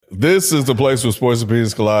This is the place where sports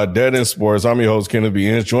opinions collide. Dead in Sports. I'm your host, Kenneth B.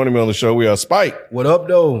 Inch. Joining me on the show, we are Spike. What up,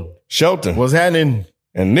 though? Shelton. What's happening?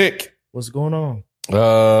 And Nick. What's going on?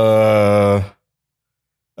 I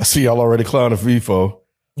see y'all already clowning FIFO.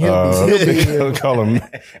 He'll call him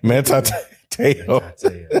Manti Te'o.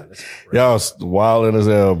 Y'all wilding as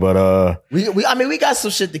hell, but we got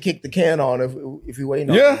some shit to kick the can on if you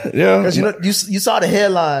waiting on. Yeah. Because you saw the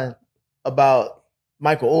headline about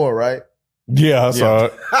Michael Orr, right? Yeah, I saw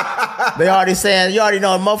it. They already saying, you already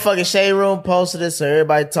know, motherfucking Shade Room posted it, so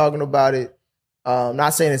everybody talking about it. Not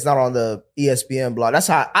saying it's not on the ESPN blog. That's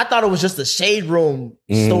how I thought it was just a Shade Room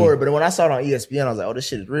story, but when I saw it on ESPN, I was like, oh, this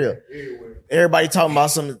shit is real. Everybody talking about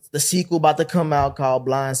the sequel about to come out called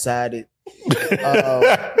Blindsided.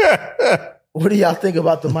 What do y'all think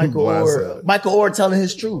about the Michael Orr? Michael Orr telling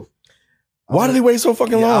his truth. Why did he wait so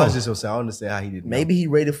fucking long? I was just gonna say, I don't understand how he didn't. Maybe he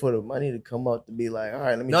waited for the money to come up to be like, all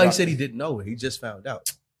right, let me. No, he said he didn't know it. He just found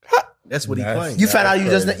out. That's what he claimed. You found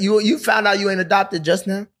out you found out you ain't adopted just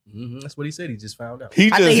now. Mm-hmm. That's what he said. He just found out. I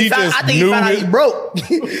think he found out he broke.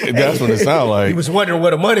 That's what it sounded like. He was wondering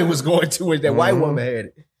where the money was going to when that white woman had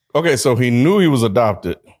it. Okay, so he knew he was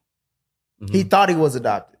adopted. Mm-hmm. He thought he was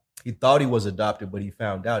adopted. He thought he was adopted, but he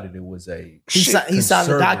found out that it was a he signed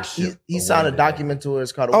a document to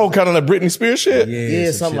us called kind of like Britney Spears shit.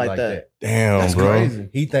 Yeah, something like that. Damn, that's bro. Crazy.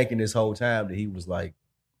 He thinking this whole time that he was like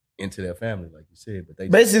into their family, like you said, but they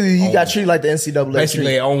basically he got treated like the NCAA.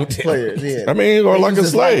 Basically owned players. Yeah. I mean, or like a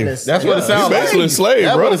slave. That's what it sounds like. Basically a slave,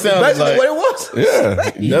 that's bro. What it sounds like. What it was.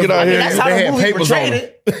 Yeah, you get out here. That's how the movie portrayed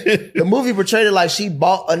it. The movie portrayed it like she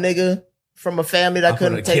bought a nigga from a family that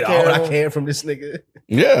couldn't take care of him. I can from this nigga.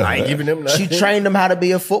 Yeah, I ain't giving him nothing. She trained him how to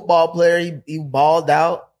be a football player. He balled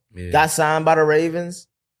out. Yeah. Got signed by the Ravens.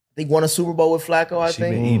 I think won a Super Bowl with Flacco. I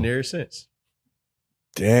think. Been eating ever since.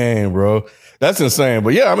 Damn, bro, that's insane.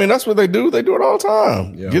 But yeah, I mean, that's what they do. They do it all the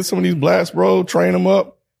time. Yeah. Get some of these blacks, bro. Train them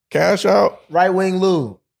up. Cash out. Right wing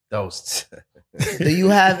Lou. Those. Do you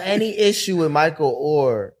have any issue with Michael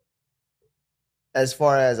Orr as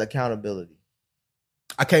far as accountability?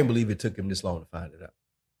 I can't believe it took him this long to find it out.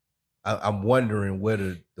 I'm wondering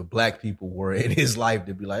whether the black people were in his life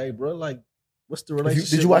to be like, hey, bro, like, what's the relationship?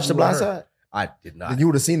 Did you watch The Blind Side? I did not. Then you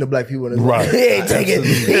would have seen the black people in his life. He ain't talking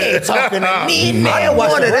to me. I didn't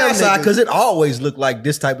watch The Blind Side because it always looked like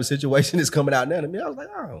this type of situation is coming out now to me. I was like,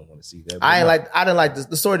 I don't want to see that. I didn't like this.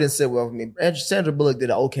 The story didn't sit well for me. Sandra Bullock did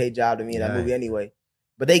an okay job to me in that movie anyway.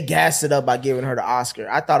 But they gassed it up by giving her the Oscar.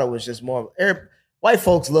 I thought it was just more white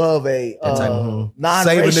folks love a non-racial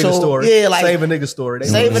save a nigga story. Yeah, like save a nigga story.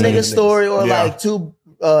 Save a nigga story, or like two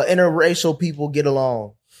interracial people get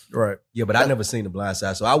along. Right. Yeah, but I never seen The Blind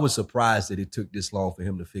Side, so I was surprised that it took this long for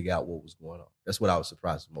him to figure out what was going on. That's what I was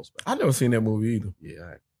surprised the most about. I never seen that movie either.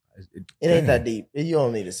 Yeah, it ain't that deep. You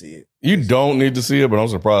don't need to see it. You don't need to see it, but I'm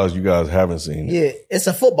surprised you guys haven't seen it. Yeah, it's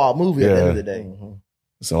a football movie at the end of the day. Mm-hmm.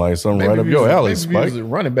 It's like something right up your alley, Spike.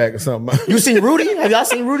 Running back or something. You seen Rudy? Have y'all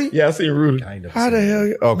seen Rudy? Yeah, I seen Rudy. How the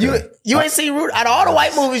hell? Okay. You ain't seen Rudy? Out of all the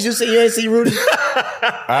white movies you see, you ain't seen Rudy?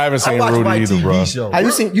 I haven't seen Rudy either, bro. Have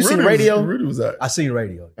you seen Radio? Rudy was out. I seen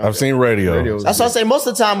Radio. I've seen Radio. That's what I say. Most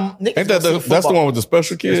of the time, ain't that's the one with the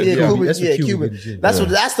special kid? Yeah, Cuban.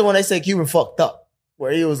 That's the one they say Cuban fucked up.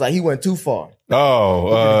 Where he was like, he went too far. Oh,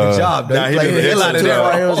 good job. Nah, he did the hell out of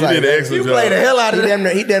that. He did an excellent job. You played the hell out of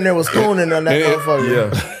that. He damn near was cooning on that motherfucker.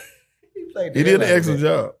 Yeah. He did an excellent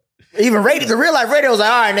job. Even the real life Radio was like,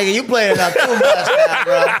 all right, nigga, you playing enough too much now,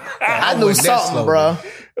 bro. I knew something, bro.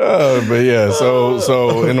 But yeah,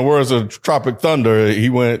 so in the words of Tropic Thunder, he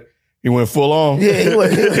went full on. Yeah, he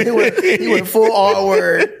went full R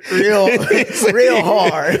word, real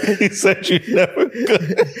hard. He said you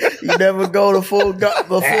never go to full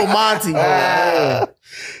Monty.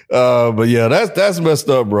 But yeah, that's messed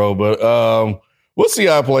up, bro. But we'll see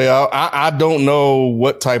how it play out. I don't know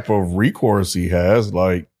what type of recourse he has.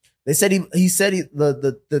 Like they said,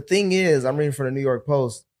 the thing is, I'm reading from the New York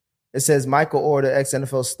Post. It says Michael Orr, the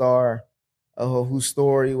ex-NFL star, whose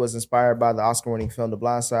story was inspired by the Oscar-winning film The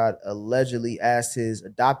Blind Side, allegedly asked his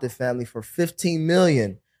adopted family for $15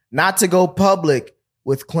 million not to go public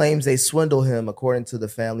with claims they swindle him, according to the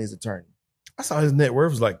family's attorney. I saw his net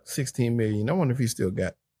worth was like $16 million. I wonder if he still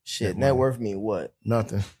got shit. Net worth mean what?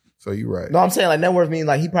 Nothing. So you're right. No, I'm saying like net worth mean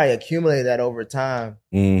like he probably accumulated that over time.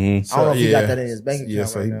 Mm-hmm. I don't know if he got that in his bank account. Yeah,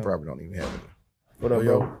 so right he now. probably don't even have it. What up,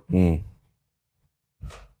 bro?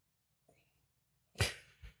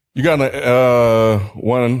 You got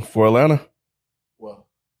one for Atlanta? What?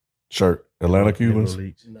 Shirt. Atlanta Cubans?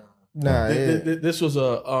 Nah. This was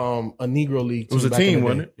a Negro League. It was a team,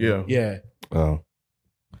 wasn't it? Yeah. Yeah. Oh.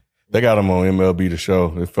 They got him on MLB The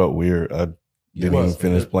Show. It felt weird. didn't even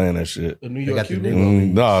finish playing that shit. The New They York got the Cuban? Negro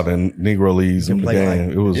leagues. No, the Negro leagues in the Play game.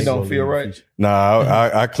 like- It was. It don't feel right. Nah,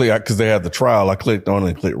 I clicked because they had the trial. I clicked on it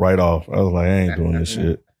and clicked right off. I was like, I ain't doing this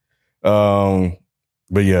shit.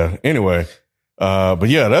 But yeah, anyway. But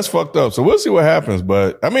yeah, that's fucked up. So we'll see what happens.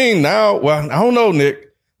 But I mean, now, well, I don't know, Nick.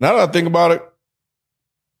 Now that I think about it,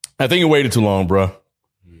 I think he waited too long, bro.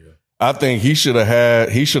 Yeah. I think he should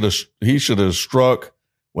have struck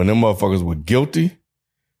when them motherfuckers were guilty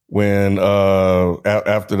when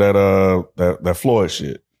after that Floyd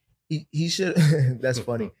shit. He should. That's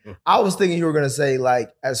funny. I was thinking you were gonna say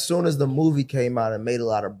like as soon as the movie came out and made a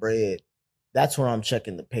lot of bread, that's when I'm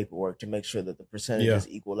checking the paperwork to make sure that the percentages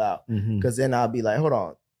equal out. Mhm. Because then I'll be like, hold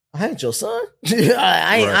on, I ain't your son.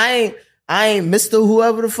 I ain't Mr.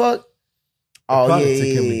 Whoever the fuck. Oh probably took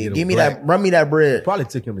him to yeah. get a Give me black- that. Run me that It bread. probably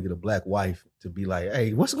took him to get a black wife to be like,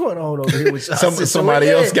 hey, what's going on over here with y'all? Somebody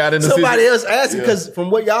else got in the Somebody situation. else asked because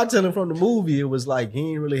from what y'all telling from the movie, it was like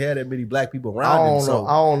he ain't really had that many black people I around him. don't So know.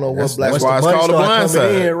 I don't know what That's black. once why the it's money called The started Blind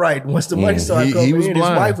coming Side. in, right? Once the money started He coming was in,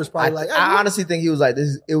 blind. his wife was probably like, hey, I honestly think he was like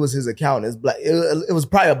this. It was his accountant. It's black. It was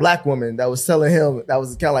probably a black woman that was telling him that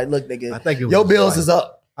was kind of like, look, I nigga, think it was your his bills wife. is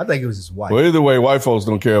up. I think it was his wife. Well, either way, white folks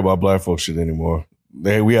don't care about black folks shit anymore.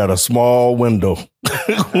 We had a small window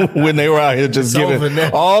when they were out here just It's over giving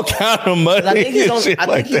now. all kind of money. I think he's and only, shit I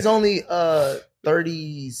like think he's that. only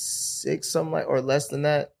 36, something like, or less than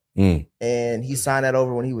that. Mm. And he signed that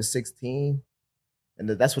over when he was 16. And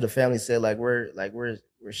that's what the family said. Like we're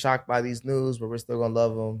shocked by these news, but we're still gonna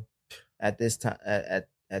love him at this time at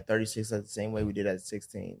 36 the same way we did at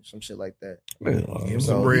 16. Some shit like that. They lying. Give him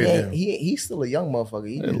some So bread he now. he's still a young motherfucker.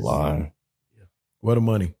 He They just, lying. What a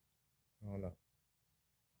money. I don't know.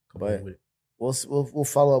 Come on with it. We'll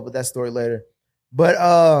follow up with that story later.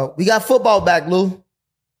 But we got football back, Lou.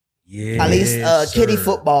 Yeah, At least kitty sir.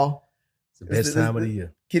 football. It's the best time of the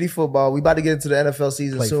year. Kitty football. We about to get into the NFL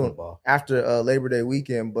season Play soon football. after Labor Day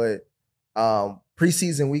weekend. But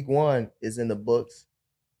preseason week 1 is in the books.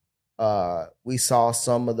 We saw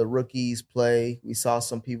some of the rookies play. We saw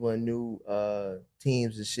some people in new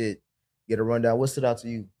teams and shit get a rundown. What stood out to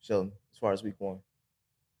you, Sheldon, as far as week 1?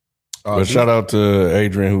 But shout out to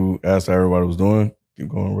Adrian who asked how everybody was doing. Keep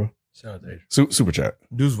going, bro. Shout out to Adrian. Super chat.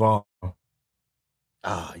 Deuce Vaughn.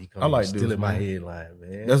 You I like still Deuce, in my man. headline,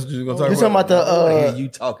 man. That's what you're gonna talk You about. talking about I hear the you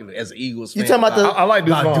talking as an Eagles you fan. talking about the- I like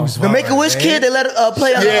Deuce Vaughn. the Make-A-Wish kid that let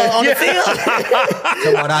play on the field?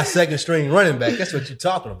 Talking about our second string running back. That's what you're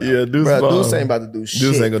talking about. Yeah, Deuce Bro, Vaughn. Deuce ain't about to do shit.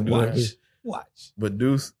 Deuce ain't gonna do Watch. that. Watch. But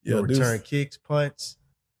Deuce, yeah, He'll Deuce. return kicks, punts.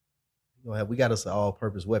 We got us an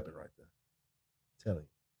all-purpose weapon right there. I'm telling you.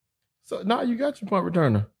 So now you got your punt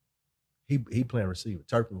returner. He playing receiver.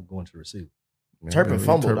 Turpin was going to receiver. Turpin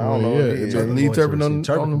fumbled. I don't know. Yeah, Yeah, Turpin leave Turpin on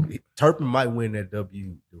him. Turpin might win that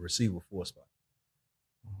W, the receiver 4 spot.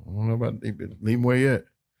 I don't know about leave him where yet.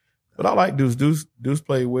 But I like Deuce. Deuce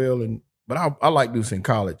played well, but I like Deuce in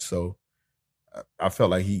college, so I felt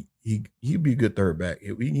like he'd be a good third back. He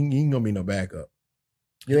ain't gonna be no backup.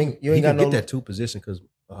 You ain't He got can no get that 2 position because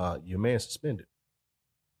your man suspended.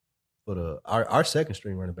 For our second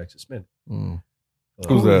string running back suspended. Mm.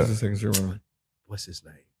 Who's Who that? is the second string runner? What's his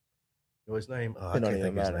name? You know his name? I It don't can't even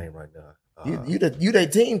think of his matter. name right now. You the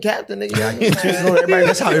team captain, nigga. Yeah, I know. Everybody-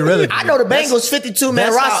 That's how irrelevant. I know the Bengals 52 man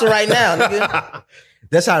That's how- roster right now, nigga.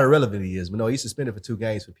 That's how irrelevant he is. But no, he's suspended for 2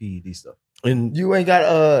 games for PED stuff. And You ain't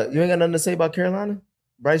got nothing to say about Carolina?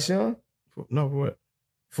 Bryce Young? no, for what?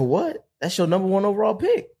 For what? That's your number 1 overall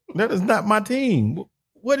pick. That is not my team.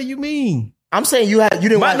 What do you mean? I'm saying you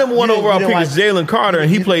didn't My watch, number you one didn't- overall you pick didn't is Jalen Carter, and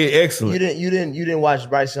he you- played excellent. You didn't watch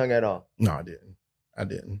Bryce Young at all. No, I didn't. I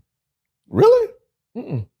didn't. Really?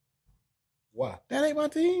 Mm-mm. Why? That ain't my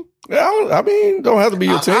team. I mean, don't have to be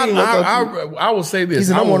your team. I will say this. He's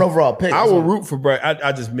the number 1 overall pick. I will root for Bryce.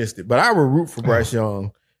 I just missed it, but I will root for Bryce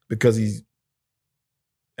Young because he's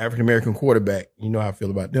African American quarterback. You know how I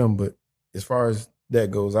feel about them, but as far as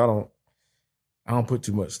that goes, I don't put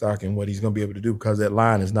too much stock in what he's going to be able to do because that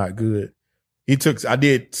line is not good. I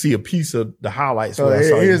did see a piece of the highlights. So where I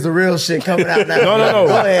saw here's the real shit coming out now. No.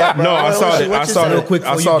 Go ahead, bro. No, I saw it. What I you saw say? it. Real quick,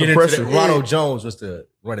 I before saw you the get into pressure. that, Ronald Jones was the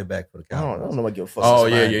running back for the I Cowboys. don't know what your fuck. Oh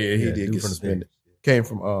is. yeah. He Yeah, did dude get from the suspended. Bears. Came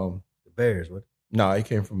from The Bears, what? no, he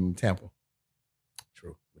came from Tampa.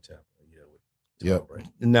 True. With Tampa. Yeah. With Yep. Tom Brady.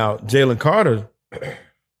 Now Jalen Carter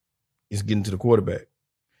is getting to the quarterback,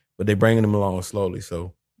 but they bringing him along slowly.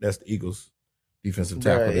 So that's the Eagles' defensive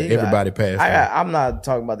tackle. Bruh, that he got- everybody passed. I'm not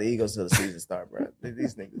talking about the Eagles till the season start, bro.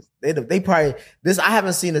 These niggas, they probably this. I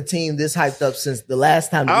haven't seen a team this hyped up since the last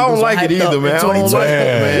time. The I don't Eagles were like it hyped up either, in man. I don't 2012.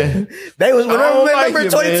 like it, They was I don't remember like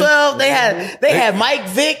it, 2012. man. They had Mike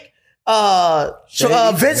Vick.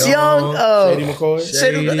 Vince Young, Shady McCoy.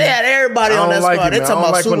 Shady, they had everybody on that like squad. it, They man. talking I don't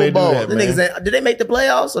about like when Super they do Bowl. that, The man. niggas, did they make the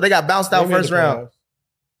playoffs? Or they got bounced out They made first the round? playoffs.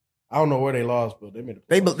 I don't know where they lost, but they made the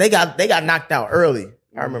playoffs. They got knocked out early.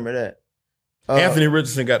 I remember that. Anthony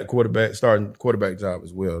Richardson got the starting quarterback job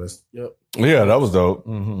as well. That's Yeah, that was dope.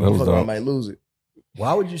 mhm. That was Fuck, I dope. might lose it.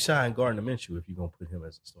 Why would you sign Gardner Minshew if you're gonna put him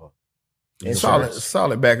as a star?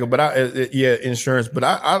 solid backup. But insurance. But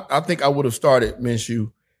I think I would have started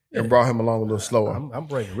Minshew and brought him along a little slower. I'm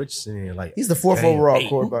bringing Richardson in like He's the fourth Dang, overall hey,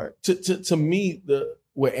 quarterback. To me,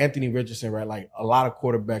 with Anthony Richardson, right? Like a lot of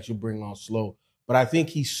quarterbacks you bring on slow, but I think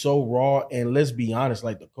he's so raw. And let's be honest,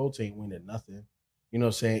 like the Colts ain't winning nothing. You know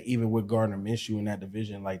what I'm saying? Even with Gardner Minshew in that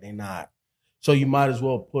division, like they not. So you might as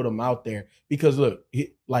well put him out there because look,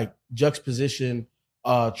 like juxtaposition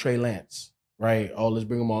Trey Lance, right? Oh, let's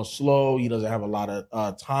bring him on slow. He doesn't have a lot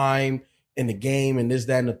of time in the game and this,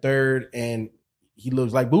 that, and the third. And he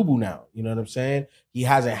looks like boo-boo now. You know what I'm saying? He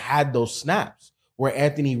hasn't had those snaps. Where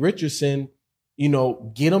Anthony Richardson, you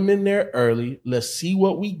know, get him in there early. Let's see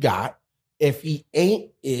what we got. If he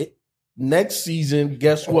ain't it, next season,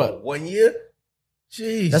 guess what? 1 year.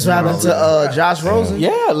 Jeez, That's what happened to Josh Rosen.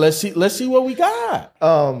 Yeah, let's see what we got.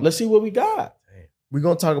 Let's see what we got. We're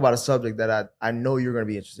gonna talk about a subject that I know you're gonna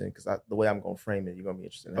be interested in because the way I'm gonna frame it, you're gonna be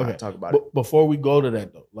interested in how I talk about it. Before we go to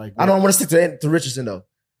that though, like I don't want to stick to Richardson though.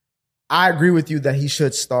 I agree with you that he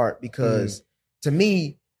should start because to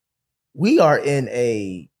me, we are in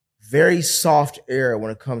a very soft era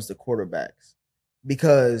when it comes to quarterbacks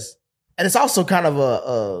because, and it's also kind of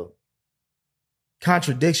a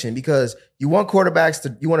contradiction because you want quarterbacks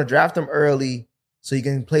you want to draft them early so you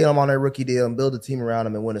can play them on their rookie deal and build a team around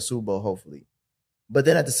them and win a Super Bowl, hopefully. But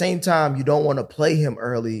then at the same time, you don't want to play him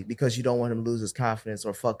early because you don't want him to lose his confidence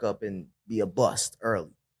or fuck up and be a bust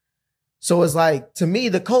early. So it's like, to me,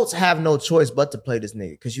 the Colts have no choice but to play this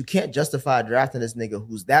nigga because you can't justify drafting this nigga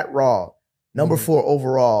who's that raw, number 4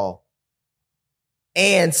 overall,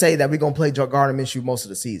 and say that we're going to play Gardner Minshew most of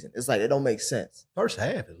the season. It's like, it don't make sense. First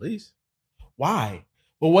half at least. why?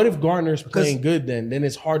 But what if Gardner's playing good then? Then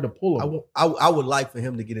it's hard to pull him. I would like for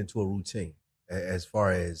him to get into a routine as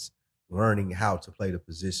far as learning how to play the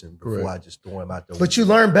position before I just throw him out there. But you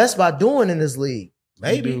learn best by doing in this league.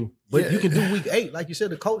 Maybe. But you can do week 8. Like you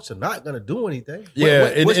said, the Colts are not going to do anything.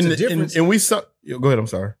 Yeah, What's the difference? And we saw. Go ahead. I'm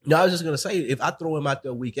sorry. No, I was just going to say, if I throw him out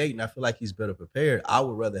there week 8 and I feel like he's better prepared, I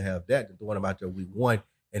would rather have that than throwing him out there week 1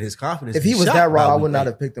 and his confidence. If he was that raw, I would not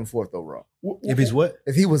have picked him 4th overall. If he's what?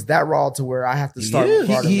 If he was that raw to where I have to start.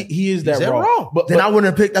 He is that raw. But then I wouldn't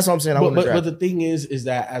have picked. That's what I'm saying. But the thing is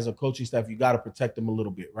that as a coaching staff, you got to protect them a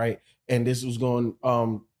little bit, right? And this was going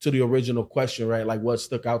to the original question, right? Like what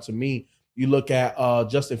stuck out to me. You look at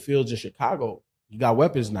Justin Fields in Chicago. You got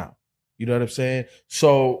weapons now. You know what I'm saying?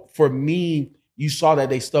 So for me, you saw that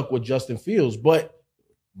they stuck with Justin Fields, but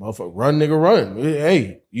motherfucker, run, nigga, run.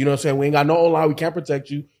 Hey, you know what I'm saying? We ain't got no O-line. We can't protect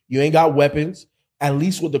you. You ain't got weapons. At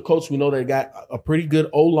least with the Colts, we know they got a pretty good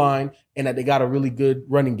O-line and that they got a really good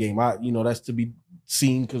running game. That's to be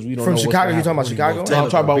seen because we don't know. From Chicago, you talking about Chicago? No, I'm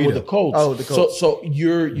talking about with the Colts. Oh, the Colts. So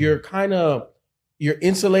you're kind of you're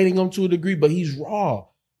insulating him to a degree, but he's raw.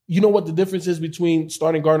 You know what the difference is between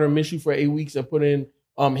starting Gardner Minshew for 8 weeks and putting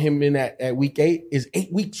him in at week 8 is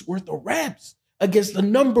 8 weeks worth of reps against the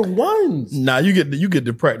number ones. Mm. Nah, you get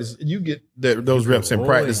the practice. You get those reps in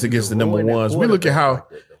practice against the number ones. We look at how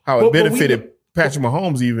it benefited Patrick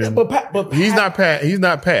Mahomes even. Mm. But he's not Pat. He's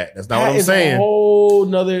not Pat. That's not what I'm saying. A whole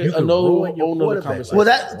nother conversation. Well,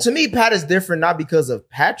 that to me, Pat is different, not because of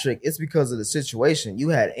Patrick. It's because of the situation. You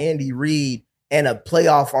had Andy Reid and a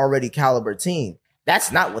playoff already caliber team.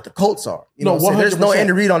 That's not what the Colts are. You know, there's no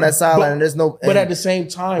Andy Reid on that sideline, and there's no. But at the same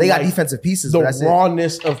time, they got defensive pieces. The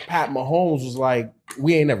rawness of Pat Mahomes was like,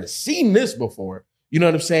 we ain't never seen this before. You know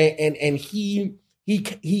what I'm saying? And he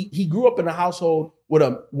grew up in a household with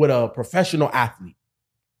a professional athlete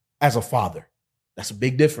as a father. That's a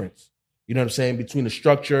big difference. You know what I'm saying? Between the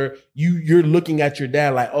structure, you're looking at your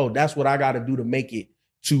dad like, oh, that's what I got to do to make it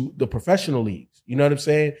to the professional leagues. You know what I'm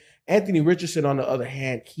saying? Anthony Richardson, on the other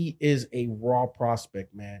hand, he is a raw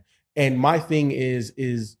prospect, man. And my thing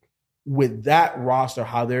is with that roster,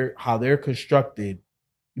 how they're constructed,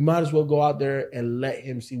 you might as well go out there and let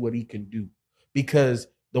him see what he can do. Because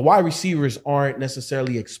the wide receivers aren't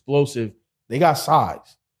necessarily explosive. They got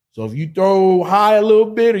size. So if you throw high a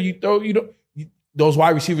little bit or you throw, those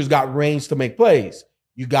wide receivers got range to make plays.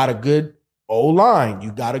 You got a good O-line.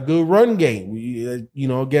 You got a good run game.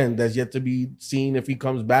 Again, that's yet to be seen if he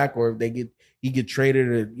comes back or if he get traded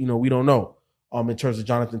or, we don't know in terms of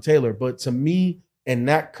Jonathan Taylor. But to me, in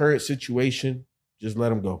that current situation, just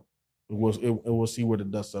let him go. We'll see where the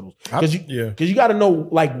dust settles. Yeah. Because you got to know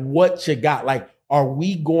like what you got. Like, are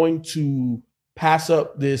we going to pass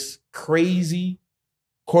up this crazy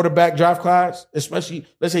quarterback draft class? Especially,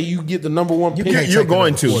 let's say you get the number one pick. You're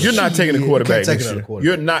going to. You're not taking a quarterback take next another year. quarterback.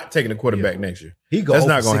 You're not taking a quarterback next year. He goes That's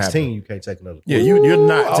not not gonna 16. happen. You can't take another. Yeah, you're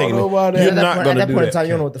not I taking don't know it. about that. You're At that not point- going to at that do point in that. time, you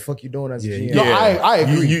don't know what the fuck you're doing as a GM. No, Yeah. I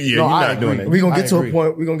agree. you're No, I not doing agree. that. We're gonna I get to a agree.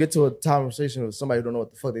 point. We're gonna get to a conversation with somebody who don't know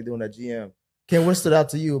what the fuck they doing at GM. Ken, what stood out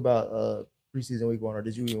to you about preseason week 1, or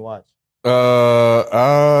did you even watch?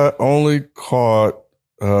 I only caught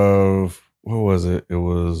what was it? It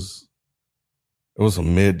was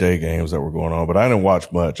some midday games that were going on, but I didn't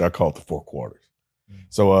watch much. I caught the 4 quarters.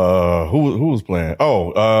 So who was playing?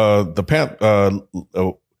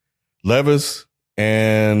 The Levis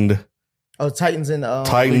and Titans and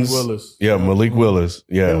Titans. Malik Willis. Yeah, Malik Willis.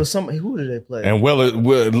 Yeah. There was some. Who did they play? And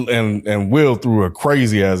Will threw a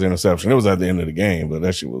crazy ass interception. It was at the end of the game, but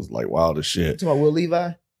that shit was like wild as You shit. talking about Will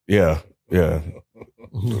Levi? Yeah.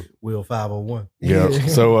 Will 501. Yeah.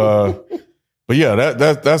 So but yeah,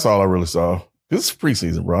 that's all I really saw. This is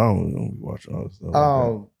preseason, bro. I don't be watching all this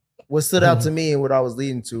stuff. What stood out to me and what I was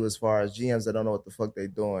leading to as far as GMs that don't know what the fuck they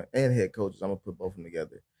doing and head coaches, I'm gonna put both of them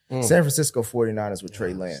together. San Francisco 49ers with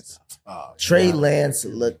Trey Lance. Trey Lance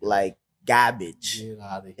looked like garbage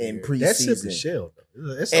in preseason. That's it, Michelle.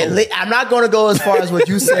 It's And over. I'm not going to go as far as what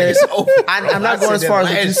you said. I'm not going as far as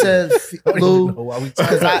what you said, I don't even Lou, know why we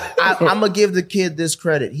talking because I'm going to give the kid this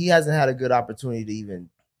credit. He hasn't had a good opportunity to even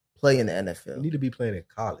play in the You NFL. need to be playing in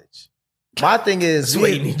college. My thing is, That's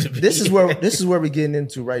where you need to be. this is where we're getting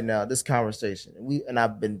into right now, this conversation. And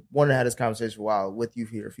I've been wanting to have this conversation for a while with you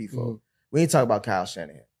here at FIFO. We need to talk about Kyle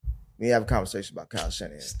Shanahan. We need to have a conversation about Kyle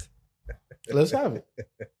Shanahan. Let's have it.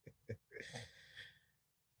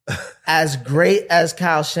 As great as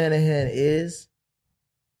Kyle Shanahan is,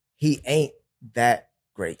 he ain't that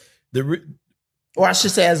great. Or I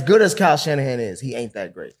should say, as good as Kyle Shanahan is, he ain't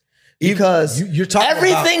that great. Because you're talking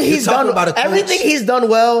everything about, he's you're talking done, about a coach. everything he's done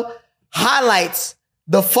well highlights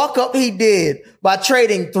the fuck up he did by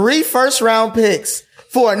trading 3 first-round picks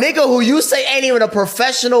for a nigga who you say ain't even a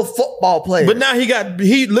professional football player. But now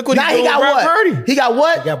look what now he he did got with Brock what? Purdy. He got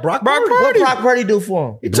what? You got Brock Brock Purdy. What Brock Purdy do for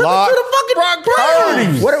him? He took him to the fucking Brock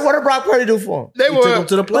Purdy. What did Brock Purdy do for him? They He took him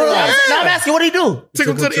to the playoffs. Now I'm asking, what did he do? took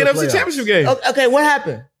him to the took him to the NFC playoffs. Championship game. Okay, what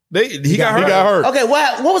happened? He got hurt. He got hurt. Okay,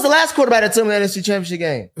 what was the last quarterback that took him to the NFC Championship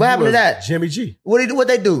game? What happened to that? Jimmy G. What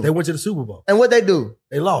they do? They went to the Super Bowl. And what they do?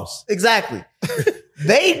 They lost. Exactly.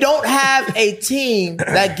 They don't have a team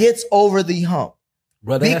that gets over the hump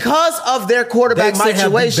Brother, because of their quarterback they might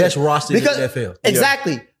have situation. the best roster Because- in the NFL.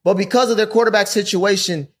 Exactly. But because of their quarterback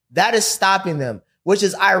situation, that is stopping them, which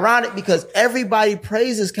is ironic because everybody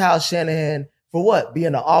praises Kyle Shanahan for what? Being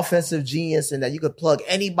an offensive genius and that you could plug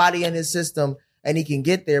anybody in his system and he can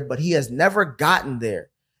get there, but he has never gotten there.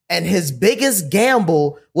 And his biggest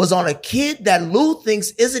gamble was on a kid that Lou thinks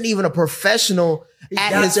isn't even a professional He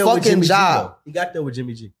at got his there with fucking Jimmy G, job. though. He got there with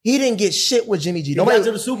Jimmy G. He didn't get shit with Jimmy G. He got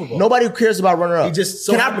to the Super Bowl. Nobody cares about runner up. He just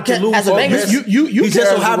so happened to lose as a on Bengals, best- You He just care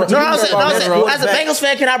so as a- happened to no, lose I'm saying, on no, I'm best saying, as a quarterback. Bengals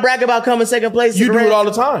fan, can I brag about coming second place? You to do the it all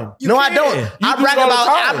Rams? the time. No, I can. don't. You I do brag it all the about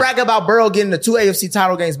time. I brag about Burrow getting the 2 AFC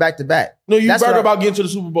title games back to back. No, you That's brag what about getting to the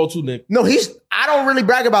Super Bowl too, Nick. No, I don't really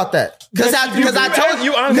brag about that because I told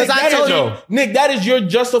you Nick, that is your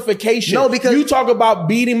justification. No, because- you talk about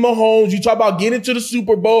beating Mahomes, you talk about getting to the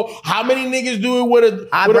Super Bowl. How many niggas do it with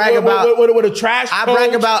a trash? I coach,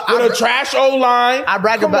 brag about- with a trash O line? I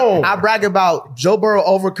brag about Joe Burrow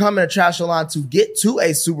overcoming a trash line to get to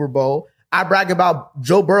a Super Bowl. I brag about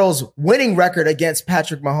Joe Burrow's winning record against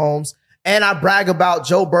Patrick Mahomes, and I brag about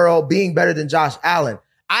Joe Burrow being better than Josh Allen.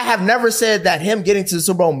 I have never said that him getting to the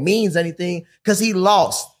Super Bowl means anything because he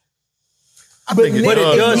lost. But it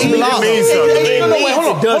does he mean lost. it means something. No, wait,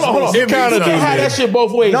 hold on. You It can't means have that shit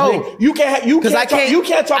both ways. No. Nick. You can't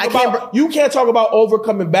talk about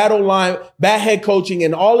overcoming bad head coaching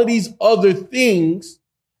and all of these other things,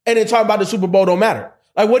 and then talk about the Super Bowl don't matter.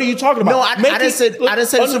 Like, what are you talking about? No, I didn't say the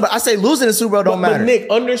Super Bowl. I say losing the Super Bowl don't matter. But Nick,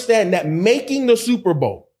 understand that making the Super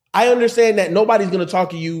Bowl, I understand that nobody's going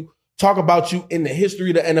to talk about you in the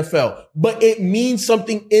history of the NFL, but it means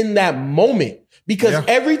something in that moment because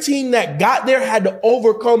every team that got there had to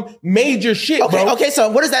overcome major shit, bro. Okay, so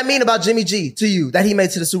what does that mean about Jimmy G to you that he made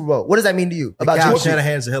to the Super Bowl? What does that mean to you about Kyle Jimmy G?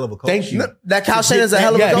 Shanahan's a hell of a coach. Thank you. That Kyle Shanahan's a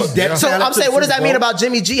hell of a coach. Yes. So I'm saying, what does that mean about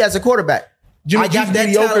Jimmy G as a quarterback? Jimmy G's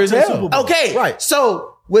mediocre as hell. Okay, Right.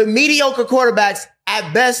 So with mediocre quarterbacks,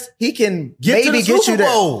 at best, he can Get to maybe the get you Super there.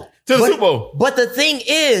 Bowl. To the Super Bowl. But the thing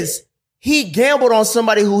is, he gambled on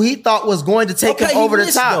somebody who he thought was going to take him over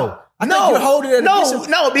the top. I think you're holding it against him.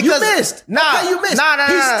 No, because you missed. You missed.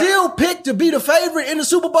 He's still picked to be the favorite in the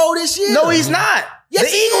Super Bowl this year. No, he's not. Yes,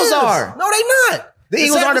 the Eagles are. No, they not. The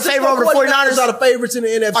Eagles are the favorite over the 49ers. Are the favorites in the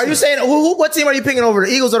NFC. Are you saying what team are you picking over,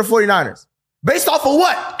 the Eagles or the 49ers? Based off of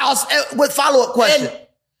what? With follow-up question.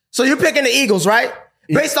 So you're picking the Eagles, right?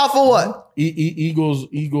 Based off of what?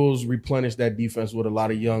 Eagles replenish that defense with a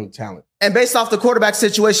lot of young talent. And based off the quarterback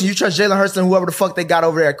situation, you trust Jalen Hurts and whoever the fuck they got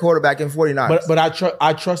over there at quarterback in 49ers. But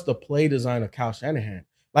I trust the play design of Kyle Shanahan.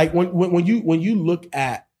 Like when you look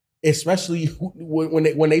at, especially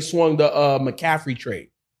when they swung the McCaffrey trade,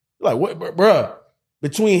 like what, bruh,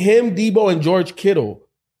 between him, Debo, and George Kittle,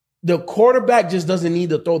 the quarterback just doesn't need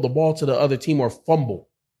to throw the ball to the other team or fumble.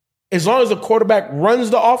 As long as the quarterback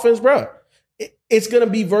runs the offense, bruh, it's going to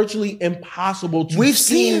be virtually impossible to We've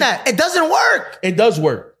seen that. It doesn't work. It does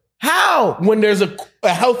work. How? When there's a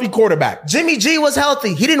healthy quarterback. Jimmy G was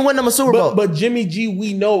healthy. He didn't win them a Super Bowl. But Jimmy G,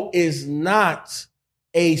 we know, is not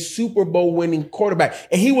a Super Bowl winning quarterback.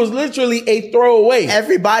 And he was literally a throwaway.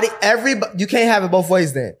 Everybody, you can't have it both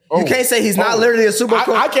ways then. You can't say he's not literally a Super Bowl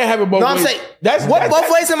quarterback. I can't have it both ways. No, I'm saying, what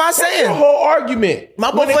both ways am I saying? That's the whole argument.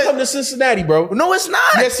 When they come to Cincinnati, bro. No, it's not.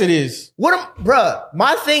 Yes, it is. Bruh,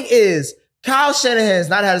 my thing is, Kyle Shanahan has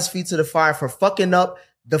not had his feet to the fire for fucking up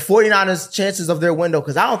the 49ers' chances of their window,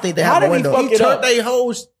 because I don't think they have a window. He turned their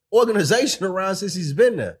whole organization around since he's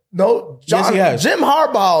been there. No, yes, he has. Jim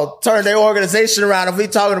Harbaugh turned their organization around. If we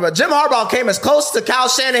talking about Jim Harbaugh, came as close to Kyle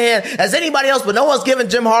Shanahan as anybody else, but no one's giving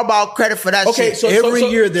Jim Harbaugh credit for that shit. So every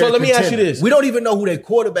year they're let me ask you this. We don't even know who their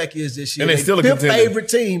quarterback is this year. And they're still a their contender. favorite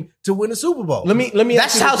team to win the Super Bowl. Let me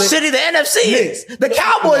That's ask you how this. shitty the NFC is. The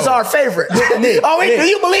Cowboys are our favorite. Do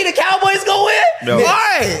you believe the Cowboys go win? No. All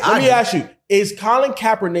right. Let me ask you, is Colin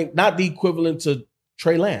Kaepernick not the equivalent to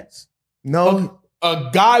Trey Lance? No.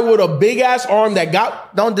 A guy with a big ass arm that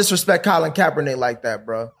got. Don't disrespect Colin Kaepernick like that,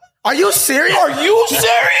 bro. Are you serious? Are you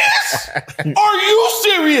serious? Are you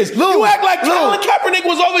serious? You act like Colin Kaepernick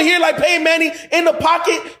was over here like Peyton Manning in the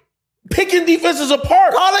pocket picking defenses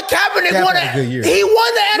apart. Colin Kaepernick won a good year. He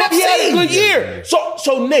won the NFC. He had a good year.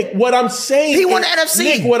 So Nick, what I'm saying He won the NFC.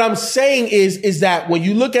 Nick, what I'm saying is that when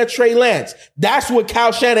you look at Trey Lance, that's what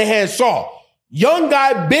Kyle Shanahan saw. Young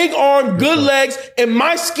guy, big arm, good legs. In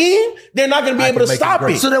my scheme, they're not going to be able to stop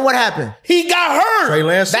it. So then what happened? He got hurt. Trey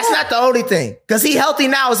Lance. That's not the only thing. Because he healthy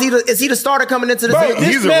now. Is he the starter coming into the season? This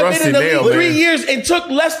he's a man rusty been in the nail, league 3 man. years and took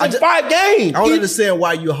less than 5 games. I don't understand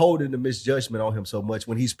why you're holding the misjudgment on him so much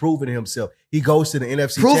when he's proven himself. He goes to the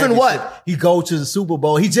NFC Proven Championship. what? He goes to the Super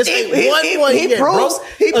Bowl. He just He won proves- bro.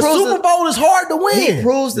 he A proves Super Bowl is hard to win.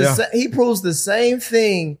 He proves the same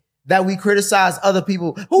thing that we criticize other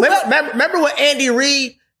people. Remember when Andy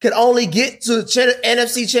Reid could only get to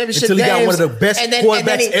NFC Championship Until he games. got one of the best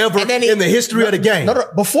quarterbacks ever in the history of the game. No,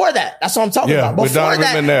 before that. That's what I'm talking about. with Before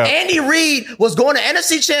Donovan that, McNabb. Andy Reid was going to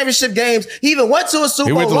NFC Championship games. He even went to a Super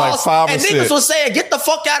He Bowl, went to like lost, 5 or and 6. niggas was saying, get the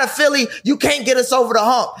fuck out of Philly. You can't get us over the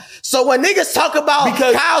hump. So when niggas talk about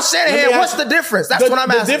Because- Kyle let me Shanahan, ask what's you, the difference? That's what I'm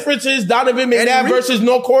The asking. difference is Donovan Andy McNabb Reid. versus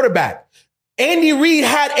no quarterback. Andy Reid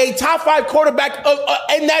had a top 5 quarterback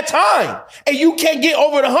in that time, and you can't get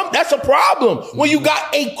over the hump. That's a problem when you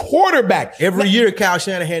got a quarterback. Every year, Kyle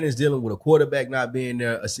Shanahan is dealing with a quarterback not being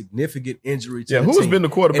there, a significant injury to the who's team. been the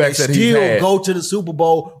quarterbacks and they that he's still had? go to the Super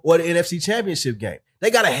Bowl or the NFC Championship game.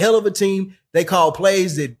 They got a hell of a team. They call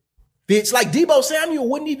plays that fits. Like Debo Samuel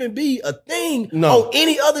wouldn't even be a thing on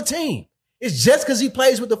any other team. It's just because he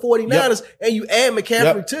plays with the 49ers and you add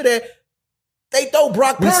McCaffrey to that. They throw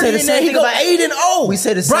Brock Purdy in there. He go 8-0. We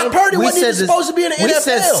said the same. Brock Purdy wasn't even supposed to be in the NFL. We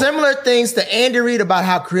said similar things to Andy Reid about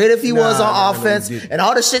how creative he was on offense and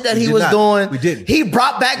all the shit that he was doing. We didn't. He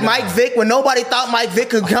brought back Mike Vick when nobody thought Mike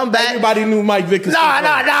Vick could come back. Everybody knew Mike Vick could No one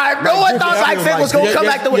thought Mike Vick was going to come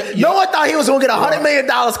back. No one thought he was going to get $100 million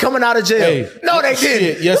coming out of jail. Hey, no, they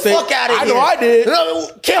didn't. yes, the fuck out of here. I know I did.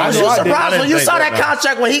 Kim, was I you know I did. surprised I when you didn't saw think that that,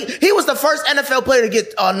 contract when he was the first NFL player to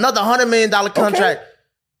get another $100 million contract?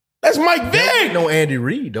 That's Mike Vick. No Andy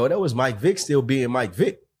Reid, though. That was Mike Vick still being Mike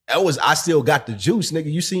Vick. I still got the juice,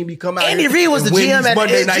 nigga. You seen me come out. Andy Reid was the GM at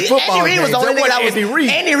Monday Night Football. Andy Reid was the only nigga that was.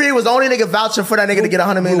 Andy Reid was the only nigga vouching for that nigga to get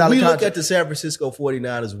 $100 million When we contract. look at the San Francisco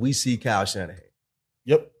 49ers, we see Kyle Shanahan.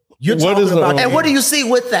 Yep. You're What talking is about And what do you see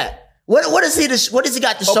with that? What does he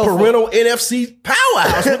got to a show? parental NFC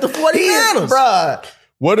powerhouse with the 49ers? Bruh.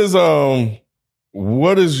 What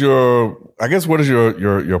is your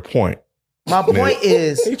point? My point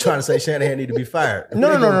is He trying to say Shanahan need to be fired.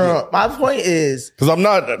 no. My point is Because I'm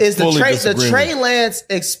not is fully the disagreeing. Trey Lance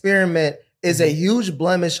experiment is a huge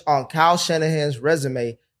blemish on Kyle Shanahan's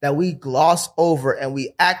resume that we gloss over and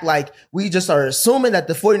we act like we just are assuming that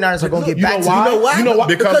the 49ers are going to get back to You know why?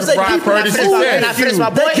 Because of Brock Purdy's success. Can I finish my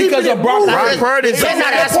point? Because of Brock Purdy. They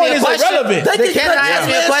cannot ask me a question. They cannot ask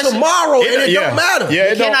me a question tomorrow, and it don't matter.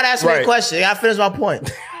 They cannot ask me a question. I finish my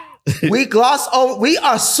point. We gloss over. We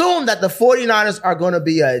assume that the 49ers are going to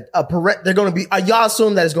be they're going to be. Y'all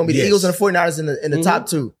assume that it's going to be the Eagles and the 49ers in the top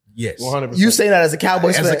two. Yes, 100%. You say that as a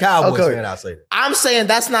Cowboys fan. As a Cowboys fan, I'll say that. I'm saying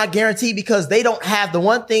that's not guaranteed because they don't have the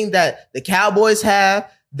one thing that the Cowboys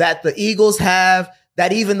have, that the Eagles have,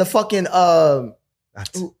 that even the fucking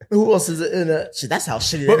who else is in a shit? That's how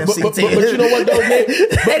shitty the NFC team. But you know what though, Nick?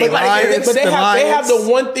 But they have the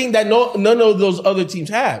one thing that none of those other teams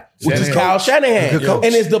have, which is Kyle Shanahan,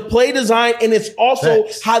 and it's the play design, and it's also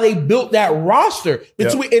how they built that roster.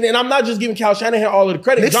 Between and I'm not just giving Kyle Shanahan all of the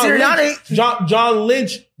credit. John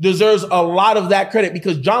Lynch deserves a lot of that credit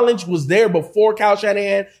because John Lynch was there before Kyle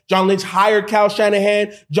Shanahan. John Lynch hired Kyle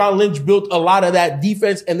Shanahan. John Lynch built a lot of that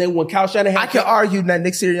defense, and then when Kyle Shanahan, I can argue that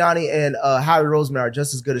Nick Sirianni and Howie Roseman are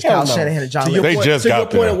just as good as Kyle Shanahan and John Lynch. They just got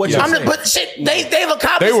there. But shit, they've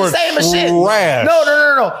accomplished the same as shit. Trash.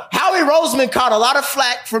 No. Howie Roseman caught a lot of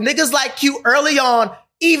flack from niggas like Q early on,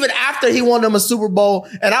 even after he won them a Super Bowl.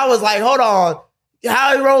 And I was like, hold on.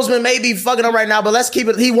 Howie Roseman may be fucking up right now, but let's keep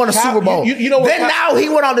it. He won a Super Bowl. You know what? Then now he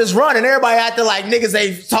went on this run and everybody acted like niggas,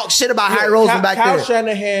 they talk shit about Howie Roseman back then. Kyle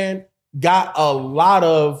Shanahan got a lot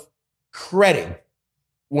of credit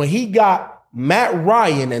when he got Matt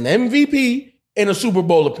Ryan an MVP in a Super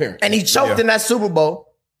Bowl appearance. And he choked in that Super Bowl.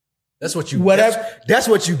 That's what you. That's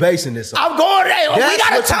what you basing this on. I'm going. Hey, we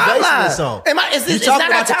got a timeline. Is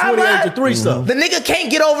that a timeline? 28-3 stuff. The nigga can't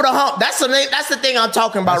get over the hump. That's the thing I'm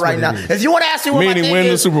talking about right now. If you want to ask me what my thing is, win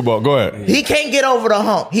the Super Bowl. Go ahead. He can't get over the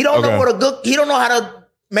hump. He don't know what a good. He don't know how to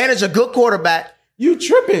manage a good quarterback. You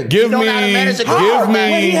tripping?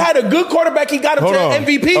 When he had a good quarterback, he got him to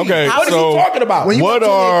MVP. Okay, what is he talking about?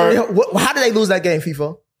 How did they lose that game,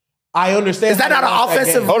 FIFO? I understand. Is that not an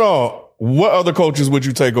offensive? Hold on. What other coaches would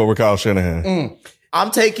you take over Kyle Shanahan?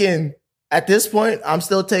 I'm taking, at this point, I'm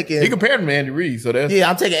still taking. He compared him to Andy Reid, so that's. Yeah,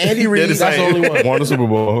 I'm taking Andy Reid. That's the only one. Won the Super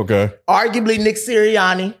Bowl, okay. Arguably Nick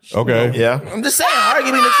Sirianni. Okay. Yeah. I'm just saying,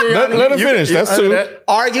 arguably Nick Sirianni. Let him finish. That's two.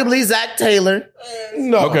 Arguably Zach Taylor.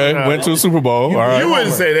 No. Okay, went to a Super Bowl. All right. You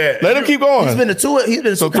wouldn't say that. Let him keep going. He's been to two.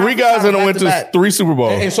 So three guys that went to 3 Super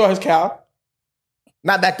Bowls. And so has Cal.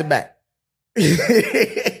 Not back to back.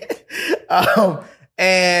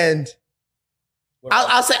 And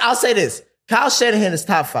I'll say this. Kyle Shanahan is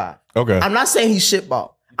top 5. Okay. I'm not saying he's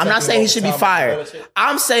shitball. I'm not saying he should be fired.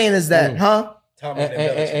 I'm saying is that, And who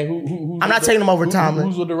I'm not taking him over Tomlin.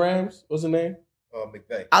 Who's with the Rams? What's his name?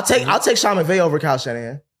 McVay. I'll take Sean McVay over Kyle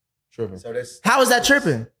Shanahan. Tripping. So that's. How is that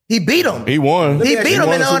tripping? He beat him. He won. He beat him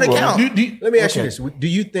in on account. Let me ask you this: do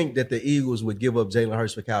you think that the Eagles would give up Jalen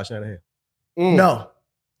Hurts for Kyle Shanahan? No.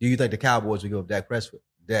 Do you think the Cowboys would give up Dak Prescott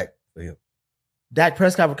for him? Dak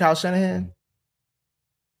Prescott for Kyle Shanahan?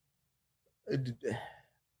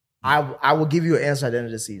 I will give you an answer at the end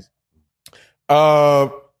of the season.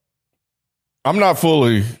 I'm not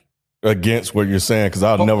fully against what you're saying because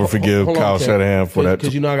I'll never forgive Kyle Shanahan for that.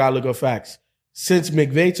 Because I gotta look at facts. Since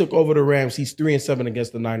McVay took over the Rams, he's 3-7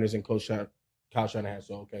 against the Niners and Kyle Shanahan.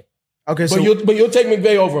 So okay. So but you'll take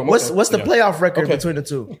McVay over him. What's the playoff record between the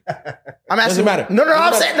two? I'm asking. Doesn't matter. No.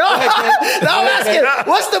 I'm saying no. I'm asking.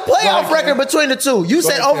 What's the playoff record between the two? You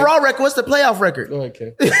said overall record. What's the playoff record? Go ahead,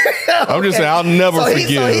 Ken. I'm just saying I'll never forgive.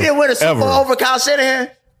 So he didn't win a Super Bowl over Kyle Shanahan.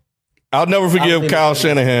 I'll never forgive Kyle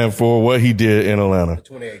Shanahan for what he did in Atlanta.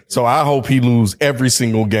 So I hope he lose every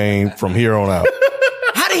single game from here on out.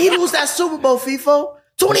 How did he lose that Super Bowl, FIFO?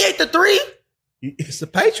 28-3? It's the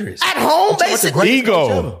Patriots. At home, basically.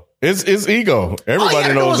 Ego. It's ego.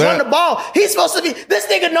 Everybody knows that. Run the ball. He's supposed to be this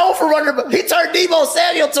nigga known for running the ball. He turned Deebo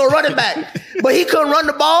Samuel to a running back, but he couldn't run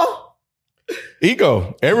the ball.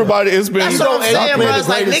 Ego. Everybody, it's been. That's what I'm saying, bro. It's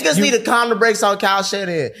like niggas need to calm the brakes on Kyle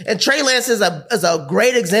Shanahan. And Trey Lance is a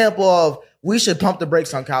great example of we should pump the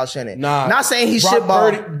brakes on Kyle Shanahan. Nah, not saying he's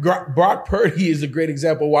shitball. Brock Purdy is a great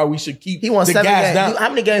example of why we should keep he won the 7 gas games. down. How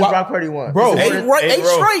many games Brock Purdy won? Bro, 8 straight. 8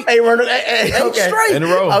 straight. In a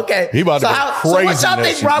row. Okay. He about to go crazy. So what y'all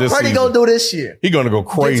think Brock Purdy gonna do this year? He gonna go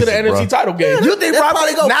crazy. Get to the NFC title game. You think Brock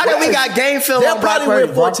Purdy go? Now that we got game film on Brock Purdy,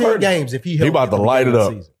 win 14 games if he about to light it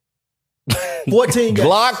up. 14 games.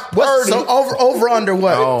 Glock Purdy. So over under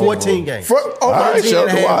what? 14 games. Over 14 and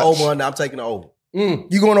a half, over under. I'm taking the over.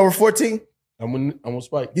 You going over 14? I'm gonna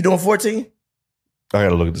spike. You doing 14? I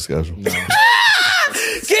gotta look at the schedule. Yeah,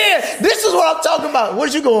 this is what I'm talking about. What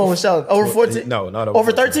did you go on with, Sheldon? Over 14? No, not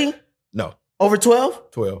over 13? No. Over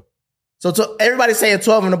 12? 12. So everybody's saying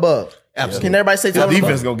 12 and above. Absolutely. Can everybody say 12 The and above?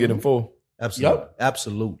 defense gonna get him full. Absolutely. Yup.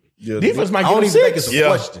 Absolutely. Yeah, Defense might I get don't him even think 6. it's a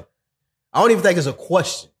question. I don't even think it's a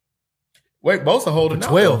question. Wait, both are holding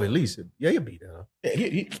 12 at least. Yeah, you'll be there.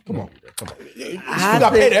 Yeah, come on.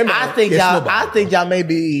 I think y'all may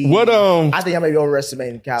be. What I think y'all may be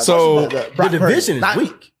overestimating Cal. So, The division is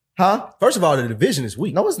weak. Huh? First of all, the division is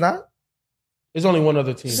weak. No, it's not. There's only one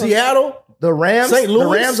other team. Seattle, The Rams. St. Louis, the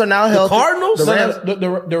Rams are now the healthy. Cardinals? The The Rams.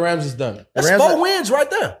 Rams, the Rams is done. that's Rams 4 are- wins right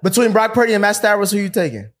there. Between Brock Purdy and Matt Stafford, who you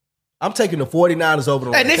taking? I'm taking the 49ers over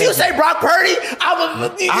the And if you say Brock Purdy,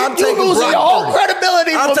 I'm you taking losing Brock your whole Purdy.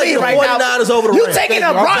 credibility I'm for me taking the right now. 49ers over the You Rams. taking a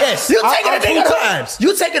Thank you. Brock? Yes. You taking a I'm 2 nigga? times.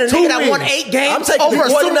 You taking a 2 nigga that won wins. 8 games I'm taking over the a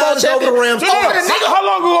Super Bowl 49ers over the champion? Rams. Over the nigga. How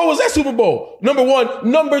long ago was that Super Bowl? Number one.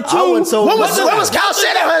 Number two. I went so- When was Kyle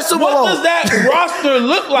Shanahan's Super Bowl? What does that roster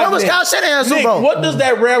look like? When was Nick? Kyle Shanahan's Super Nick, Bowl? what does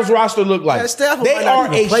that Rams roster look like? That Stafford They might not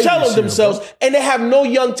are even a play shell this of year, themselves, bro. and they have no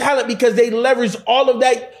young talent because they leverage all of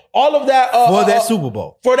that. For that Super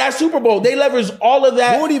Bowl. For that Super Bowl, they leverage all of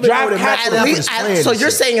that You won't even know draft that Matt capital. Stafford is playing So this you're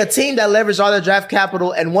year. saying a team that leveraged all their draft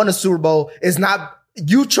capital and won a Super Bowl is not,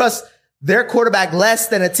 you trust their quarterback less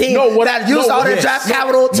than a team that used all their draft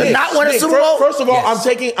capital to not win a Super Bowl? First of all, I'm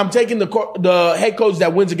taking the head coach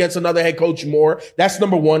that wins against another head coach more. That's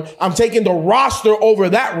number one. I'm taking the roster over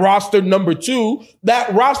that roster. Number two,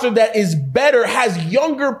 that roster that is better has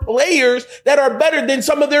younger players that are better than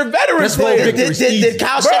some of their veteran That's why players. Did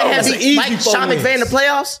Kyle Shanahan that's an beat easy Mike 4 Sean McVay in the wins.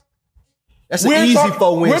 playoffs? That's an easy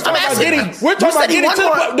 4 wins. We're talking about asking- getting. We're you talking said about he getting won to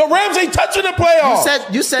more. the Rams. Ain't touching the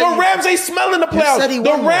playoffs. You said the he- Rams ain't smelling the You said playoffs. he The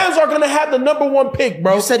won more. Rams are going to have the number 1 pick,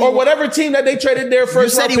 bro, You said he or won- whatever team that they traded their You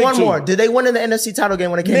first. said round he pick won to. more. Did they win in the NFC title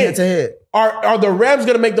game when it came Nick, head to head? Are the Rams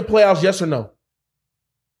going to make the playoffs? Yes or no?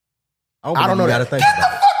 I don't know that. that. Think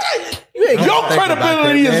about it. Your Think about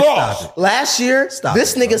credibility that, is man. off. Stop it. Last year, Stop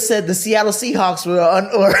this it, nigga bro. said the Seattle Seahawks were an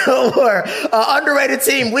underrated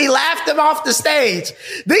team. We laughed them off the stage.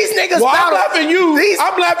 These niggas. Well, I'm found- laughing you. These-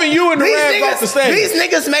 I'm laughing you and the These Rams off the stage. These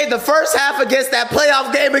niggas made the first half against that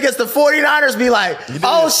playoff game against the 49ers be like,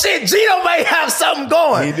 oh shit, Gino may have something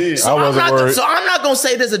going. He did. So I wasn't worried. I'm not going to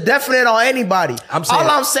say there's a definite on anybody. I'm saying- All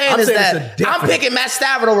I'm saying I'm is saying that it's a I'm definite. picking Matt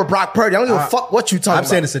Stafford over Brock Purdy. I don't give a fuck what you talking I'm about.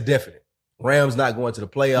 saying it's a definite. Rams not going to the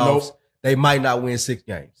playoffs. Nope. They might not win 6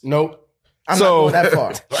 games. Nope. I'm So- not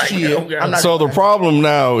going that far. Shit. I'm not So the problem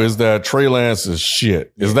now is that Trey Lance is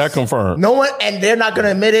shit. Is that confirmed? No one, and they're not going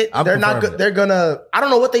to admit it. I'm They're not. confirming it. They're going to. I don't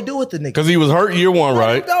know what they do with the nigga. Because he was hurt year 1,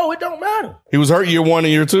 right? No, it don't matter. He was hurt year 1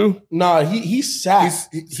 and year 2. Nah, he sat.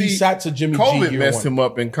 He sat to Jimmy G. COVID year messed 1. him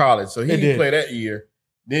up in college, so he It didn't did. play that year.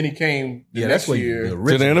 Then he came the next year. To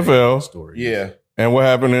the NFL. Story. Yeah. And what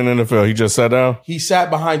happened in the NFL? He just sat down? He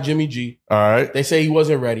sat behind Jimmy G. All right. They say he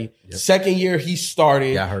wasn't ready. Second year he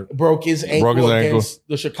started, Got hurt. broke his ankle against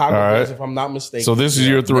the Chicago All right. Bears, if I'm not mistaken. So this is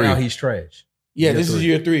year 3. Now he's trash. yeah, year this is 3.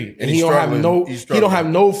 year 3, and he's he don't have struggling. no. He's He don't have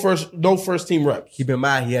no first team reps. Keep in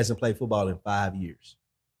mind, he hasn't played football in 5 years.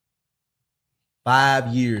 5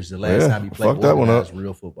 years the last Yeah, time he played fuck that one up. organized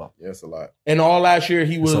real football. Yeah, that's a lot. And all last year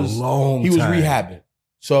he It's a was long he was time. rehabbing.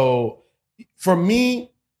 So for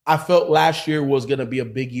me, I felt last year was going to be a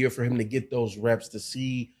big year for him to get those reps, to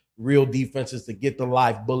see real defenses, to get the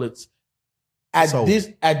live bullets.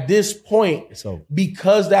 At this point, It's over.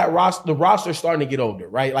 because the roster's starting to get older,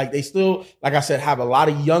 right? Like they still, like I said, have a lot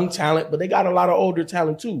of young talent, but they got a lot of older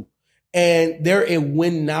talent too. And they're in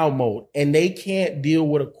win now mode, and they can't deal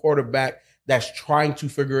with a quarterback that's trying to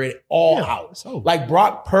figure it all out. It's over. Like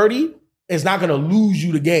Brock Purdy is not going to lose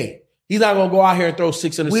you the game. He's not going to go out here and throw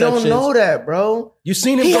 6 interceptions. We don't know that, bro. You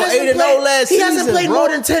seen him He go hasn't 8-0 last He season. hasn't played bro. more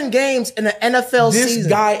than 10 games in the NFL This season.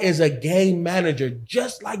 guy is a game manager,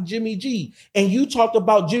 just like Jimmy G. And you talked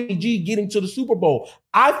about Jimmy G getting to the Super Bowl.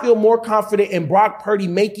 I feel more confident in Brock Purdy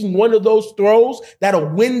making one of those throws that'll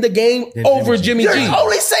win the game Than over Jimmy Jimmy You're G.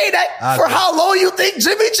 only saying that I for agree. how low you think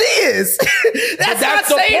Jimmy G is. that's not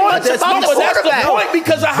the saying point. much That's about no, the but that's the quarterback. point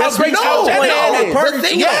because of how That's great no, Kyle Shanahan is. Purdy The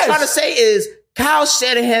thing Yes. I'm trying to say is Kyle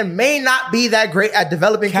Shanahan may not be that great at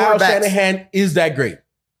developing Kyle quarterbacks. Shanahan is that great.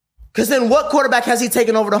 Because then what quarterback has he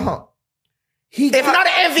taken over the hump? If not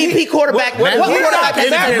an MVP quarterback, what Matt quarterback has he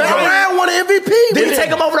Matt taken over? Ryan won an MVP. Did he take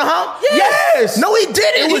him over the hump? Yes. No, he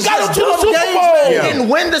didn't. He was got just him to the dumb Super games, Bowl. man. Yeah. He didn't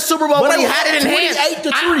win the Super Bowl, But but he it was had it in hand.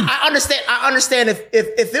 28-3. I understand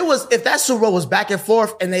if that Super Bowl was back and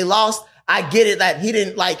forth and they lost, I get it that he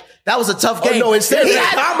didn't that was a tough game. no, instead He they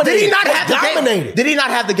had- dominated. Did he not They have the game? dominated. Did he not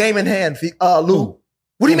have the game in hand, Lou?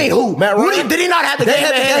 What do you mean who? Matt Ryan? Did he not have the They game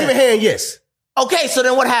had in the hand? game in hand, yes. Okay, so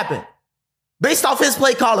then what happened? Based off his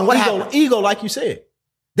play calling, what happened? Ego, like you said.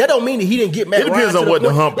 That don't mean that he didn't get Matt It depends Ryan on what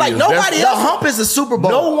the hump like is. nobody The else. hump is a Super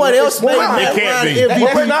Bowl. No one else made Well, Matt it can't Ryan be.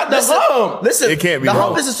 MVP. That's not the hump. Listen, It can't be the wrong.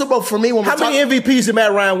 hump is a Super Bowl for me when we're How many MVPs did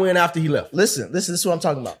Matt Ryan win after he left? Listen, this is what I'm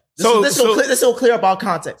talking about. So- This will clear up all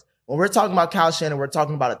context. When we're talking about Kyle Shanahan, we're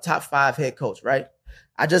talking about a top 5 head coach, right?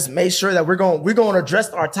 I just made sure that we're going to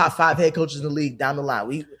address our top 5 head coaches in the league down the line.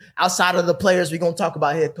 We outside of the players, we're going to talk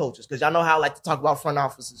about head coaches because y'all know how I like to talk about front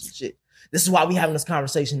offices and shit. This is why we having this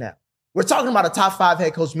conversation now. We're talking about a top 5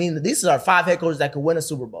 head coach, meaning that these are 5 head coaches that could win a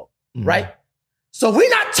Super Bowl, right? So we're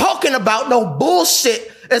not talking about no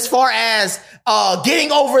bullshit as far as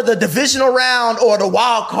getting over the divisional round or the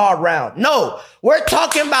wild card round. No, we're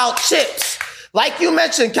talking about chips. Like you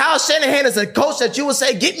mentioned, Kyle Shanahan is a coach that you would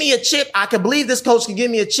say, get me a chip. I can believe this coach can give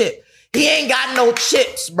me a chip. He ain't got no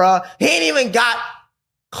chips, bruh. He ain't even got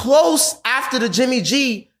close after the Jimmy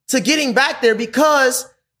G to getting back there because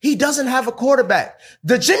he doesn't have a quarterback.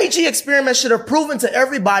 The Jimmy G experiment should have proven to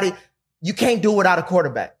everybody you can't do without a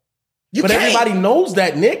quarterback. You But can't. everybody knows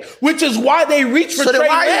that, Nick, which is why they reach for So Trey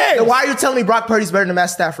Lance. then why are you telling me Brock Purdy's better than Matt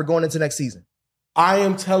Stafford going into next season? I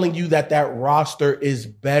am telling you that roster is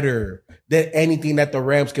better than anything that the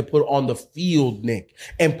Rams can put on the field, Nick.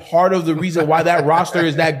 And part of the reason why that roster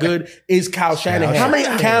is that good is Kyle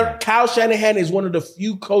Shanahan. Kyle Shanahan is one of the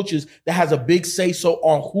few coaches that has a big say-so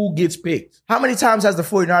on who gets picked. How many times has the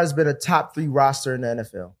 49ers been a top 3 roster in the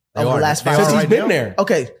NFL over the last 5 Since years? he's been there.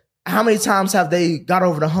 Okay. How many times have they got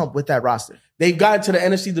over the hump with that roster? They've gotten to the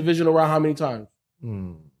NFC divisional round how many times?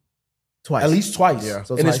 Twice. At least twice. Yeah.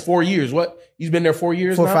 So in his twice. 4 years. What? He's been there 4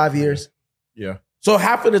 years 4 or now? 5 years. Yeah. So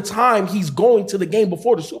half of the time he's going to the game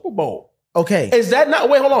before the Super Bowl. Okay. Is that not?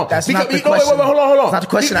 Wait, hold on. That's not the wait, question. hold on. It's not the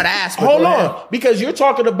question I'd ask, but Hold go on, ahead. because you're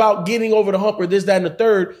talking about getting over the hump or this, that, and the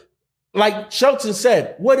third. Like Shelton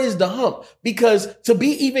said, what is the hump? Because to be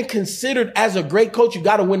even considered as a great coach, you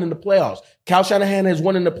got to win in the playoffs. Kyle Shanahan has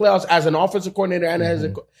won in the playoffs as an offensive coordinator and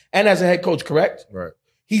as a head coach, correct? Right.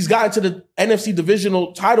 He's gotten to the NFC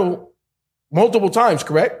divisional title multiple times,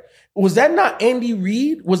 correct? Was that not Andy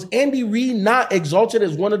Reid? Was Andy Reid not exalted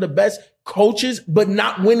as one of the best coaches, but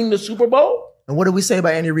not winning the Super Bowl? And what did we say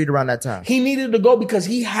about Andy Reid around that time? He needed to go because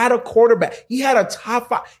he had a quarterback. He had a top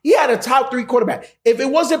 5. He had a top 3 quarterback. If it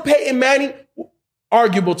wasn't Peyton Manning,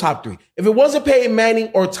 arguable top 3. If it wasn't Peyton Manning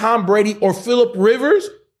or Tom Brady or Phillip Rivers,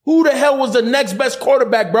 who the hell was the next best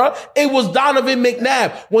quarterback, bro? It was Donovan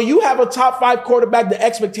McNabb. When you have a top 5 quarterback, the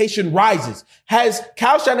expectation rises. Has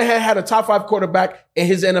Kyle Shanahan had a top 5 quarterback in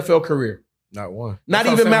his NFL career? Not one. Not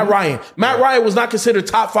even Matt Ryan. Matt Ryan was not considered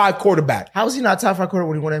top 5 quarterback. How was he not a top 5 quarterback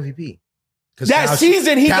when he won MVP? That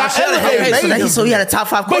season, he got elevated. Okay, so he had a top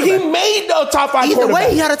 5 But quarterback. he made a top 5 Either quarterback.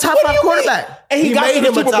 way, he had a top What 5 do you mean? quarterback. And he got made to the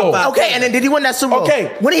him a Super top Bowl. 5. Okay, and then did he win that Super Bowl?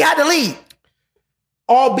 Okay. When he had the lead.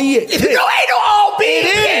 Albeit. No, ain't no albeit.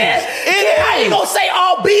 It is. It How is. you gonna say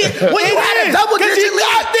albeit when you had a double Because digit he lead?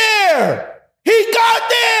 got there. He got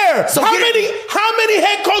there. So how get it- many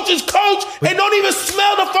head coaches coach and don't even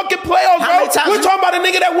smell the fucking playoffs, How bro? many times We're we- talking about a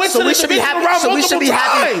nigga that went to So the we should be divisional happy. round So we should be multiple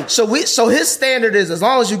happy. times. So his standard is as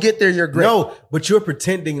long as you get there, you're great. No, but you're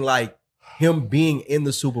pretending like him being in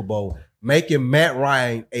the Super Bowl, making Matt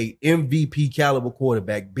Ryan a MVP caliber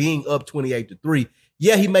quarterback, being up 28-3.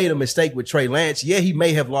 Yeah, he made a mistake with Trey Lance. Yeah, he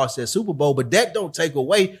may have lost that Super Bowl, but that don't take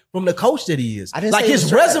away from the coach that he is. I didn't Like say he his was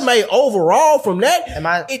trash. resume overall from that, Am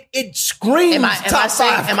I- it screams Am I top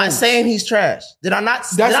saying? 5 Am I coach. saying he's trash? Did I not?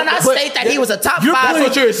 That's- Did I not but- state that he was a top You're 5? putting-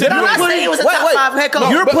 what you're Did I insinuating. not say he was a top 5 head coach?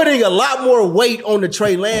 You're putting a lot more weight on the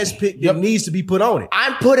Trey Lance pick that needs to be put on it.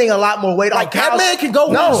 I'm putting a lot more weight Like on that Kyle. man can go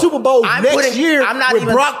win No, the Super Bowl I'm next putting- year I'm not with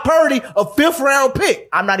even- Brock Purdy, a 5th round pick.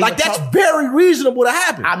 I'm not even like that's talk- very reasonable to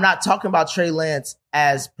happen. I'm not talking about Trey Lance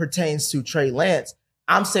as pertains to Trey Lance.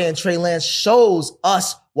 I'm saying Trey Lance shows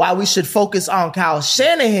us why we should focus on Kyle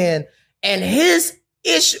Shanahan and his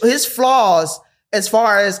flaws as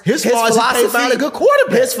far as His flaws, he can't find a good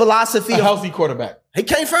quarterback. His philosophy, A healthy quarterback. He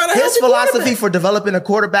can't find a his healthy philosophy quarterback. for developing a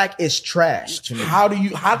quarterback is trash. to me. How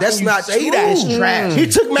That's can you not say true. that? It's trash. He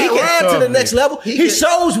took Matt He can- Ryan to the next level. He He can-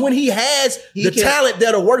 shows when he has he the can- talent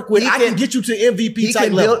that'll work with. he I can- can get you to MVP He type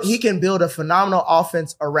can levels. build. He can build a phenomenal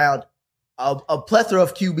offense around a plethora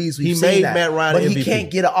of QBs. We've He seen made that, Matt Ryan but an he MVP. can't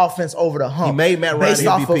get an offense over the hump. He made Matt Ryan based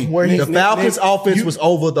off MVP. of where The he's Falcons' offense was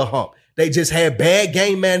over the hump. They just had bad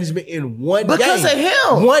game management in one Because game.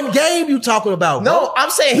 of him. One game you talking about? No, bro. I'm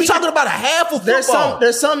saying you he talking can- about a half of football.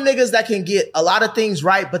 There's some niggas that can get a lot of things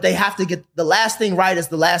right, but they have to get the last thing right is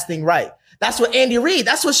the last thing right. That's what Andy Reid.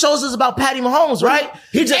 That's what shows us about Patty Mahomes, right?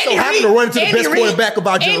 He just so Andy happened Reid- to run into the Andy best Reid- quarterback of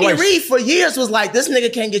our generation. Andy Reid for years was like, this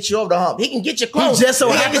nigga can't get you over the hump. He can get you close. just so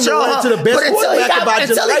He can't happened get to you over run into the hump. best But until he quarterback got- of our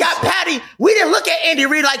Until he got generation. Patty, we didn't look at Andy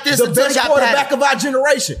Reid like this the until he best got quarterback Patty. of our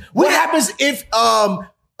generation. What happens if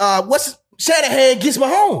Shanahan gets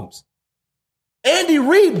Mahomes. Andy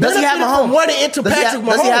Reid Does he have benefited Mahomes? from running into Patrick Mahomes.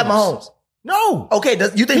 Does he have Mahomes? No. Okay,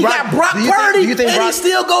 you think He got Brock Purdy, and he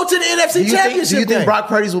still go to the NFC Championship Do you think game. Brock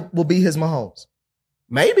Purdy's will be his Mahomes?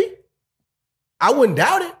 Maybe. I wouldn't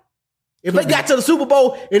doubt it. If they got to the Super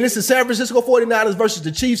Bowl and it's the San Francisco 49ers versus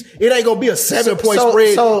the Chiefs, it ain't going to be a 7-point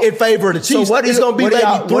spread in favor of the Chiefs. So it's going to be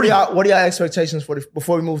maybe 3. What are y'all expectations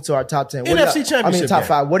before we move to our top 10? NFC Championship top game.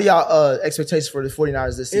 5. What are y'all expectations for the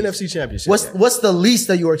 49ers this season? NFC Championship game. What's the least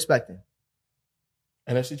that you were expecting?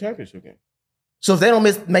 NFC Championship game. So if they don't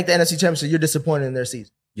make the NFC Championship, you're disappointed in their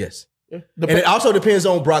season. Yes. Yeah. And it also depends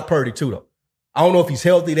on Brock Purdy, too, though. I don't know if he's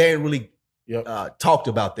healthy. They ain't really talked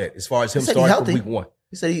about that as far as him starting from week 1.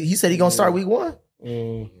 He said he's going to start week 1.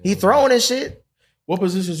 He throwing his shit. What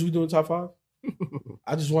positions we doing top 5?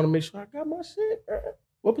 I just want to make sure I got my shit.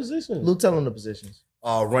 What position? Luke, tell him the positions.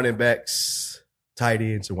 Running backs, tight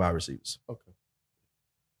ends, and wide receivers. Okay.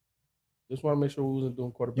 Just want to make sure we wasn't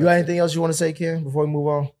doing quarterback. You got anything else you want to say, Ken, before we move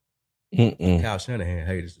on? Kyle Shanahan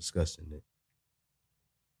hate is disgusting.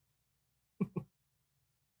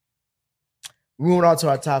 Moving on to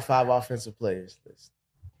our top 5 offensive players list.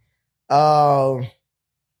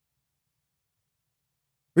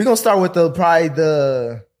 We're going to start with probably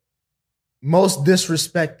the most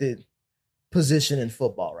disrespected position in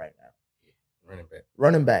football right now.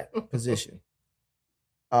 Running back position.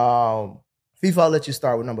 FIFA, I'll let you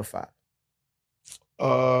start with number 5.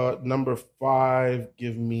 Number 5,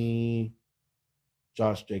 give me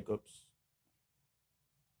Josh Jacobs.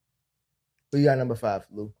 Who you got number 5,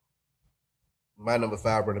 Lou? My number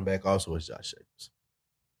 5 running back also is Josh Jacobs.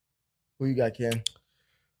 Who you got, Ken?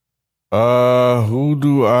 Who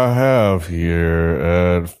do I have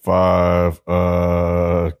here at 5?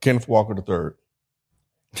 Kenneth Walker III.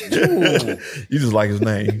 You just like his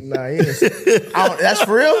name. Nah, he is. That's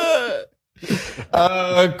for real?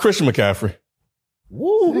 Christian McCaffrey.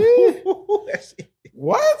 Woo.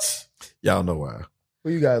 What? Y'all know why. Who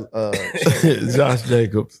you got? Josh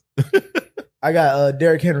Jacobs. I got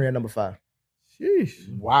Derrick Henry at number 5. Sheesh.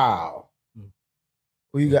 Wow.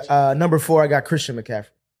 Who you got? Number 4, I got Christian McCaffrey.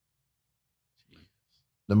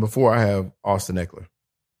 Number 4, I have Austin Eckler.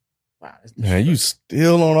 Wow, Man, you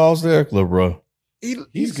still on Austin Eckler, bro.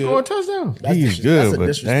 He's scoring touchdowns. He's good,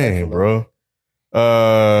 but dang, bro.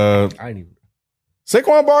 I ain't even.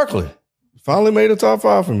 Saquon Barkley finally made a top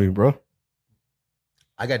 5 for me, bro.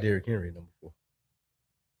 I got Derrick Henry at number 4.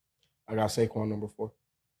 I got Saquon number 4.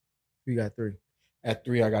 You got 3. At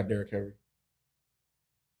 3, I got Derrick Henry.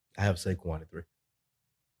 I have Saquon at 3.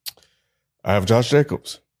 I have Josh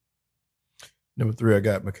Jacobs. Number 3, I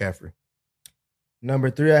got McCaffrey. Number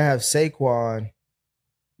 3, I have Saquon.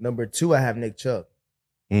 Number 2, I have Nick Chubb.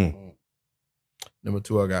 Number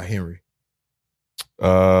 2, I got Henry.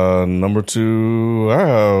 Number 2, I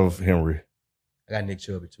have Henry. I got Nick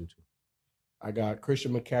Chubb at 2 too. I got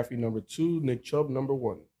Christian McCaffrey number 2, Nick Chubb number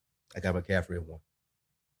 1. I got McCaffrey at 1.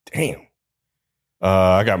 Damn.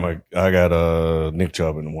 I got Nick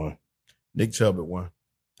Chubb in 1. Nick Chubb at 1.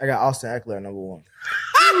 I got Austin Eckler at number 1.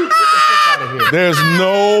 There's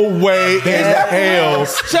no way in hell.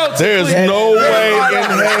 There's no way in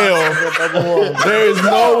hell. There's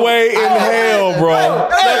no way in hell, bro.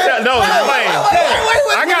 No, I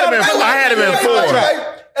had him in 4.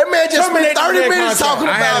 That man just spent 30 minutes talking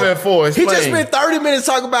about. I had him in 4. He just spent 30 minutes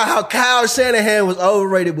talking about how Kyle Shanahan was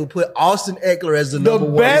overrated, but put Austin Eckler as the number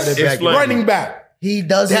 1 best running back. He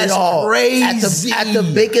does That's it all. crazy. At the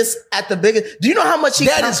biggest. Do you know how much he?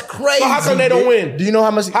 That is crazy. So how come they don't win? Do you know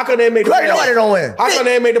how much? How come they made the You know why playoffs? they don't win? How come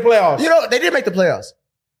they ain't made the playoffs? You know they did make the playoffs.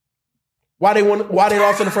 Why they won? Why they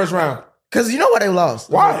lost in the first round? Because you know why they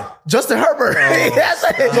lost. Why? Justin Herbert.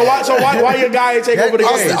 So why your guy ain't take over the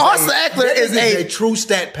game? Austin Eckler That is a true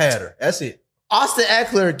stat pattern. That's it. Austin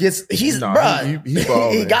Eckler gets. He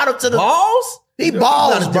balling. got up to the balls. He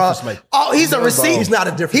balls, He's not a bro. difference maker. Oh, he's a receiver. He's not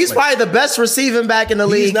a difference He's maker. probably the best receiving back in the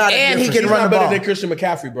league, not a and he difference. can He's run the better ball. than Christian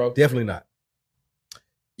McCaffrey, bro. Definitely not.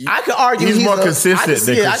 I could argue He's more consistent I can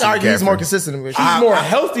see than it. I Christian can argue he's McCaffrey. more consistent than He's Christian. more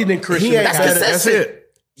healthy than Christian. He ain't That's better. consistent. That's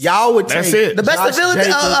it. Y'all would That's take it. The best Josh ability,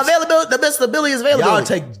 Jacobs. availability. The best ability is available. Y'all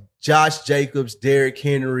take Josh Jacobs, Derrick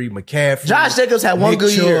Henry, McCaffrey. Josh Jacobs had one Nick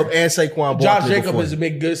good year. Chubb, and Saquon Barkley. Josh Jacobs before has him.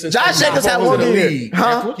 been good since. Josh Jacobs had one good year.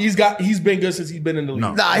 Huh? He's been good since he's been in the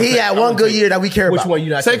league. Nah, he had one good year that we care Which about. one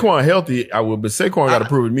you not taking? Saquon healthy, I would, but Saquon got to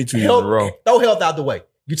prove it me 2 years in a row. Throw health out the way.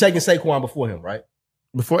 You taking Saquon before him, right?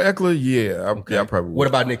 Before Eckler, yeah, I probably would. What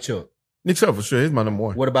about Nick Chubb? Nick Chubb for sure? He's my number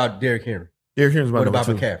 1. What about Derrick Henry? Derrick Henry's my What number about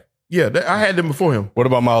 2. McCaffrey? Yeah, I had them before him. What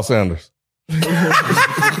about Miles Sanders?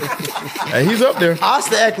 Hey, he's up there.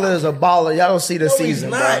 Austin Eckler is a baller. Y'all don't see the season,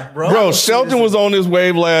 He's not, bro. Bro, Shelton was on this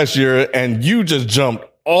wave last year, and you just jumped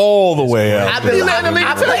all the way out. I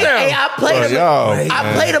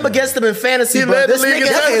played him against them in fantasy. He led the league in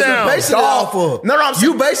touchdowns.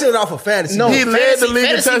 You basing it off of fantasy. No, he led the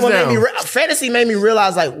league in touchdowns. Fantasy made me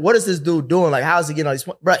realize, like, what is this dude doing? Like, how is he getting all these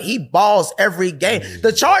points? Bro, he balls every game.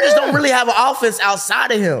 The Chargers don't really have an offense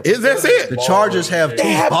outside of him. That's it. The Chargers have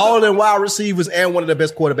two balling wide receivers and one of the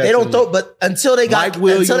best quarterbacks. They don't throw, but until they got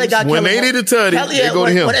Williams, when they need a tutty, they go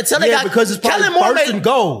to him. But until they got, because it's probably first and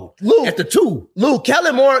goal at the 2. Luke,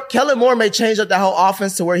 Kellen Moore may change up that whole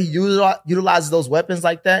offense to where he utilizes those weapons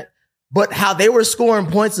like that. But how they were scoring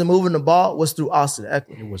points and moving the ball was through Austin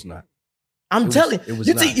Eckler. It was not. I'm telling you.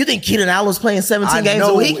 You think Keenan Allen was playing 17 games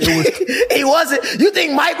a week? He wasn't. You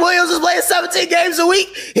think Mike Williams was playing 17 games a week?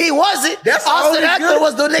 He wasn't. Austin Eckler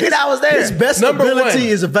was the nigga that was there. His best ability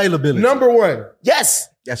is availability. Number one. Yes.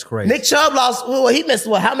 That's crazy. Nick Chubb lost. Well, he missed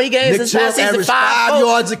how many games this past season? Averaged 5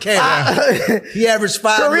 yards a carry. He averaged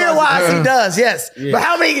 5 yards. Career-wise, he does. Yes, yeah. But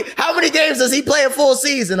how many games does he play a full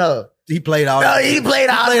season of? He played all. He played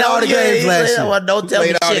all the games last year. Well, don't tell me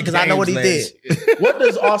shit because I know what he did. What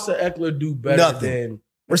does Austin Eckler do better than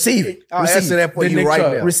receive? I'll answer that for you right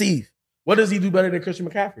now. Receive. What does he do better than Christian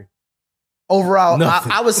McCaffrey? Overall,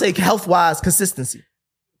 I would say health-wise, consistency.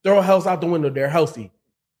 Throw health out the window. They're healthy.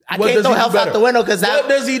 I can't throw health out the window because what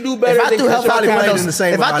does he do better? If I threw health out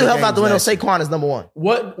the window, Saquon is number one.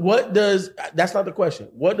 What does? That's not the question.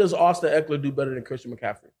 What does Austin Eckler do better than Christian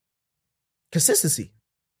McCaffrey? Consistency.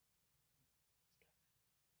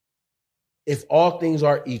 If all things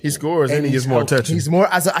are equal, he scores and he gets more touches. He's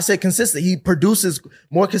more. As I said, consistent. He produces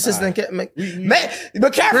more consistent.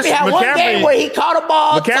 McCaffrey had one game where he caught a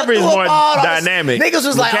ball. McCaffrey is more dynamic. Niggas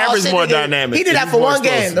was like, oh shit, more dynamic. He did that for one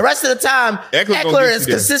game. The rest of the time, Eckler is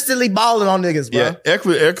consistently balling on niggas, bro. Yeah,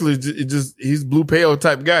 Eckler just he's blue pale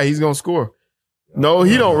type guy. He's gonna score. No,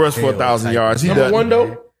 he don't rush for 1,000 yards. He number one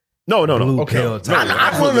though. No. Okay.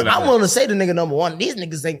 I'm willing to say the nigga number one. These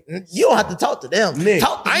niggas ain't. You don't have to talk to them. Nick,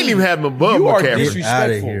 I ain't even have him above you are McCaffrey.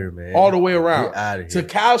 Disrespectful here, man. All the way around. Here. To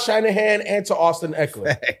Kyle Shanahan and to Austin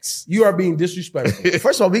Eckler. You are being disrespectful.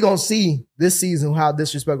 First of all, we're going to see this season how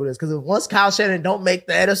disrespectful it is. Because once Kyle Shanahan don't make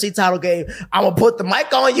the NFC title game, I'm going to put the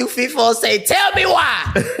mic on you, FIFA, and say, tell me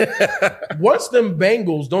why. Once them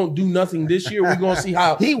Bengals don't do nothing this year, we're going to see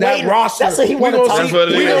how that roster. That's what he want to talk about.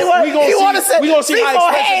 We're going to see how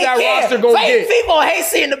expensive that roster going to get. People hate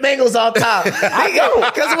seeing the Bengals on top.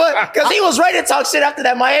 Because he was ready to talk shit after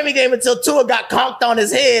that Miami game until Tua got conked on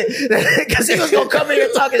his head because he was going to come in here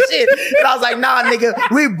talking shit. And I was like, nah, nigga,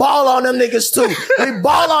 we ball on them niggas too. We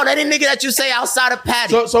ball on any nigga that you say outside of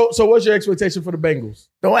Patty. So what's your expectation for the Bengals?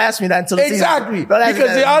 Don't ask me that until the exactly. season.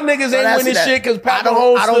 Because y'all niggas ain't winning shit because Pat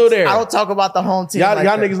Mahomes still there. I don't talk about the home team. Y'all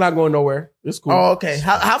niggas not going nowhere. It's cool. Oh, okay.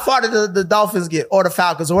 How far did the Dolphins get or the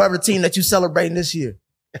Falcons or whoever team that you celebrating this year?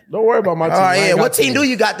 Don't worry about my team. All right, yeah. What team do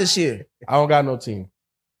you got this year? I don't got no team.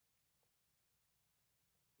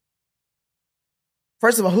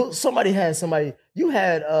 First of all, you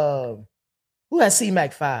had who had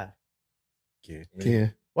C-Mac 5?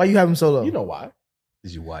 Ken. Why you have him so low? You know why?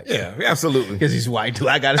 Because you're white. Yeah, absolutely. Because he's white too.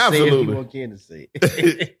 I gotta say it if you want Ken to say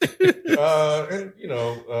it. And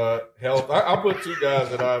health. I put two guys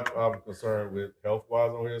that I'm concerned with health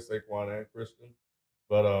wise on here, Saquon and Christian.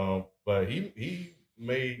 But he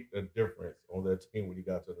made a difference on that team when he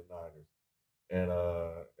got to the Niners,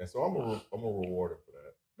 and so I'm a reward him for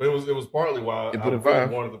that. But it was partly why I really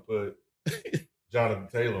wanted to put Jonathan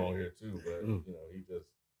Taylor on here too. But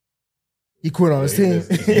he quit on his team.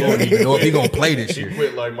 He don't even know if he's gonna play this year. He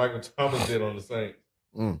quit like Michael Thomas did on the Saints.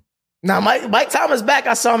 Now, Mike Thomas back.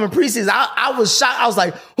 I saw him in preseason. I was shocked. I was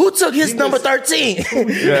like, who took his number 13? And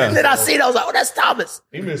then I see it. I was like, oh, that's Thomas.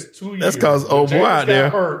 He missed 2 years. That's because old boy out there.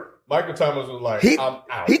 Hurt. Michael Thomas was like, I'm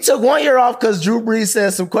out. He took 1 year off because Drew Brees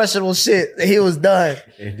said some questionable shit. And he was done.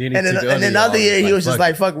 And then another year, he was just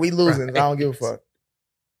like, fuck, we losing. I don't give a fuck.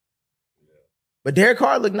 But Derek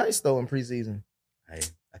Carr looked nice, though, in preseason. Hey,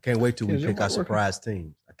 I can't wait till we pick our surprise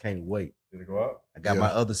teams. I can't wait. Did it go out? I got my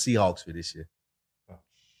other Seahawks for this year.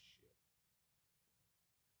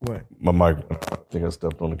 What? My mic, I think I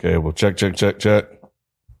stepped on the cable. Check.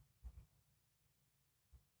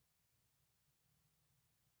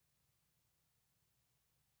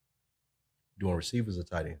 Doing receivers or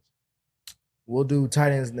tight ends? We'll do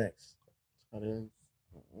tight ends next. Tight ends.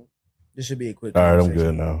 This should be a quick. All right, I'm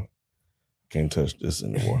good now. Can't touch this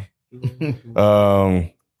anymore.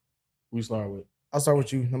 We start with. I'll start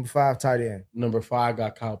with you. Number 5, tight end. Number 5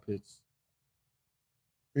 got Kyle Pitts.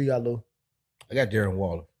 Who you got, Lou? I got Darren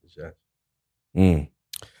Waller. I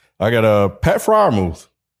got Pat Freiermuth.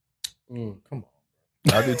 Come on.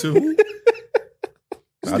 I do too.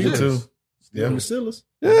 From the Steelers.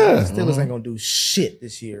 Yeah. Steelers ain't gonna do shit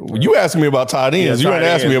this year. Bro. You asking me about tight ends. Yeah, you ain't tight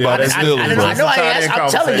asking me ends, about yeah, the that's- Steelers. I bro. know I ain't Tight asked. end I'm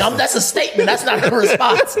telling you, conversation. that's a statement. That's not a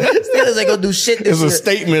response. Steelers ain't gonna do shit this It's a year.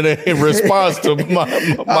 statement in response to my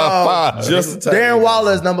five. Just Darren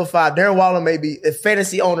Waller is number 5. Darren Waller may be if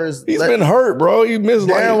fantasy owners. He's been hurt, bro. He missed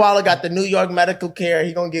Darren like Waller got the New York medical care.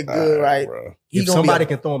 He gonna get good, right? bro. He If gonna somebody be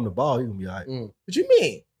can throw him the ball, he gonna be all right. What you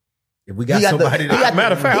mean? If we got somebody that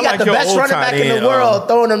Matter of fact, he I got like the your best old running tight back in end, the world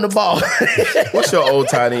throwing him the ball. What's your old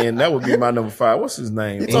tight end? That would be my number 5. What's his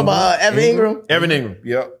name? You talking about Evan Ingram? Evan Ingram.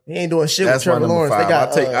 Yep. He ain't doing shit That's with my Trevor number Lawrence.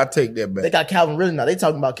 5. They got I take that back. they got Calvin Ridley now. They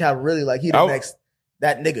talking about Calvin Ridley like he the next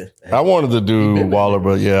that nigga. I wanted to do Waller,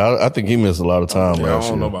 but yeah, I think he missed a lot of time Yeah, I last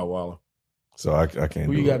don't know year. about Waller. So I can't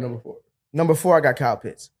Who do you it. got number 4? Number 4, I got Kyle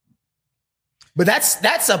Pitts. But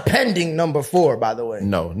that's a pending number 4, by the way.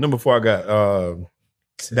 No. Number 4, I got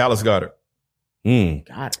Dallas Goedert.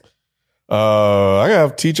 God. I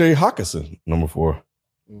have TJ Hawkinson, number 4.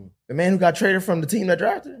 The man who got traded from the team that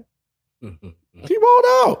drafted him. He balled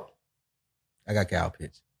out. I got Kyle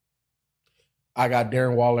Pitts. I got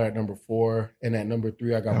Darren Waller at number 4, and at number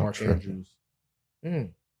 3, I got Oh, Mark sure. Andrews. Who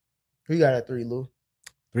you got at 3, Lou?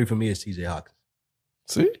 3 for me is TJ Hawkins.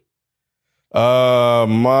 See?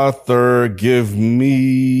 My third, give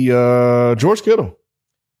me George Kittle.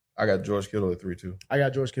 I got George Kittle at 3 too. I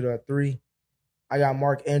got George Kittle at 3. I got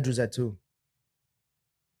Mark Andrews at 2.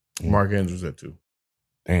 Mark Andrews at 2.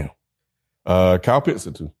 Damn. Kyle Pitts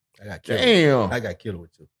at 2. I got Kittle. Damn. I got Kittle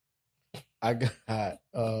with 2. I got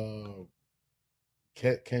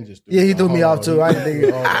Ken just Yeah, he threw me off too. I didn't think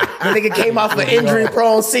the nigga came off an injury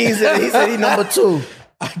prone season. He said he number 2.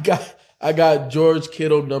 I got George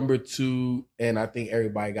Kittle number 2, and I think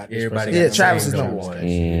everybody got this. Everybody person. Yeah, got Travis is the same number 1.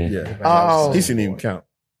 Yeah. Oh. He shouldn't even count.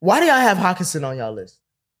 Why do y'all have Hawkinson on y'all list?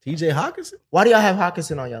 TJ Hawkinson? Why do y'all have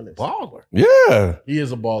Hawkinson on y'all list? Baller. Yeah. He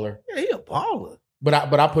is a baller, Yeah, he a baller. but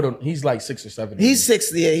I put him. He's like 6 or 7. He's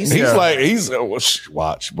 6. Yeah, He's he's like,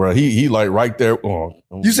 watch, bro. He like right there. Oh,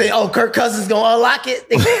 You say, oh, Kirk Cousins gonna unlock it?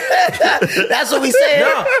 That's what we say.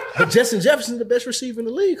 No, but Justin Jefferson's the best receiver in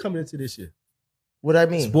the league coming into this year. What I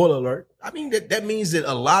mean? Spoiler alert. I mean, that means that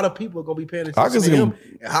a lot of people are going to be paying attention Hawkins to is him.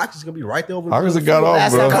 And Hawkins is going to be right there over Hawkins the got off,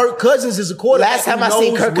 Last bro. time Kirk Cousins is a quarterback. Last time who I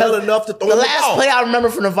seen knows Kirk well Cousins, enough to throw the the last ball. play I remember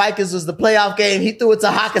from the Vikings was the playoff game. He threw it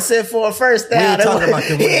to Hawkinson for a first We ain't down. talking about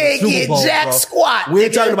them He winning the ain't Super get Bowl, jack bro. squat. We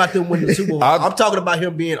ain't nigga. talking about them winning the Super Bowl. I- I'm talking about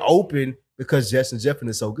him being open because Justin Jefferson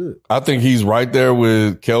is so good. I think he's right there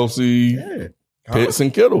with Kelsey, Yeah. Pitts,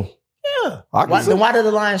 and Kittle. Yeah. Hawkinson. Why did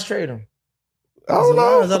the Lions trade him? I don't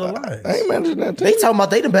know. Lions are the Lions. I ain't managing that team. They talking about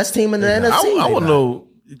they the best team in the NFC. I want to know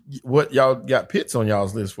what y'all got Pitts on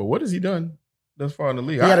y'all's list for. What has he done thus far in the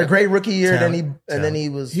league? He had a great rookie year, Talent. then he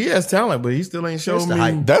was. He has talent, but he still ain't shown It's the me.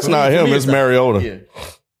 hype. That's For not me, him. It's it's the- Mariota.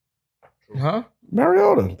 Yeah. Huh?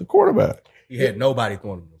 Mariota, the quarterback. He had nobody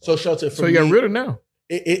throwing him the ball. So Shelton, for So you got me, rid of now.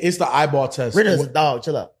 it's the eyeball test. Ritter's a dog.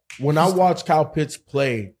 Chill up. When I watch Kyle Pitts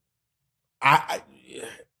play, I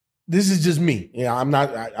this is just me. Yeah, I'm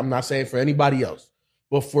not saying for anybody else,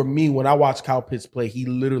 but for me, when I watch Kyle Pitts play, he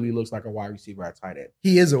literally looks like a wide receiver at tight end.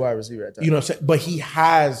 He is a wide receiver at tight. You know what I'm saying? But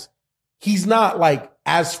he's not like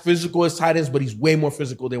as physical as tight ends, but he's way more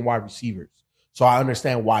physical than wide receivers. So I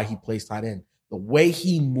understand why he plays tight end. The way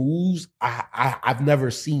he moves, I've never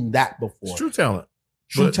seen that before. It's true talent.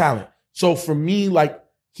 True But- talent. So for me, like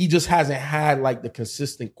he just hasn't had like the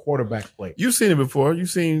consistent quarterback play. You've seen it before. You've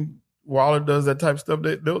seen Waller does that type of stuff.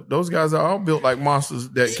 Those guys are all built like monsters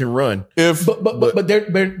that can run. If But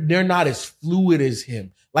they're not as fluid as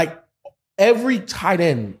him. Like every tight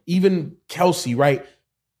end, even Kelsey, right?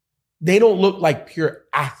 They don't look like pure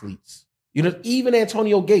athletes. You know, even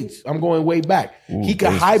Antonio Gates. I'm going way back. Ooh, He could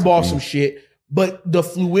Gates is highball a some beast. shit, but the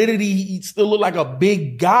fluidity, he still looked like a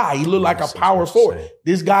big guy. He looked like a power forward.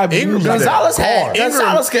 This guy Ingram's moves like Gonzalez a had car.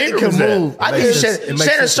 Gonzalez can Ingram's that. move. I It think makes sense. It makes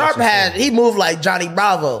Shannon sense Sharp what you're had saying. he moved like Johnny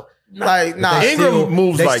Bravo. Like nah, They Ingram still-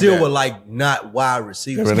 moves they like still that. were like not wide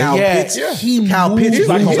receivers. Yeah, Kyle Yeah, Pitts, he Kyle moves Pitts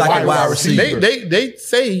like moves a like wide a wide receiver. receiver. They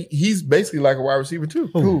say he's basically like a wide receiver too.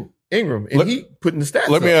 Who? Ingram, and Let- he putting the stats.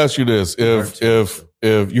 let me up. ask you this: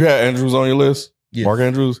 if you had Andrews on your list, Yes. Mark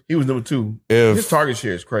Andrews, He was number 2. His if target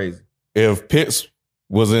share is crazy. if Pitts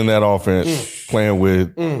was in that offense playing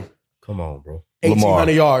with Come on, bro. Lamar,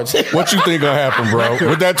 1,800 yards. what you think gonna happen, bro,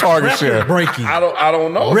 with that target share? Breaking. I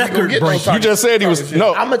don't know. Record breaking. You just said he was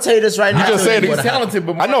no. I'm gonna tell you this right now. You just said He's he- talented,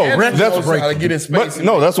 but I know, Andrews that's knows how to get in space. But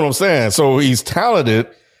no, that's what I'm saying. So he's talented,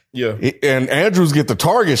 Yeah. and Andrews get the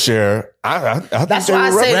target share. I think That's they why I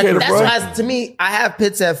would say replicate it, that's bro. why to me I have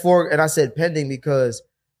Pitts at 4 and I said pending because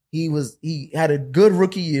he had a good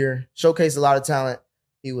rookie year, showcased a lot of talent.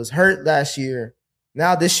 He was hurt last year.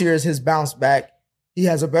 Now this year is his bounce back. He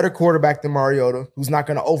has a better quarterback than Mariota, who's not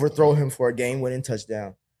going to overthrow him for a game-winning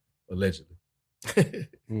touchdown. Allegedly.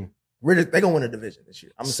 They're going to win the division this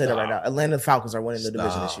year. I'm going to say that right now. Atlanta Falcons are winning the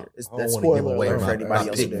division this year. It's that spoiler alert for anybody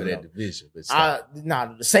else who didn't know. Division,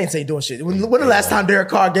 nah, the Saints ain't doing shit. When the last time Derek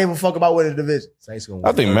Carr gave a fuck about winning the division? Saints gonna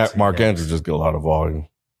I think Mark Andrews just get a lot of volume.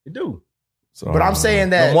 They do. So, But I'm saying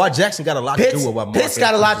that Lamar Jackson got a lot to do with what Mark Pitts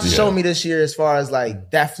got a lot to Yeah. show me this year as far as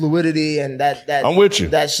like that fluidity and that I'm with you.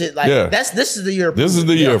 that shit. Like Yeah. this is the year. This is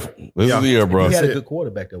the year. This is the year, bro. If he had a good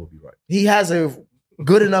quarterback, that would be right. He has a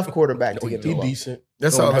good enough quarterback to get He the decent.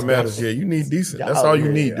 That's all that matters. Yeah, you need decent. That's Oh, all you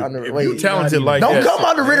yeah, need. yeah. If Wait, you're talented like Don't that, come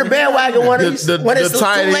on the Ritter bandwagon when it's the too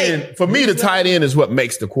tight late. end. For me, the tight end is what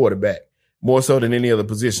makes the quarterback more so than any other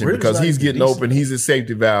position Ritter's because not he's even getting decent. open. He's a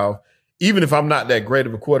safety valve. Even if I'm not that great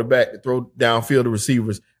of a quarterback to throw downfield to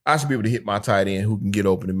receivers, I should be able to hit my tight end who can get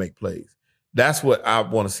open and make plays. That's what I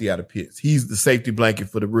want to see out of Pitts. He's the safety blanket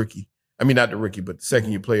for the rookie. I mean, not the rookie, but the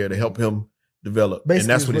second year player to help him develop. Basically and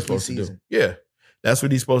that's his what he's rookie supposed to season. do. Yeah, that's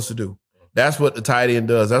what he's supposed to do. That's what the tight end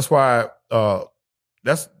does. That's why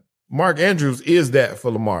that's Mark Andrews is that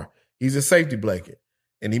for Lamar. He's a safety blanket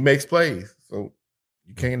and he makes plays. So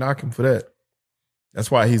you can't knock him for that.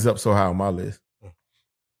 That's why he's up so high on my list.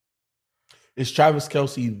 Is Travis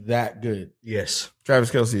Kelce that good? Yes,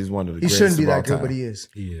 Travis Kelce is one of the He greatest shouldn't be of all that good, time. but he is.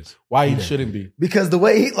 he is. Why he shouldn't be? Because the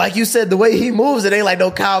way he, like you said, the way he moves, it ain't like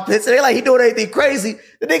no Kyle Pitts. It ain't like he doing anything crazy.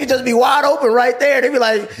 The nigga just be wide open right there. They be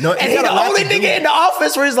like, No, and he he got a the lot only to do. nigga in the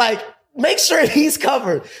office where he's like, make sure he's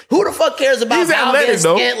covered. Who the fuck cares about He's athletic, Valdez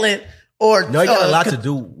though. Scantling or No, he got a lot to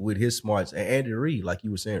do with his smarts and Andy Reid, like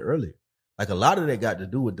you were saying earlier. Like a lot of that got to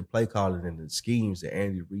do with the play calling and the schemes that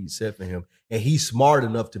Andy Reid set for him, and he's smart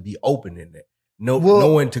enough to be open in that,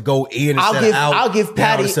 knowing to go in instead of out. I'll give down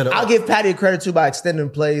Patty instead of I'll up. give Patty credit too by extending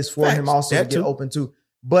plays for Facts. him also to That get too. open too.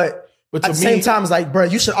 But But at to the same me, time, it's like, bro,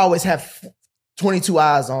 you should always have 22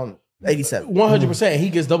 eyes on 87. 100%. He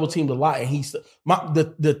gets double teamed a lot, and he's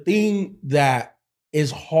the thing that is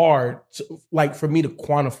hard, like for me to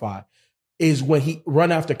quantify, is when he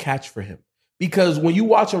run after catch for him. Because when you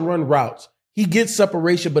watch him run routes, he gets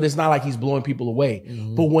separation, but it's not like he's blowing people away.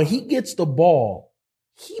 But when he gets the ball,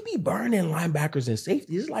 he be burning linebackers and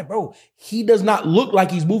safeties. It's like, bro, he does not look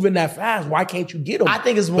like he's moving that fast. Why can't you get him? I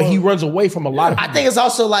think it's more, but he runs away from a lot of I people. think it's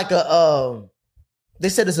also like a they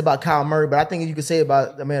said this about Kyle Murray, but I think you could say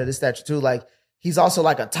about a man of this stature too. Like he's also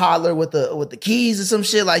like a toddler with the keys or some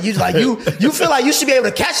shit. Like you feel like you should be able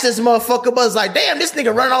to catch this motherfucker, but it's like, damn, this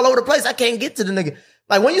nigga running all over the place. I can't get to the nigga.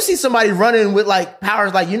 Like when you see somebody running with like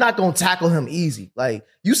powers, like you're not gonna tackle him easy. Like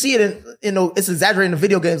you see it in it's exaggerating in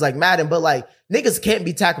video games like Madden, but like niggas can't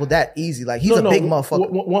be tackled that easy. Like he's a big motherfucker.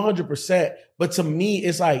 100%. But to me,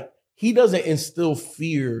 it's like he doesn't instill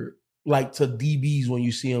fear like to DBs when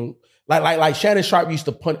you see him. Like Shannon Sharp used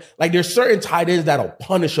to punish. Like there's certain tight ends that'll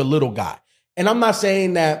punish a little guy. And I'm not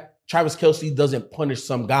saying that Travis Kelce doesn't punish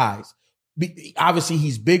some guys. Obviously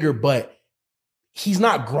he's bigger, but he's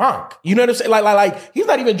not Gronk. You know what I'm saying? Like he's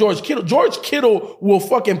not even George Kittle. George Kittle will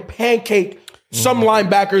fucking pancake some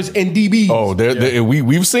linebackers and DBs. Oh,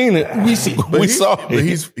 we've seen it. We see. We saw But it.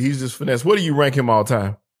 he's just finesse. What do you rank him all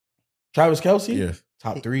time? Travis Kelce? Yes.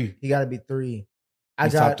 Top 3. He gotta be 3.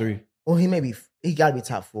 He's top 3. Well, he gotta be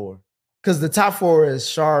top 4. Because the top 4 is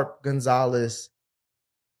Sharp, Gonzalez,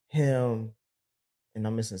 him, and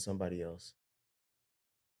I'm missing somebody else.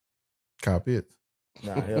 Kyle Pitts.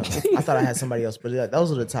 Nah, hell no. I thought I had somebody else, but yeah,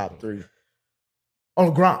 those are the top 3.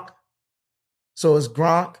 Oh, Gronk. So it's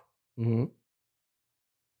Gronk. Mm-hmm.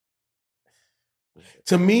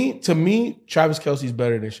 To me, Travis Kelce's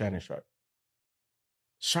better than Shannon Sharp.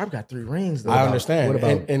 Sharp got 3 rings though. I understand. what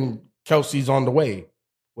about- and Kelsey's on the way.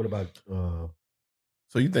 What about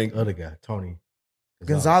So you think the other guy, Tony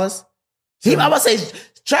Gonzalez? I'm about to say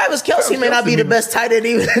Travis Kelce may not be the best tight end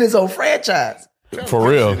even in his own franchise. For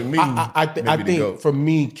real. I think for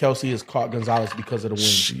me, Kelsey has caught Gonzalez because of the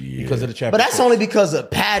win, because of the championship. But that's only because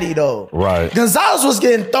of Patty though. Right. Gonzalez was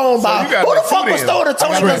getting thrown by you got who the like fuck two was then. throwing to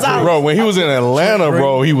Tony Gonzalez? Bro, when he was in Atlanta,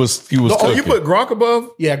 bro, he was Oh, you cooking. put Gronk above?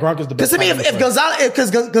 Yeah, Gronk is the Because best. to me, tight end in if the Gonzalez,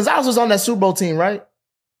 because Gonzalez was on that Super Bowl team, right?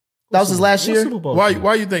 That was his last year. Super Bowl Why team?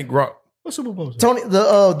 you think Gronk? What Super Bowl? Tony,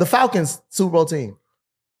 the Falcons Super Bowl team.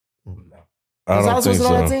 I don't Gonzalez think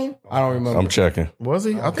wasn't on that so. team. I don't remember. I'm checking. Was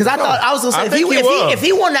he? Because I thought I was gonna say I if think he was.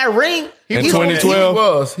 he won that ring, In he was on-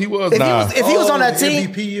 2012? He was. if he was on that team,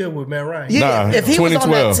 MVP year with Matt Ryan. yeah, Nah, if he was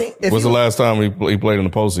on that 2012 team, if was he the last time he played in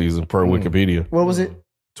the postseason per Wikipedia. what was it?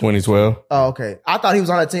 2012. Oh, okay. I thought he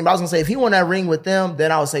was on that team. But I was gonna say if he won that ring with them,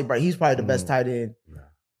 then I would say, bro, he's probably the best tight end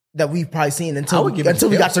that we've probably seen I until would give it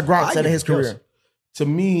we got to Kelce. Gronk I'd end of give his it Kelce. career. To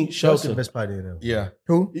me, Kelsey Shelton. the best player in the NFL. Yeah.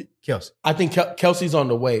 Who? Kelsey. I think Kelsey's on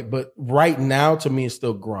the way, but right now, to me, it's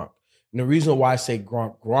still Gronk. And the reason why I say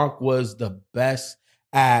Gronk was the best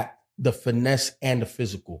at the finesse and the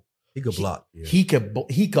physical. He could block. Yeah. He could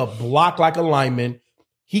block like a lineman.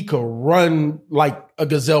 He could run like a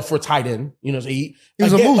gazelle for tight end. You know, so he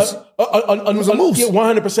was a moose. He was a moose. Yeah,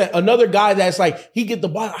 100%. Another guy that's like, he get the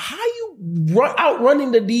ball. How you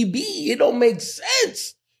outrunning the DB? It don't make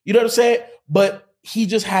sense. You know what I'm saying? But he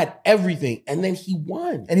just had everything, and then he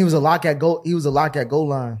won. And he was a lock at goal. He was a lock at goal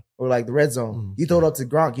line or like the red zone. You throw it up to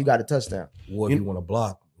Gronk, you got a touchdown. Or if you want to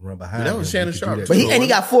block, run behind. That was him, Shannon you could do Sharp. that But too. he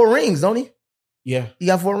got 4 rings, don't he? Yeah. He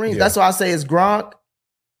got 4 rings. Yeah. That's why I say it's Gronk.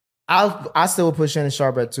 I still would put Shannon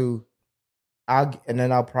Sharp at 2. And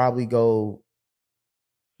then I'll probably go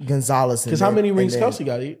Gonzalez. Because how many rings Kelsey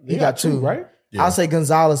got? He got 2, right? Yeah. I'll say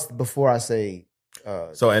Gonzalez before I say.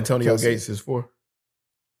 So Antonio Kelsey. Gates is 4.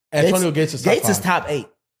 Antonio Gates is top Gates is 5. top 8.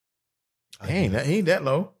 He ain't that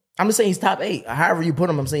low. I'm just saying he's top 8. However you put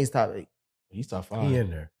him, I'm saying he's top 8. He's top 5. He in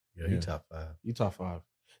there. Yeah, he Yeah. top 5. You top 5.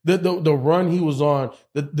 The run he was on,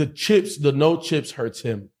 the chips, the no chips hurts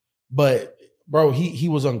him. But bro, he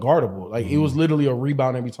was unguardable. Like it was literally a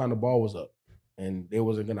rebound every time the ball was up. And they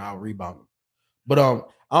wasn't gonna out rebound him. But I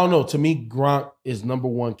don't know. To me, Gronk is number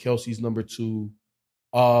 1, Kelsey's number 2,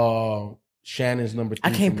 Shannon's number 3.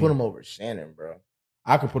 I can't put him over Shannon, bro.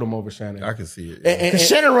 I could put him over Shannon. I can see it. And Because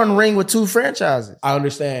Shannon run ring with 2 franchises. I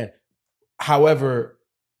understand. However,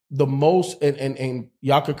 the most and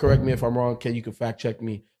y'all could correct me if I'm wrong. You can fact check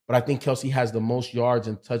me. But I think Kelsey has the most yards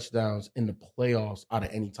and touchdowns in the playoffs out of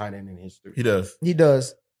any tight end in history. He does. He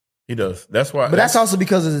does. He does. That's why. But that's also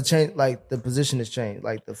because of the change, like the position has changed.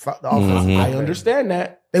 Like the offense. Mhm. I understand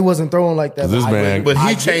that. They wasn't throwing like that. This man, But I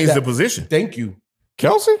he get changed that. the position. Thank you.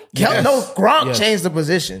 Kelsey? Yes. No, Gronk Yes. changed the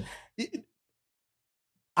position.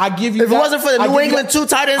 I give you If that. it wasn't for the I New give you England that. 2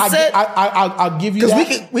 tight end set, I'll give you 'Cause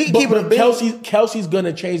that. we can keep it a bit. Kelsey's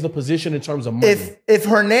gonna change the position in terms of money. if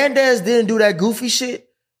Hernandez didn't do that goofy shit,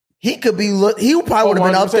 he could be. He probably would have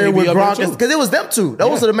been up 100% there he'd with be up there Gronk too. because it was them 2. Those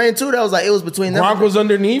Yeah. are the main 2. That was like it was between them. Gronk was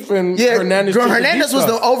underneath and Yeah, Hernandez. took the Hernandez deep was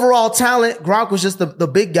the stuff. overall talent. Gronk was just the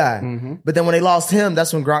big guy. Mhm. But then when they lost him,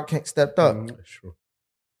 that's when Gronk stepped up. That's true.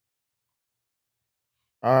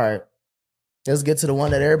 All right, let's get to the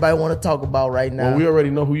one that everybody want to talk about right now. Well, we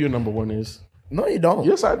already know who your number 1 is. No, you don't.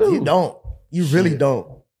 Yes, I do. You don't. You really don't.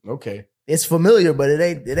 Okay. It's familiar, but it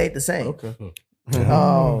ain't the same. Okay.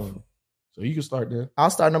 So you can start there.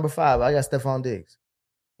 I'll start number 5. I got Stephon Diggs.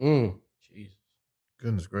 Jesus.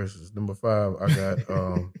 Goodness gracious. Number 5, I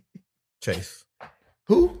got Chase.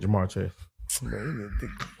 Who? Jamar Chase.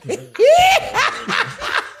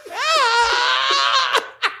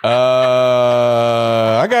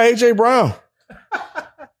 I got AJ Brown.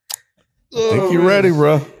 Think you ready,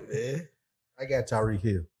 bro? I got Tyreek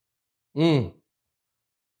Hill.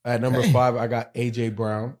 At number 5, I got AJ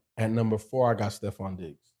Brown. At number 4, I got Stephon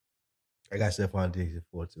Diggs. I got Stephon Diggs at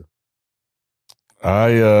 4 too.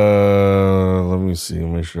 Let me see,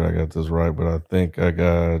 make sure I got this right, but I think I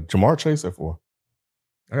got Jamar Chase at 4.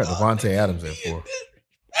 I got Devontae Adams at 4.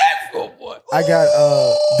 I got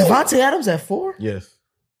Devontae Adams at 4. Yes.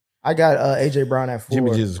 I got AJ Brown at 4.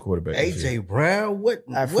 Jimmy G is quarterback. this year. AJ Brown, what's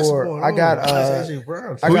At 4. going I on? got, How's AJ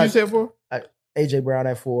Brown. I Who got- you said for? AJ Brown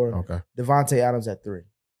at 4. Okay. Devontae Adams at 3.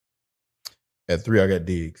 At 3, I got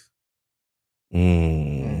Diggs.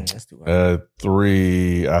 That's too high. At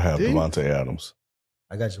 3, I have Diggs? Devontae Adams.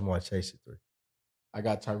 I got Jamar Chase at 3. I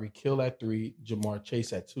got Tyreek Hill at 3, Jamar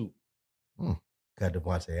Chase at 2. Got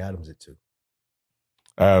Devontae Adams at 2.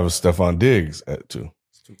 I have Stephon Diggs at 2.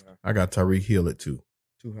 It's too high. I got Tyreek Hill at 2.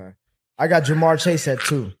 Too high. I got Jamar Chase at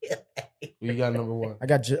 2. Who you got number 1? I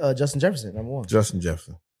got Justin Jefferson number 1. Justin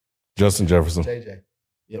Jefferson. Justin Jefferson. JJ.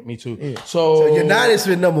 Yep, me too. Yeah. So So United's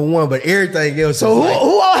been number 1, but everything else So is who like,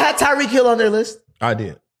 all had Tyreek Hill on their list? I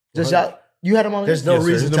did. Just y'all. You had him on. there's There? no Yes,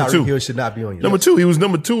 sir. reason He's number 2. Tyreek Hill should not be on your Number list. 2, he was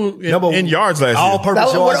number 2 in yards last year.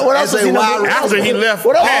 All-purpose yards What else as was a he wide number? After he left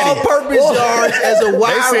What else? Patty. all-purpose yards as a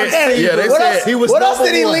wide They said- receiver. yeah, they What said- else? he was What else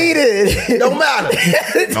number did he 1. lead in? Don't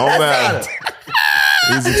matter. Don't matter.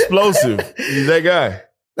 He's explosive. He's that guy.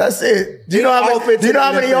 That's it. Do you know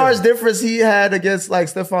how many yards difference he had against like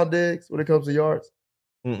Stephon Diggs when it comes to yards?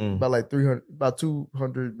 About like 300, about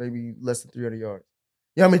 200, maybe less than 300 yards.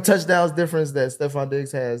 You know how many touchdowns difference that Stephon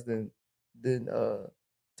Diggs has than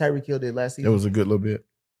Tyreek Hill did last It season? was a good little bit.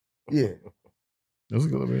 Yeah. It was a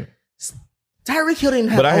good little bit. Tyreek Hill didn't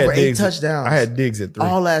have But I had over 8 Diggs. touchdowns. I had Diggs at 3.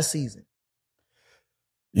 all last season.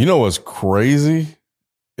 You know what's crazy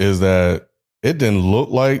is that it didn't look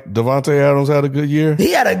like Devontae Adams had a good year.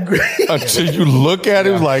 He had a great. Until you look at it,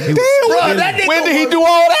 it was like, damn, Bro, that nigga when did he was- do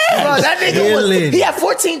all that? Bro, that nigga was, he had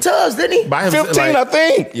 14 tubs, didn't he? By himself, 15, I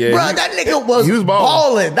think. Yeah, Bro, that nigga was, he was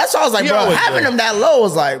balling. That's why I was like, He bro, always having was. him that low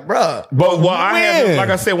was like, bro. But I had him, When? like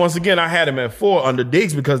I said, once again, I had him at 4 under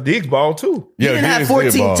Diggs because Diggs balled too. He didn't have Diggs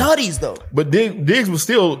 14 did ball. tutties though. But Diggs was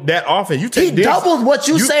still that offense. You take He Diggs, doubled what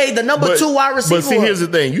you say the number 2 wide receiver But see, was. here's the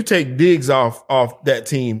thing: you take Diggs off that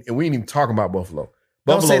team, and we ain't even talking about Buffalo.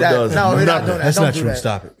 Don't Buffalo say that. does No, we're not nothing. doing that. That's Don't not do true. that.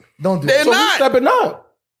 Stop it. Don't do They're that. So not. who's stepping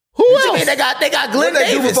up? Who What you else? mean they got Glenn What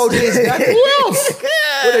they do Davis. before Diggs got there? Who else?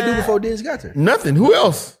 What they do before Diggs got there? Nothing. Who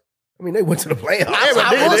else? I mean, they went to the playoffs.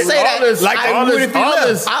 I will say that. I would if he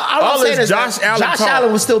left. I will say this. Josh Allen talk.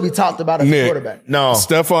 Allen will still be talked about as a Nick. quarterback. No,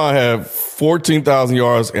 Stephon had 14,000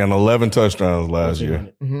 yards and 11 touchdowns last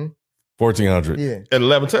year. Mm-hmm. 1,400. Yeah. and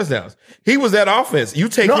 11 touchdowns. He was that offense. You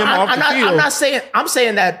take No, him off the field. I'm not saying. I'm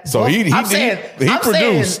saying that. So he I'm saying,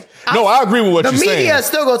 produced. No, I agree with what the you're saying. media is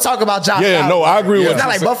still gonna talk about Josh Yeah, Allen. no, I agree with It's what not you're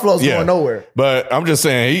like saying. Buffalo's Yeah. going nowhere. But I'm just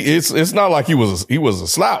saying, it's not like he was a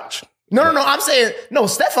slouch. No. I'm saying no.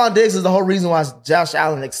 Stephon Diggs is the whole reason why Josh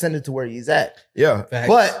Allen extended to where he's at. yeah.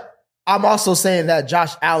 But I'm also saying that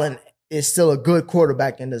Josh Allen is still a good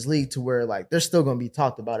quarterback in this league to where like they're still going to be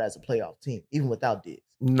talked about as a playoff team, even without Diggs.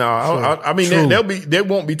 No, I mean they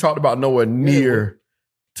won't be talked about nowhere near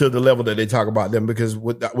to the level that they talk about them because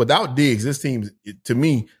without Diggs, this team to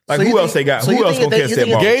me, like So you who else think- they got? so Who you else think gonna if catch they- that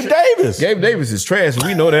you ball? think Gabe Davis. Gabe Davis is trash.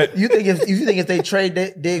 We know that. You think if they trade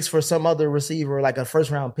Diggs for some other receiver like a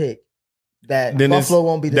first round pick, that Then it's- Buffalo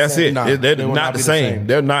won't be the That's same? it. Nah, They're they will not not the be the same. same.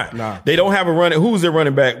 They're not. Nah. They don't have a running. Who's their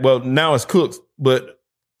running back? Well, now it's Cooks, but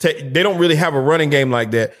they don't really have a running game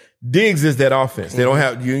like that. Diggs is that offense. They don't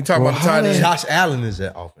have. You ain't talking about the tight end. Josh Allen is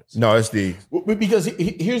that offense. No, it's Diggs. Because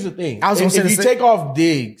here's the thing. I was gonna If say the you same- take off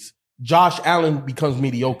Diggs, Josh Allen becomes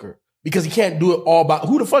mediocre because he can't do it all by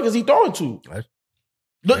who the fuck is he throwing to?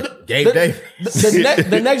 Gabe Davis.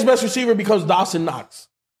 The next best receiver becomes Dawson Knox.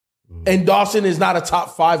 And Dawson is not a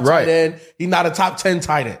top 5 Right. tight end. He's not a top 10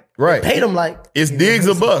 tight end. Right. Paid him like It's Diggs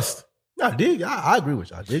or bust. No, Diggs. I agree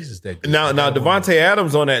with y'all. Diggs is that good. Now Devontae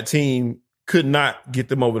Adams on that team could not get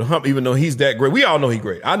them over the hump, even though he's that great. We all know he's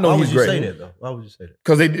great. I know Why would he's you say great that though? Why would you say that?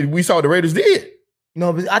 because we saw what the Raiders did.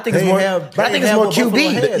 no, but I think They it's more. have- but I they think it's have more what Buffalo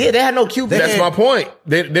QB. had. Yeah, they had no QB. That's my point.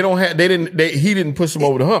 They don't have. They didn't. He didn't push them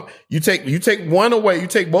over the hump. You take one away. You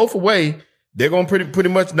take both away. They're gonna pretty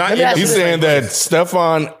much not. Let me end up ask you He's in the saying same that place.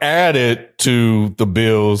 Stephon added to the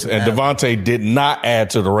Bills and Devontae did not add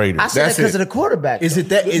to the Raiders. I said that That's because it. of the quarterback. Is it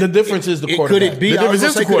that? The difference is the Could quarterback. it be? The I was difference gonna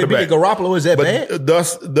is say, the could it be quarterback. Garoppolo? Is that bad? But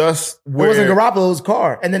thus It where wasn't Garoppolo's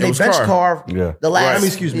car, and then It they was benched Carr. Carr. Yeah. The last. I mean,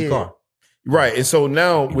 excuse me, yeah. Carr. right. And so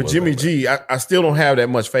now with was Jimmy that G, I still don't have that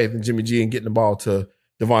much faith in Jimmy G and getting the ball to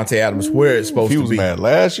Devontae Adams where it's supposed He to was be. mad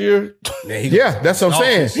last year. Yeah, that's what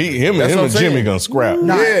I'm saying. Him That's and what I'm Jimmy saying. gonna scrap.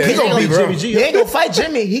 Nah, Yeah, he it's gonna gonna beat be Jimmy rough. G. He ain't gonna fight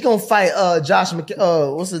Jimmy. He gonna fight Josh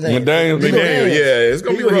what's his name? McDaniels. McDaniel, yeah, it's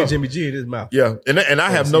gonna He be gonna hit rough. Jimmy G in his mouth. Yeah, and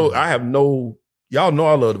I have no. Y'all know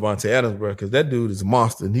I love Devontae Adams, bro, because that dude is a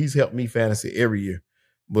monster, and he's helped me fantasy every year.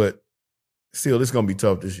 But still, it's gonna be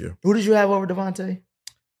tough this year. Who did you have over Devontae?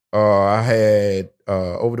 I had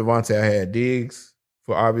over Devontae, I had Diggs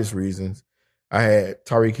for obvious reasons. I had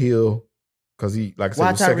Tyreek Hill because he, like I said,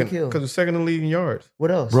 Why was second Tyreek Hill? because he's second in the league in yards.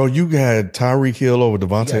 What else? Bro, you had Tyreek Hill over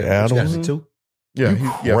Devontae You got Adams. it too. Yeah,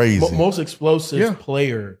 Crazy. Most explosive Yeah.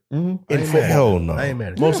 player Mm-hmm. in football. Hell no. I ain't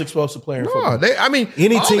mad at Most you. explosive player in No, football.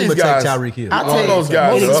 Any all team these would guys, take Tyreek Hill. I'll all take those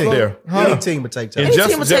guys any are up team. there. Any team would take Tyreek And Any Hill.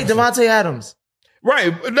 team would take Jefferson. Devontae Adams.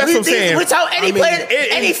 Right, that's what I'm saying. We tell any player,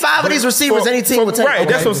 any 5 of these receivers, any team would take. Right,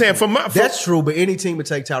 that's what I'm saying. That's true, but any team would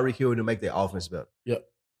take Tyreek Hill to make their offense better. Yep.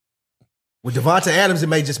 With Devontae Adams, it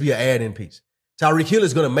may just be an add-in piece. Tyreek Hill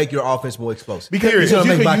is going to make your offense more explosive. Because He's going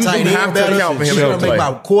to you make can my use tight him end half better. to account for him He's to going to make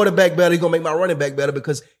play. my quarterback better. He's going to make my running back better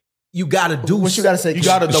because you got to do. What you got to say? You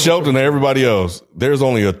got to Shelton and everybody else, there's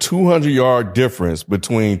only a 200-yard difference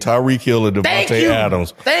between Tyreek Hill and Thank Devontae you.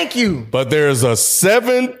 Adams. Thank you. But there's a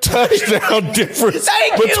 7-touchdown difference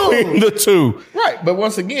Thank between you. the two. Right, but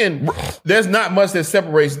once again, there's not much that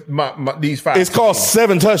separates these 5. It's called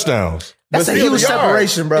 7 touchdowns. That's But a still, huge the yards,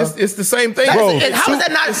 separation, bro. It's the same thing, That's- bro. and how is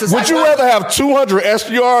that not? Would you rather have 200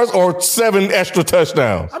 extra yards or 7 extra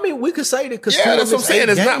touchdowns? I mean, we could say that because Yeah, that's what I'm saying.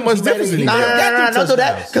 There's not much difference No, anymore. don't do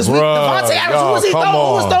that. Because Bruh, Devontae Adams, who was he y'all, throwing? come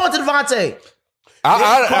Who was on. throwing to Devontae?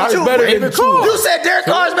 I Carr better better than than Tua. You said Derek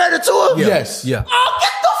Carr is better than Tua? Yes. Yeah. Oh, get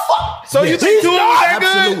the fuck. So you think Tua was that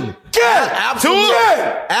Absolutely. good? Absolutely.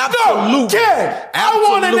 I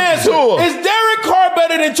want an answer. Is Derek Carr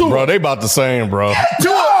better than Tua? Bro, they about the same, bro.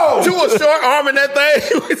 Tua short arming that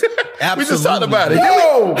thing. We just talked about it.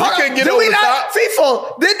 Hold I on. couldn't get Did over we the not, top.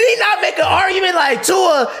 FIFA, did he not make an argument like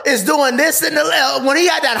Tua is doing this in the when he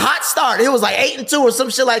had that hot start? It was like 8-2 or some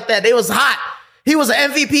shit like that. They was hot. He was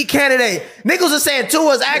an MVP candidate. Niggas was saying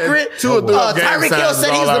Tua's accurate. Tua threw up game Tyreek Hill signs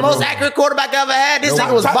said he was all the most over. accurate quarterback I ever had. This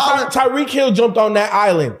nigga was balling. Tyreek Hill jumped on that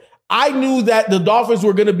island. I knew that the Dolphins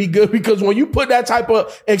were going to be good because when you put that type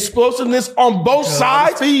of explosiveness on both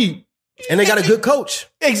sides, and they got a good coach.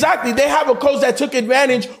 exactly, they have a coach that took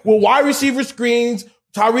advantage with wide receiver screens,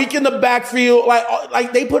 Tyreek in the backfield,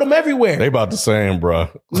 like they put him everywhere. They about the same, bro.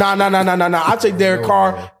 Nah. I take Derek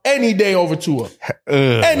Carr any day over Tua.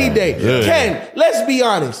 Any day. Ken, let's be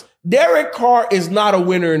honest. Derek Carr is not a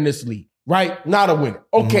winner in this league, right? Not a winner.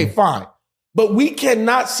 Okay, fine. But we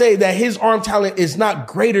cannot say that his arm talent is not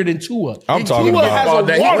greater than Tua. I'm talking Tua about has ball a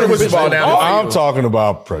down. He water puts the ball pistol. down the field. I'm talking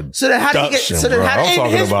about production. So then how do you get? So then bro. how do I'm you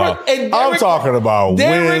talking his about. pro- and I'm Derek- talking about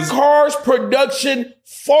Derek wins. Carr's production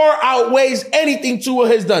far outweighs anything Tua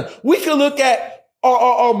has done. We can look at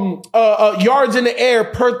yards in the air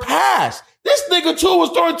per pass. This nigga Tua was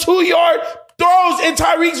throwing 2-yard throws and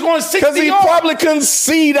Tyreek's going 60 yards. Because he probably couldn't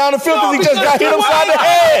see down the field because he just got hit upside the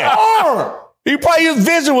head. Arm. His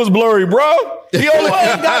vision was blurry, bro. He only Tua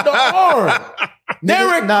ain't got the arm.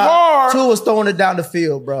 Derek Carr. Tua was throwing it down the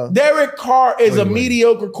field, bro. Derek Carr is a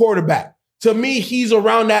mediocre quarterback. To me, he's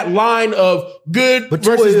around that line of good But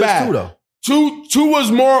Tua versus is bad. too, though. Two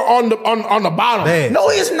was more on the bottom. Bad. No,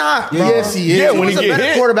 he's not. Bro. Yes, he is. Yeah, He when was he a get better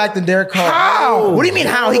hit. quarterback than Derek Carr. How? What do you mean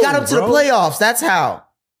how? He got him to the Bro. playoffs. That's how.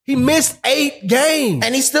 He missed 8 games.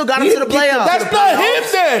 And he still got him to the playoffs. That's not him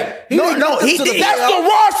then. He That's did. the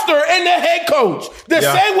roster and the head coach. The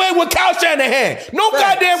same way with Kyle Shanahan. No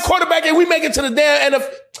goddamn quarterback and we make it to the damn NFL.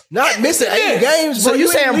 Not missing 8 games. So bro. you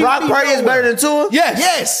ain't saying leave Brock me Purdy is nowhere. better than Tua? Yes.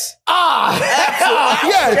 Yes.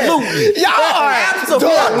 Yes. Y'all are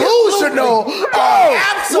delusional. Where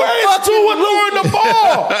is Tua throwing the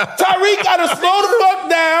ball? Tyreek got to slow the fuck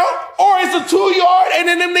down, or it's a 2-yard, and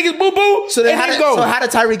then them niggas boo boo. So then and how then did, go. so how did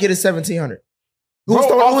Tyreek get his 1,700? Who Bro,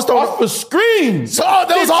 was throwing? off the screens. So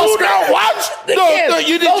those Did all you screens. not watch? Did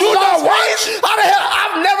you not watch? How the hell?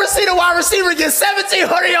 I've never seen a wide receiver get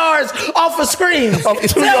 1,700 yards off a screen. Off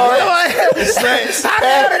 2 How yards. the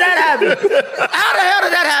hell did that happen? How the hell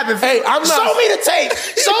did that happen? Hey, I'm not- Show me the tape.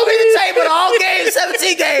 Show me the tape of all games,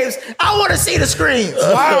 17 games. I want to see the screens.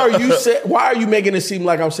 Why are you making it seem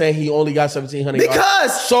like I'm saying he only got 1,700 yards?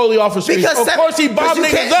 Because solely off of screens. Of course he bombed you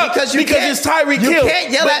niggas can't- up because it's Tyreek Hill. You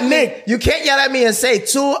can't yell But at me. Nick, You can't yell at me and say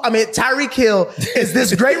Tyreek Hill is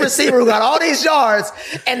this great receiver who got all these yards,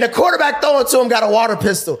 and the quarterback throwing to him got a water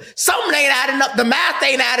pistol. Something ain't adding up. The math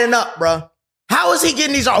ain't adding up, bro. How is he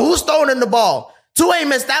getting these yards? Who's throwing in the ball? Tua ain't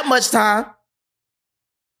missed that much time.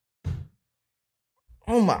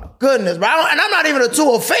 Oh my goodness, bro. And I'm not even a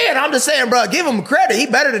Tua fan. I'm just saying, bro, give him credit. He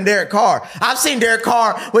better than Derek Carr. I've seen Derek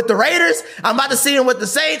Carr with the Raiders. I'm about to see him with the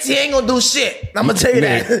Saints. He ain't gonna do shit. I'm gonna tell you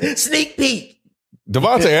that. Sneak peek.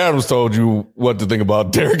 Devontae Adams told you what to think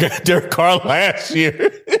about Derek Carr last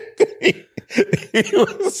year.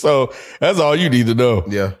 So that's all you need to know.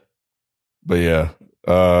 Yeah. But yeah.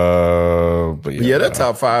 Yeah, that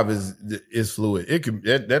top 5 is fluid. It could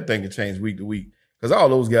that thing can change week to week. Because all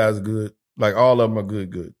those guys are good. Like all of them are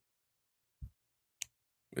good.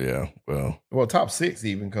 Yeah, Well, top 6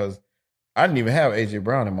 even, because I didn't even have AJ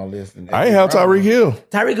Brown in my list. And I ain't have Tyreek Hill.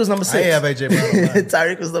 Tyreek was number 6. I ain't have AJ Brown on mine.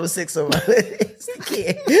 Tyreek was number 6 on my list.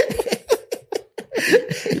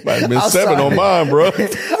 Might have been I'm 7 sorry. on mine, bro.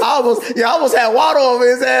 I almost had Waddle over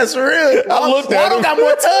his ass for real. I looked at Waddle him. got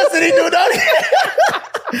more touch than he do, don't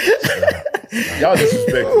he? Y'all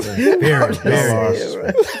disrespectful.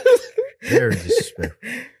 Very disrespectful.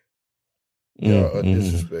 Y'all are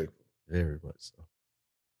disrespectful. Very much so.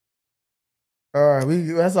 All right,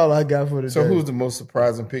 that's all I got for today. So who's the most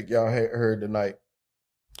surprising pick y'all heard tonight?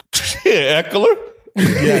 Yeah, Eckler.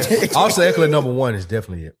 Also, Eckler number 1 is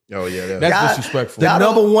definitely it. Oh, yeah. that's Y'all- disrespectful. The Y'all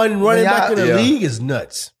number don't- 1 running y'all- back in the Yeah. league is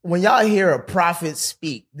nuts. When y'all hear a prophet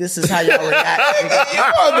speak, this is how y'all react. You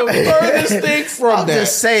are the furthest thing from I'm that.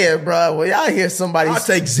 just saying, bro. When y'all hear somebody I'll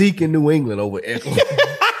take Zeke in New England over Eckler.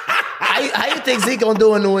 how you think Zeke gonna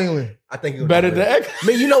do in New England? I think he'll Better do than it. Eckler. I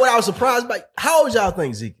mean, you know what I was surprised by? How old y'all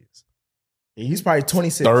think Zeke is? He's probably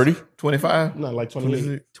 26. 30. 25? Not like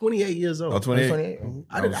 28. 28 years old. Oh, 28? 28.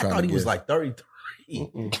 I was thought trying he to was guess. like 33.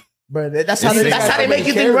 Bro, that's how they make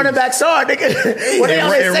you think running backs are, nigga.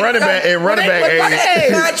 Running back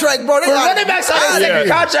contract, bro. Running backs on their second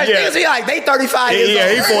contract. Niggas be like, they 35 years old.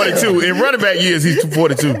 Yeah, he's 42. In running back years, he's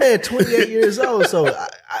 42. Man, 28 years old. So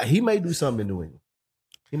he may do something in New England.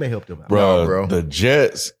 He may help them out. Bro, the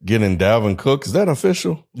Jets getting Dalvin Cook, is that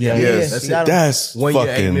official? Yeah. Yes. That's 1 year, $8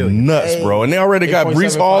 fucking million. nuts, bro. And they already got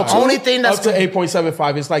Brees Hall, too. Only thing that's up to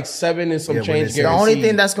 8.75. It's like 7 and some change guaranteed. the only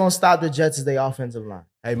thing that's gonna stop the Jets is their offensive line.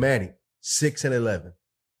 Hey, Manny, 6-11.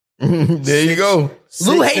 There you go.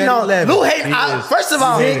 Lou hating on Lou hating. First of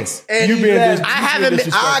all, I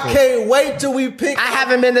can't wait till we pick. I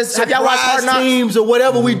haven't been this. Have y'all watched Hard Knocks? Teams or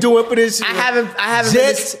whatever we doing for this year. I haven't.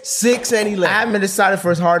 Jets 6-11. I haven't been excited for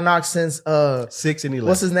his Hard Knocks since 6-11.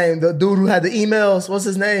 What's his name? The dude who had the emails. What's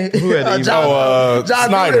his name? Who had the John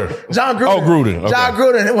Snyder. Gruden. John Gruden. Oh, Gruden. Okay. John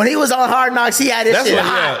Gruden. When he was on Hard Knocks, he had this shit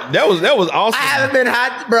hot. That was awesome. I haven't been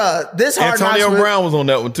hot, bro. This Hard Antonio Knocks Brown was on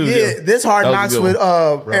that one too. Yeah, this Hard That was Knocks a good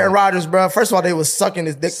with Aaron Rodgers, bro. First of all, they was sucking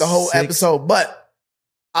his dick the whole episode, but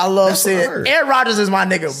I love seeing Aaron Rodgers is my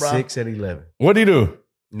nigga, bro. 6-11. What'd he do?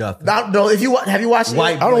 Nothing. No, if you have you watched it?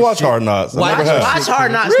 I don't watch Hard Knocks. White I never have. Watch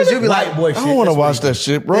Hard Knocks because you'll be like, boy I don't want to watch that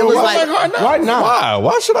shit, bro. It was Why? like- Why not? Why?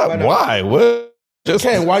 Why should I? Why? What? Just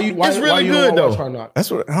Ken, why It's why really you good, don't watch though. Hard Knocks?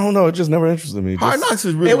 That's what I don't know. It just never interested me. Hard Just- Knocks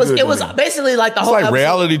is really it was good. it was to me. basically like the It's whole like episode.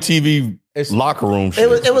 reality TV locker room shit.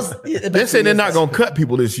 It was. They say they're not gonna cut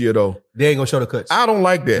people this year though. They ain't gonna show the cuts. I don't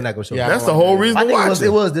like They're that. not gonna show. Yeah, the That's cuts. the whole reason I to think watch it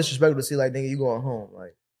was disrespectful to see like nigga you going home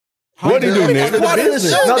like. What do you do, Nick? What is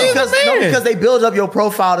this? No, because they build up your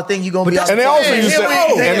profile to think you gonna be. And they also Yeah, used to, yeah,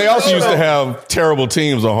 yeah. and they also used to have terrible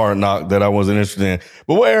teams on Hard Knock that I wasn't interested in.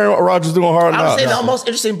 But what Aaron Rodgers doing Hard I would Knock? say the most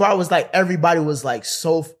interesting part was like everybody was like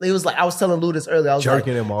so. It was like I was telling Lou this earlier. I was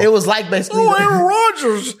Jerking like, him off. it was like basically.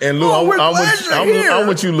 Rodgers. And Lou, I'm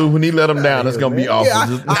with you, Lou. When he let him down, it's gonna be awful.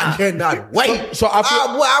 Yeah, I cannot wait. So I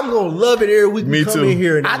feel I'm gonna love it every week. Me We come too. in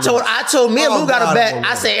here. And I told me and Lou got a God, bet. I'm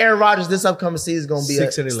I say Aaron Rodgers this upcoming season is gonna be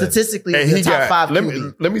 6-11. statistically And the he top got. 5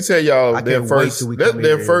 QB. Let me tell y'all I their can't wait first till we come in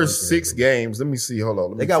their here first and 6 games. Let me see. Hold on.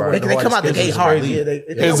 Let me They got find one it. They come out the gate hard. crazy.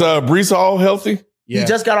 Yeah, Is Brees Hall healthy? he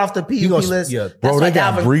just got off the PUP gonna- list. yeah. Bro, they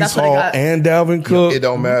got Brees Hall and Dalvin Cook. It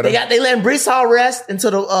don't matter. They let Brees Hall rest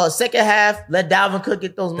until the second half. Let Dalvin Cook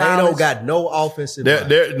get those They miles. don't got no offensive. line.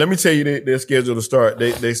 Let me tell you their schedule to start.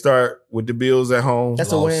 They start with the Bills at home.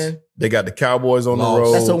 That's a win. They got the Cowboys on Loss. the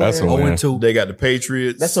road. That's a win. That's a win. 0-2. They got the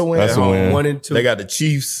Patriots. That's a win. That's a win. 1-2. They got the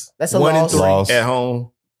Chiefs That's a 1 and loss. 3. Loss. at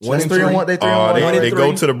home. That's 3-1. They 3-1. They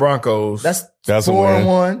go to the Broncos. That's That's a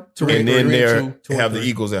 4-1. and then they 2 have and the 3.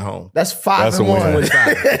 Eagles at home. That's That's a 5-1. win.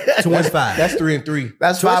 2-5. That's 3-3.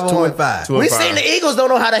 That's 2 and 5-1. 5. 2 and We 5. seen the Eagles don't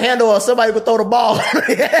know how to handle somebody who could throw the ball.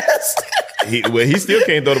 Yes. He still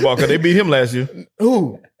can't throw the ball because they beat him last year.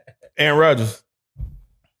 Who? Aaron Rodgers.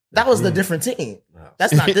 That was the different team.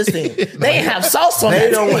 That's not this team. They ain't have Sauce on They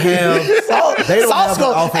that don't team. have- Sauce, they don't Sauce have an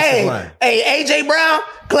go, offensive line. Hey, AJ Brown,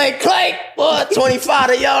 Clay, boy,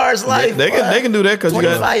 25 yards. Like They can do that because you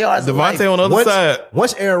 25 got yards of life. Devontae on the other side.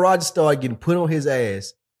 Once Aaron Rodgers started getting put on his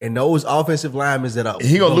ass, and those offensive linemen that are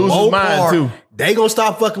He gonna lose his below mind, par, too. They gonna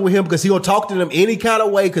stop fucking with him because he gonna talk to them any kind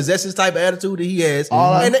of way because that's his type of attitude that he has.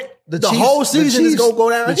 And the Chiefs- whole season is gonna go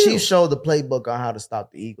down. The Chiefs showed the playbook on how to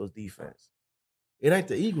stop the Eagles defense. It ain't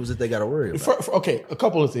the Eagles that they got to worry about. Okay, a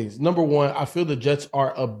couple of things. Number one, I feel the Jets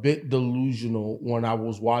are a bit delusional when I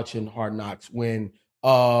was watching Hard Knocks when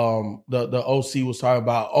the OC was talking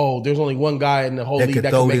about, oh, there's only one guy in the whole That league can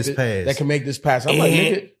that throw can make this this pass. that can make this pass. I'm like,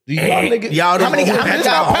 nigga, do y'all niggas? Y'all How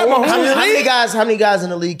many guys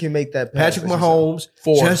in the league can make that pass? Patrick Mahomes,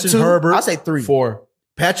 4. Justin 2? Herbert, I'll say 3. 4,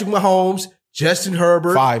 Patrick Mahomes, Justin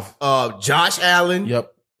Herbert, 5. Josh Allen,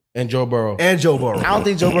 Yep, and Joe Burrow. and Joe Burrow. I don't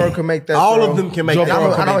think Joe Burrow can make that. All throw. of them can make Joe that.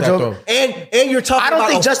 Burrow I can know make that Joe- throw. And you're talking I don't about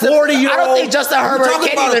think a Justin. 40-year-old. I don't think Justin Herbert can't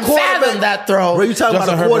even fathom that throw. Bro, you talking Justin about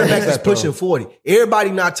a Herbert quarterback makes that's that throw. pushing 40. Everybody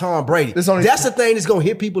not Tom Brady. There's only- That's the thing that's gonna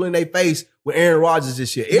hit people in their face with Aaron Rodgers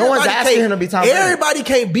this year. No one's Everybody asking can't- him to be Tom Brady. Everybody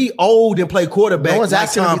can't be old and play quarterback No one's like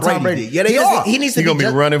asking him Tom to be Tom Brady Brady. did. Yeah, they are. He needs to He gonna be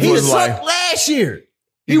running for He his life. sucked last year.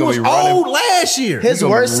 He gonna was be running. old last year. His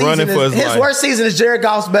gonna worst be running season. for Is, his his life. worst season is Jared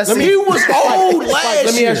Goff's best I mean, season. he was old Spike, last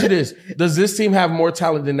let me year. ask you this: does this team have more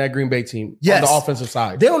talent than that Green Bay team Yes. on the offensive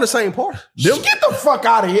side? They're on the same part. Get the fuck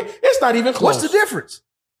out of here! It's not even close. What's the difference?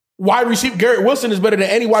 Wide receiver Garrett Wilson is better than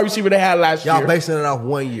any wide receiver they had last Y'all year. basing it off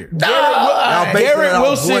 1 year. Garrett basing it Garrett off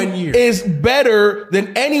Wilson 1 year. is better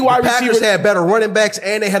than any wide Packers receiver. had better running backs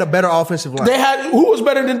and they had a better offensive line. They had who was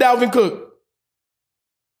better than Dalvin Cook?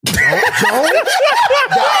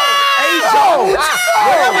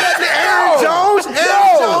 Aaron Jones.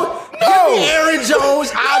 Give me Aaron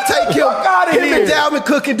Jones. I'll take him. Out of here! Dalvin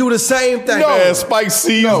Cook can do the same thing. Man, Spike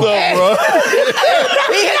seized up, bro.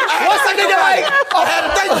 What's that nigga like? I had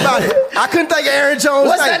to think about it. I couldn't think of Aaron Jones.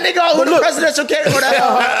 What's that nigga who the presidential candidate for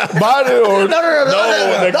that? Biden or No.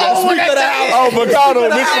 The old one that oh, McConnell,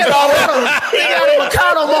 Mitch McConnell. He got a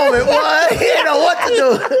McConnell moment, boy. He didn't know what to do.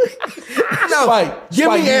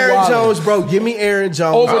 Give me Aaron Jones, bro. Give me Aaron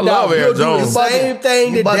Jones. I love Aaron Jones. The same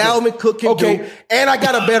thing that Dalvin Cook can do. And I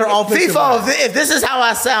got a better offensive line. FIFA, if this is how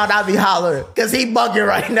I sound, I'll be hollering. Because he bugging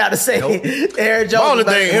right now to say Aaron Jones.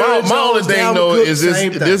 My only thing though is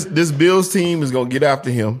this Bills team is gonna get after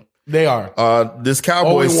him. They are. This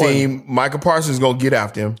Cowboys team, Michael Parsons is gonna get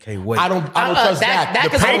after him. Can't wait. I don't trust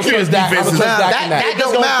Dak. The Patriots defense is That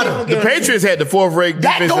don't matter. The Patriots had the fourth-rate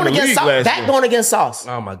defense in the league last year. Dak going against Sauce.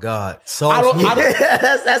 Oh my God. That's all I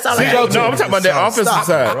got. No, I'm talking about their offensive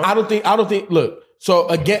side. I don't think. Look. So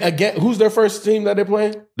again, who's their first team that they're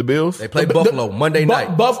playing? The Bills. They play Buffalo Monday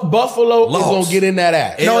night. Buffalo is gonna get in that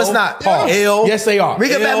ass. No, it's not. Yes, they are. We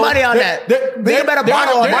can bet money on that. We can bet a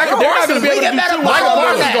bottle on that. They're not gonna be able to do too much. Michael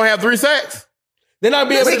Parsons is gonna have 3 sacks. They're not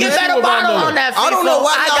be able to We do can bet too a much. bottle on that. I don't know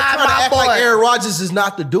why I y'all got trying to my act boy. like Aaron Rodgers is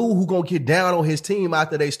not the dude who gonna get down on his team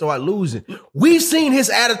after they start losing. We've seen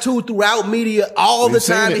his attitude throughout media all the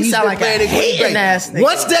time that he's Sound been like playing a in Green hating Bay. ass nigga,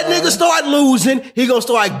 Once that nigga start losing, he gonna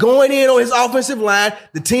start going in on his offensive line.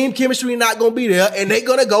 The team chemistry not gonna be there, and they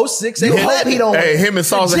gonna go 6-8. You hope he don't. Hey, him and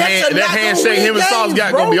Sauce, that handshake, him and Sauce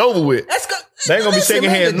got gonna be over with. They ain't gonna be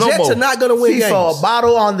shaking hands no more. The Jets are not gonna win games. FIFA, a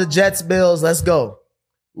bottle on the Jets Bills. Let's go.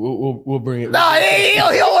 We'll bring it. No, he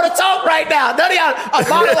don't want to talk right now. None of y'all. A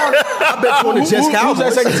bottle on. I bet you on the Jets Cowboys.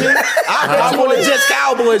 Who's that second team? I bet you on the Jets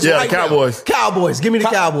Cowboys. Yeah, right Cowboys. Now. Cowboys. Give me the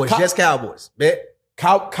Cowboys. Jets Cowboys. Bet.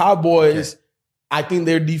 Cowboys. I think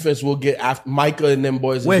their defense will get after Micah and them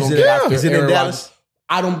boys. Where's gonna it? Get after Is it in Aaron Dallas?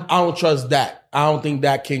 Rodgers. I don't trust that. I don't think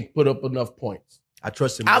that can put up enough points. I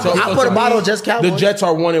trust him. I put a bottle on Jets Cowboys. The Jets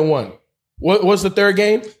are 1-1. What's the third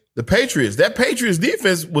game? The Patriots. That Patriots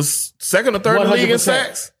defense was second or third in the league in 100%.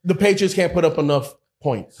 sacks. The Patriots can't put up enough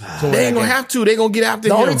points. They ain't gonna have to. They gonna get after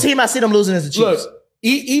The him. only team I see them losing is the Chiefs. Look,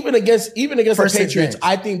 even against the First six Patriots, games.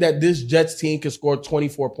 I think that this Jets team can score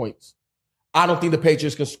 24 points. I don't think the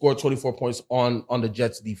Patriots can score 24 points on the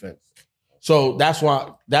Jets defense. So that's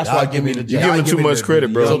why give me the Jets. You're giving too much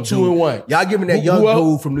credit, bro. So 2-1. Y'all giving that young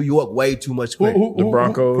dude from New York way too much credit. The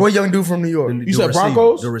Broncos. What young dude from New York? You said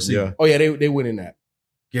Broncos? The receiver. Yeah. Oh yeah, they winning that.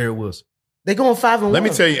 Garrett Wilson. They going 5-1. Let me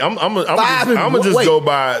tell you, I'm gonna just Wait, go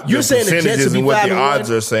by you're the saying the Jets percentages will be and what the 5-1? odds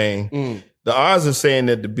are saying. The odds are saying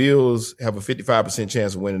that the Bills have a 55%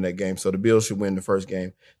 chance of winning that game, so the Bills should win the first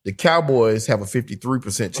game. The Cowboys have a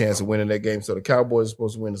 53% chance of winning that game, so the Cowboys are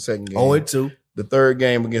supposed to win the second game. 0-2. The third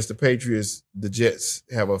game against the Patriots, the Jets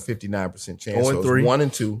have a 59% chance. So 0-3.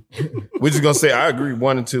 it's 1-2. We're just gonna say I agree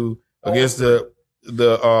 1-2 against the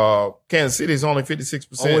Kansas City is only 56%.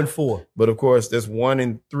 0-4. But of course, that's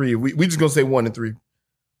 1-3. We just gonna say 1-3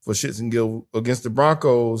 for shits and giggles against the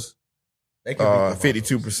Broncos. They can beat the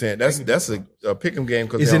 52%. That's a pick'em game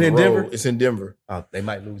because Is it in Denver? It's in Denver. Oh, they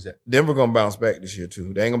might lose that. Denver gonna bounce back this year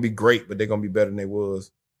too. They ain't gonna be great, but they're gonna be better than they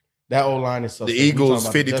was. That old line is so. The Eagles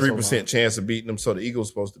 53% chance of beating them, so the Eagles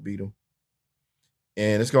supposed to beat them.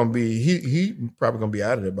 And it's gonna be he probably gonna be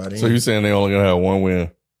out of there by then. So you're saying they only gonna have one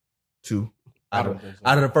win? 2. Out of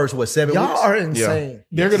the first 7 Y'all weeks? are insane.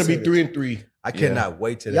 They're gonna be 3-3. I cannot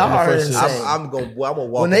wait till Y'all that. are First- insane. I'm gonna walk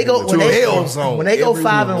When they go, into a hell zone when they go every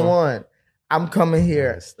 5-1, I'm coming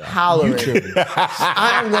here hollering.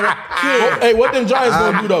 I'm gonna kill. Hey, what them Giants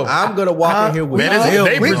gonna do though? I'm gonna walk in here with Man, hell.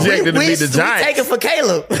 they projected to beat the Giants. We taking for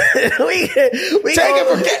Caleb. we Take it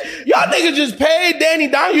from y'all niggas just paid Danny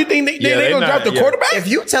Dimes. You think they gonna draft the quarterback? If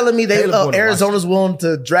you telling me they Caleb gonna Arizona's willing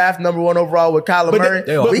to draft number 1 overall with Kyler Murray,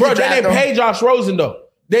 they are. But we bro, can they draft didn't them. pay Josh Rosen though.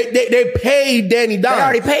 They paid Danny They Dimes.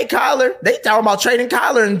 already paid Kyler. They talking about trading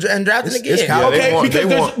Kyler and drafting again. it's Kyler. Okay,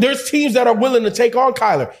 because there's teams that are willing to take on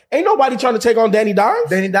Kyler. Ain't nobody trying to take on Danny Dimes.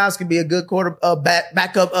 Danny Dimes can be a good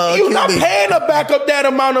backup. You're not QB. paying a backup that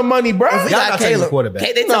amount of money, bro. If we Y'all got not taking a Caleb.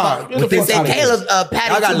 quarterback. They Nah, talking get about the they fuck say outta here. Caleb I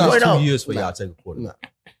Patty got at least 2.0. 2 years for y'all to take a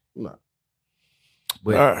quarterback. Nah.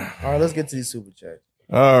 But All right, All right, let's get to these super chats.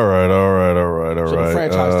 all right. So the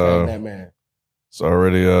franchise tag that man. It's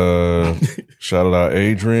already shouted out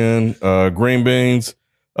Adrian. Green Beans.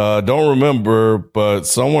 Don't remember, but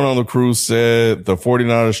someone on the crew said the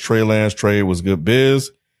 49ers Trey Lance trade was good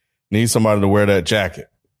biz. Need somebody to wear that jacket.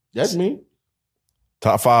 That's me.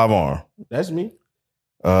 Top 5 arm. That's me.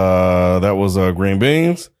 That was Green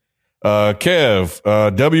Beans. Kev,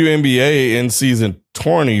 WNBA in season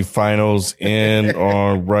 20 finals in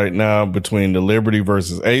on right now between the Liberty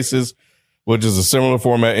versus Aces, which is a similar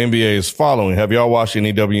format NBA is following. Have y'all watched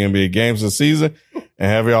any WNBA games this season? And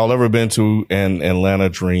have y'all ever been to an Atlanta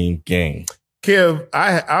Dream game? Kev,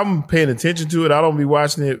 I'm paying attention to it. I don't be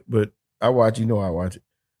watching it, but I watch. You know, I watch it.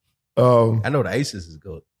 I know the Aces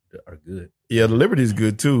are good. Yeah, the Liberty is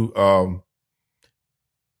good too.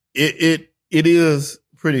 It is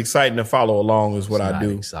pretty exciting to follow along. Is what I do.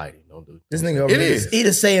 Exciting. Don't do This nigga over It here, is. he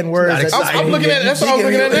just saying words. I'm looking at. That's what I'm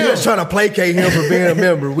looking at He now. was trying to placate him for being a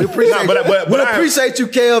member. We appreciate, but we I- appreciate you,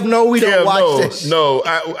 Kev. No, we don't watch this. No,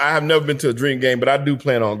 I have never been to a Dream game, but I do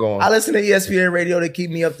plan on going. I listen to ESPN radio to keep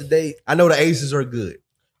me up to date. I know the Aces are good.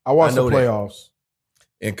 I watch I the know that. playoffs.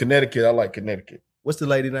 In Connecticut, I like Connecticut. What's the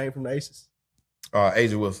lady name from the Aces?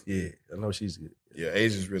 Asia Wilson. Yeah, I know she's good. Yeah,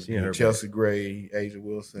 Asia's really She and her good. Chelsea Gray, Asia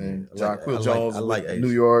Wilson, I John like- Quill I like- Jones, I like Asia. New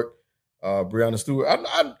York, Breonna Stewart.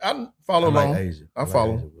 I follow along. Asia. I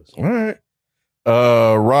follow. Asia Wilson. All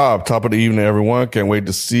right. Rob, top of the evening, everyone. Can't wait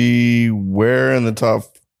to see where in the top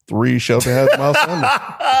 3 Shelton has Miles Sanders.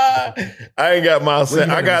 I ain't got Miles Where you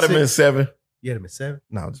Sanders. I had him got him in in 7. You had him at 7.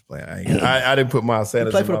 No, I'm just playing. I didn't put Miles He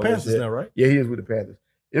Sanders. played in for the my list Panthers yet. now, right? Yeah, he is with the Panthers.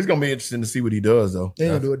 It's gonna be interesting to see what he does, though. You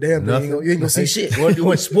ain't gonna do a damn thing. Nothing. You ain't gonna see shit.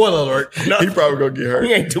 Spoiler alert. He probably gonna get hurt.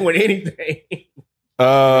 He ain't doing anything.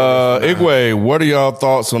 Igwe, what are y'all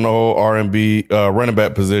thoughts on the whole R&B running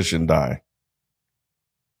back position dying?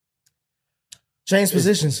 Change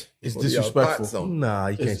positions. It's What are y'all disrespectful. thoughts on? Nah,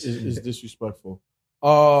 you can't. It's disrespectful.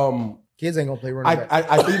 Kids ain't gonna play running back.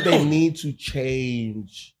 I think they need to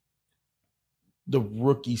change the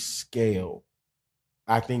rookie scale.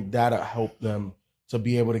 I think that'll help them to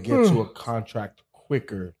be able to get to a contract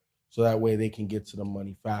quicker, so that way they can get to the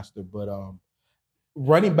money faster. But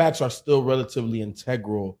running backs are still relatively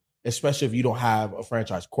integral, especially if you don't have a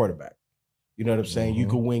franchise quarterback. You know what I'm saying? You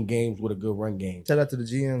can win games with a good run game. Shout out to the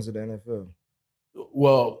GMs of the NFL.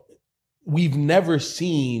 Well, we've never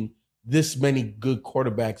seen this many good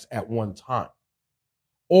quarterbacks at one time,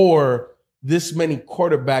 or this many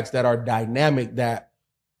quarterbacks that are dynamic that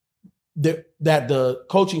the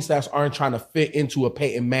coaching staffs aren't trying to fit into a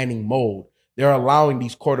Peyton Manning mold. They're allowing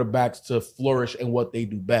these quarterbacks to flourish in what they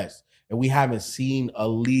do best. And we haven't seen a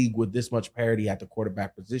league with this much parity at the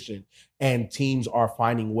quarterback position. And teams are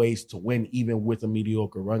finding ways to win even with a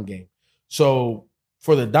mediocre run game. So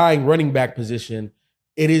for the dying running back position,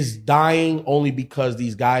 it is dying only because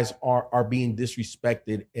these guys are being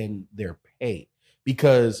disrespected in their pay.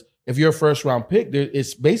 Because if you're a first round pick,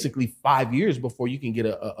 it's basically 5 years before you can get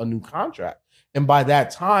a new contract. And by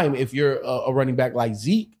that time, if you're a running back like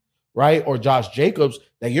Zeke, right, or Josh Jacobs,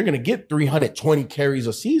 that you're going to get 320 carries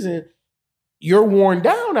a season, you're worn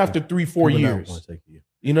down after 3-4 years.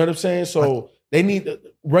 You know what I'm saying? So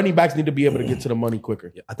running backs need to be able to get to the money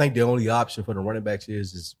quicker. I think the only option for the running backs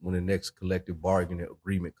is when the next collective bargaining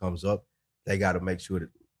agreement comes up, they got to make sure that,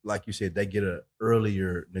 like you said, they get an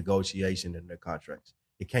earlier negotiation in their contracts.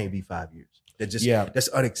 It can't be 5 years. That's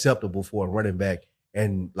unacceptable for a running back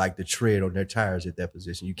and like the tread on their tires at that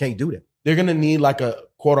position. You can't do that. They're going to need like a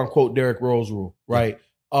quote unquote Derrick Rose rule, right?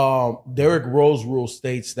 Derrick Rose rule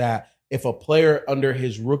states that if a player under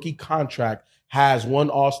his rookie contract has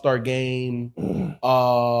one All-Star game,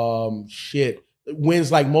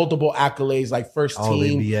 wins like multiple accolades, like first All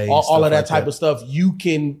team, NBA, all of that like type that. of stuff, you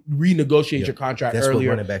can renegotiate your contract That's what earlier.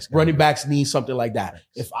 running backs gotta Running do. backs need something like that. Right.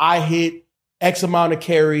 If I hit X amount of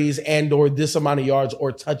carries and or this amount of yards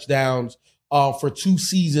or touchdowns for 2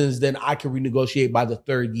 seasons, then I can renegotiate by the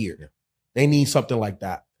 3rd year. Yeah. They need something like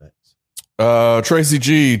that. Tracy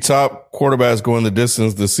G, top quarterbacks going the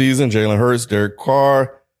distance this season: Jalen Hurts, Derek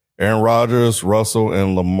Carr, Aaron Rodgers, Russell,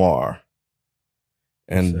 and Lamar.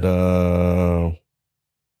 And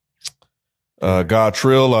God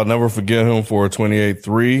Trill, I'll never forget him for a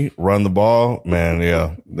 28-3 run the ball. Man,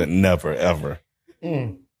 yeah, that never, ever,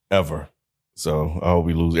 ever. So I hope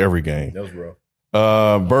we lose every game. That was rough.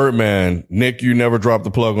 Birdman, Nick, you never dropped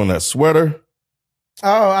the plug on that sweater.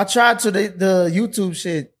 Oh, I tried to. The YouTube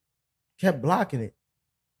shit kept blocking it.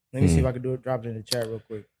 Let me see if I can do it. Drop it in the chat real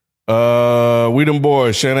quick. We them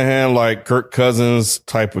boys, Shanahan like Kirk Cousins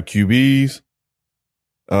type of QBs.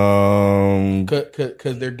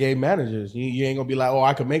 Because they're game managers. You ain't gonna be like, oh,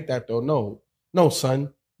 I can make that throw. No,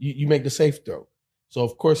 son. You make the safe throw. So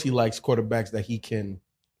of course he likes quarterbacks that he can,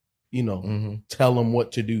 tell them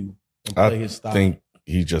what to do and play his style. I think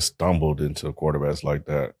he just stumbled into quarterbacks like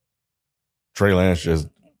that. Trey Lance just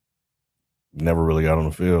never really got on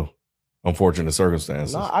the field. Unfortunate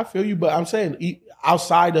circumstances. No, I feel you, but I'm saying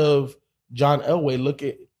outside of John Elway, look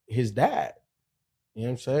at his dad. You know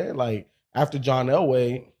what I'm saying? Like after John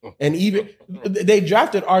Elway, and even they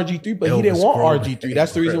drafted RG3, but he didn't want RG3.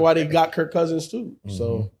 That's the reason why they got Kirk Cousins too.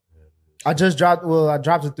 So I just dropped. Well, I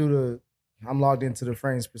dropped it through I'm logged into the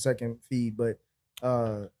frames per second feed, but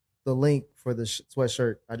the link for the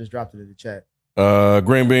sweatshirt. I just dropped it in the chat.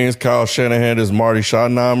 Green Beans, Kyle Shanahan is Marty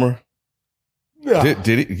Schottenheimer. Yeah.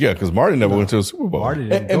 Did he? Yeah, because Marty never went to a Super Bowl.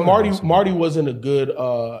 Marty wasn't a good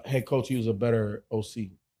head coach. He was a better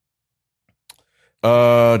OC.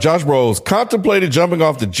 Josh Bros contemplated jumping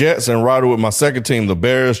off the Jets and riding with my second team, the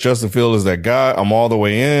Bears. Justin Fields is that guy. I'm all the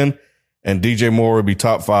way in. And DJ Moore would be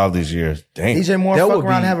top 5 this year. Dang. DJ Moore fuck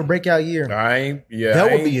around and have a breakout year.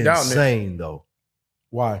 That would be insane, though.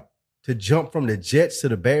 Why? To jump from the Jets to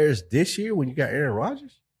the Bears this year when you got Aaron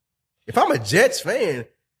Rodgers? If I'm a Jets fan,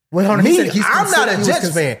 I'm not a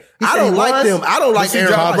Jets fan. I don't like them. I don't like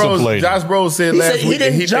Aaron Rodgers. Josh Bros said last week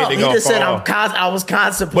that he jump. think He they're just said I was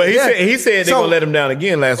contemplating. But he said they're gonna let him down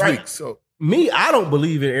again last week. So I don't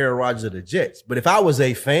believe in Aaron Rodgers of the Jets. But if I was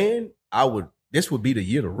a fan, this would be the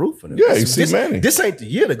year to root for them. Yeah, you see Manning. This ain't the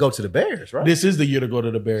year to go to the Bears, right? This is the year to go to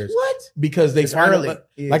the Bears. What? Because they early.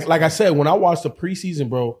 Like I said, when I watched the preseason,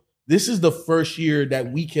 bro, this is the first year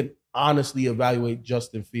that we can honestly evaluate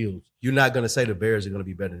Justin Fields. You're not going to say the Bears are going to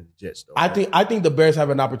be better than the Jets, though. I think the Bears have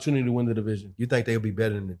an opportunity to win the division. You think they'll be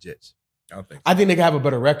better than the Jets? I think they can have a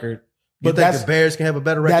better record. But the Bears can have a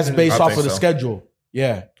better record? That's based off of the schedule.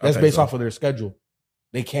 Yeah, that's based off of their schedule.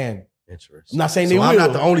 They can. Interesting. I'm not saying they will. I'm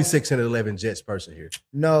not the only 6-11 Jets person here.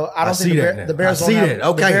 No, I don't think the Bears. I see that.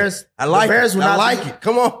 Okay, the Bears, I like the Bears it. I like it.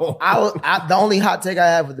 Come on. The only hot take I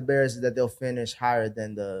have with the Bears is that they'll finish higher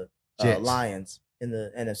than the Lions in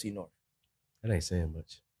the NFC North. That ain't saying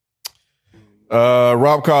much.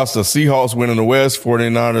 Rob Costa, Seahawks winning the West,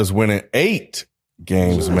 49ers winning 8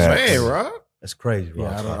 games, Max. Man, Rob. That's crazy,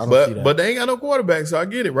 Rob. Yeah, I don't see that. But they ain't got no quarterback, so I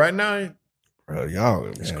get it. Right now, Bro,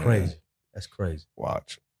 y'all, that's crazy. That's crazy.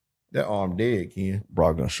 Watch. that arm dead, Ken.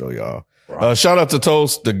 Brock gonna show y'all. Shout out to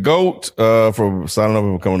Toast the GOAT for signing up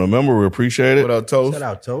and becoming a member. We appreciate it. What up, Toast? Shout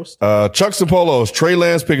out, Toast. Chuck Sapolos, Trey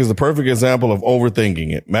Lance pick is the perfect example of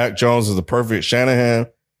overthinking it. Mac Jones is the perfect Shanahan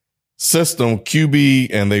system QB,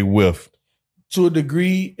 and they whiffed. To a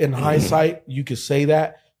degree, in hindsight, you could say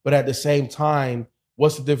that. But at the same time,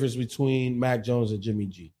 what's the difference between Mac Jones and Jimmy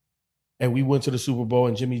G? And we went to the Super Bowl,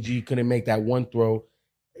 and Jimmy G couldn't make that one throw.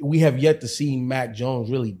 We have yet to see Mac Jones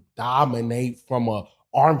really dominate from a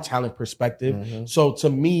arm talent perspective. Mm-hmm. So to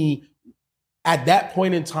me, at that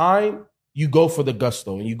point in time, you go for the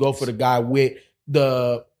gusto and you go for the guy with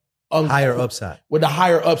the higher upside. With the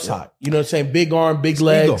higher upside. Yeah. You know what I'm saying? Big arm, big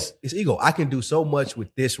legs. Ego. It's ego. I can do so much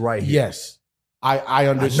with this right here. Yes. I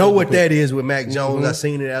understand. I know what that is with Mac Jones. Mm-hmm. I've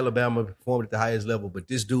seen it in Alabama, performed at the highest level, but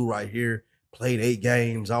this dude right here played 8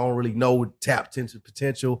 games. I don't really know tapped into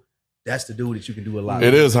potential. That's the dude that you can do a lot.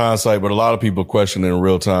 It is hindsight, but a lot of people question it in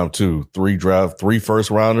real time too. 3 first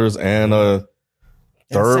rounders and a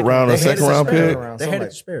third round and second round pick. They had it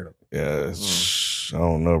to spare them. Yeah, I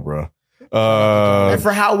don't know, bro. And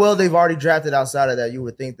for how well they've already drafted outside of that, you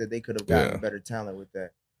would think that they could have gotten better talent with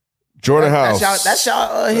that. Jordan House. That's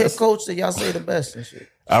y'all head coach that y'all say the best and shit.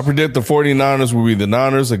 I predict the 49ers will be the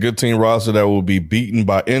Niners, a good team roster that will be beaten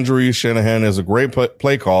by injuries. Shanahan is a great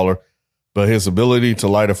play caller, but his ability to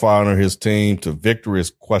light a fire under his team to victory is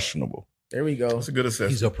questionable. There we go. That's a good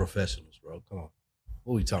assessment. These are professionals, bro. Come on.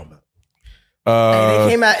 What are we talking about? They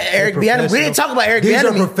came out Eric Bieniemy. We didn't talk about Eric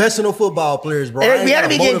Bieniemy. These are professional football players, bro. Eric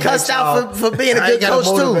Bieniemy getting cussed out for being a good coach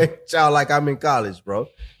too. Y'all like I'm in college, bro.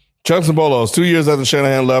 Chucks and Bolos, 2 years after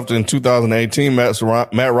Shanahan left in 2018, Matt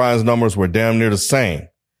Ryan's numbers were damn near the same.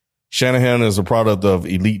 Shanahan is a product of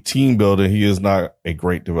elite team building. He is not a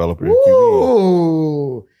great developer.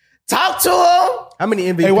 Ooh. Talk to him. How many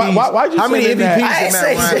MVPs? Hey, why'd you how many MVPs did Matt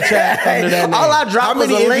Ryan chat under that name? All I dropped how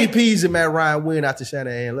many was a link. MVPs did Matt Ryan win after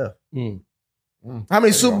Shanahan left? How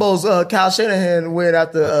many Super Bowls Kyle Shanahan win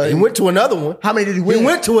after? He went to another one. How many did he win? He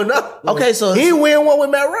went to another one. Okay, so he didn't win one with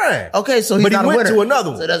Matt Ryan. Okay, so he's not a winner. But he went to another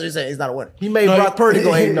one. So that's what you're saying. He's not a winner. He made Brock Purdy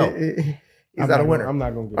go, hey, no. He's not a winner. I'm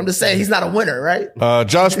not going to. I'm just saying he's not a winner, right?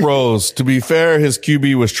 Josh Bros, to be fair, his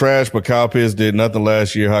QB was trash, but Kyle Pitts did nothing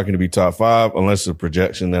last year. How can he be top 5 unless it's a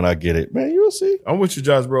projection? Then I get it, man. You'll see. I'm with you,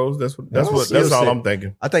 Josh Bros. That's all I'm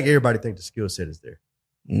thinking. I think everybody thinks the skill set is there.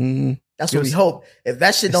 That's what we hope. If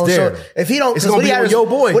that shit don't show, if he don't, it's gonna be on your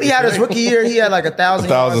boy. What he had his rookie year, he had like 1,000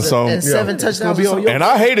 yards and 7 touchdowns. And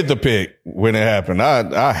I hated the pick when it happened.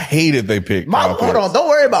 I hated they picked. Hold on, don't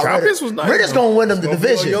worry about Kyle Ritter. Pitts was nice. Ritter's gonna win them the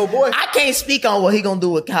division. Your boy. I can't speak on what he gonna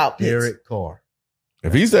do with Kyle Pitts. Derek Carr.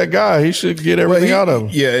 If he's that guy, he should get everything out of him.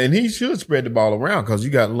 Yeah, and he should spread the ball around because you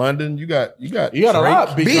got London, you got a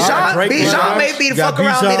lot. Bijan may be the fuck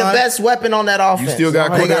around be the best weapon on that offense. You still got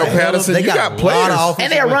Cordell Patterson. You got players,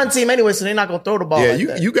 and they're a run team anyway, so they're not gonna throw the ball.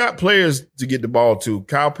 Yeah, like you got players to get the ball to.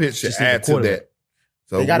 Kyle Pitts should add to that.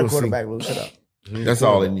 So they got a quarterback. We'll shut up. That's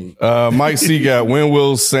all they need. Mike C got, when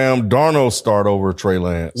will Sam Darnold start over Trey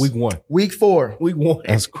Lance? Week 1. Week 4. Week 1.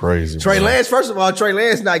 That's crazy. Trey bro. Lance, first of all, Trey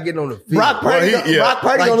Lance not getting on the field. Brock Purdy gonna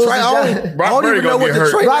lose his job. Brock Purdy gonna get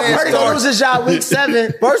hurt. Brock Purdy gonna lose his job week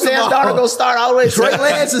 7. First of Sam all, Darnold gonna start all the way. Trey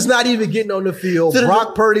Lance is not even getting on the field.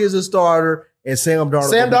 Brock Purdy is a starter, and Sam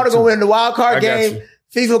Darnold gonna win the wild card I got game. you.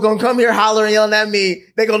 FIFA gonna come here hollering, yelling at me.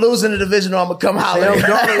 They gonna lose in the division, or I'm gonna come hollering.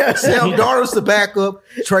 Sam Darnold's the backup.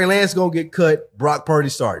 Trey Lance gonna get cut. Brock Purdy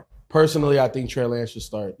start. Personally, I think Trey Lance should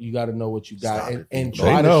start. You got to know what you got and They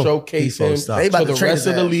try to know. showcase him Stop. They about to to the trade rest his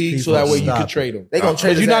of the ass. league, so People that way you stop can it. trade him. They gonna trade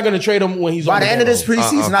Because his you're not ass. going to trade him when he's By on the end of this bench.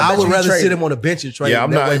 preseason, I I bet would you rather trade sit him. him on the bench and trade Yeah, him.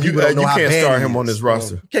 I'm That way not. people don't know You how can't bad start he him on is. this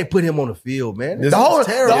roster. You can't put him on the field, man. This The whole is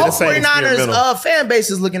terrible. the whole This ain't 49ers experimental. fan base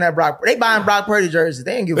is looking at Brock. They buying Brock Purdy jerseys.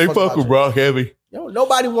 They ain't give a They fuck fuck about with you. Brock heavy. Yo,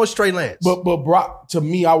 nobody wants Trey Lance. But Brock, to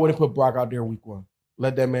me, I wouldn't put Brock out there week 1.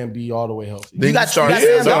 Let that man be all the way healthy. Then You got start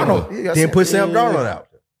Sam Sam Darnold. You got then Sam- put Sam Darnold out.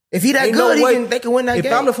 If he that Ain't good, no way- they can win that If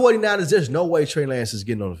game. I'm the 49ers, there's no way Trey Lance is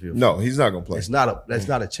getting on the field. No, he's not gonna play. That's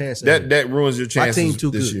not a chance. That ruins your My chances team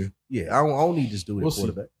too this good. year. Yeah, I don't need this dude We'll at see.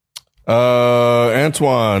 quarterback.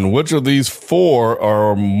 Antoine, which of these 4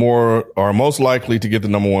 are most likely to get the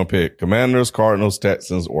number 1 pick? Commanders, Cardinals,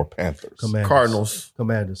 Texans, or Panthers? Cardinals.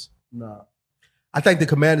 Commanders. Nah. I think the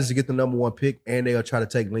Commanders to get the number 1 pick, and they'll try to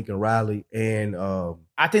take Lincoln Riley. And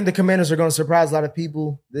I think the Commanders are going to surprise a lot of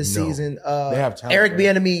people this No. season. They have talent, Eric bro.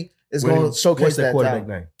 Bieniemy is going to what's showcase that that quarterback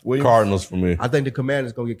talent. name? Cardinals for me. I think the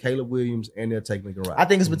Commanders going to get Caleb Williams, and they'll take Lincoln Riley. I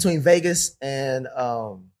think it's between Vegas and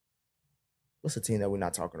what's the team that we're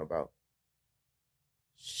not talking about?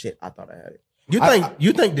 Shit, I thought I had it.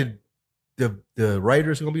 You think the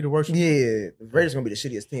Raiders are going to be the worst? Yeah, the Raiders going to be the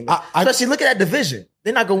shittiest team. I- Especially look at that division.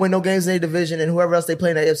 They're not going to win no games in their division, and whoever else they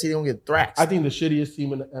play in the AFC, they're going to get thrashed. I think the shittiest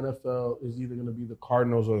team in the NFL is either going to be the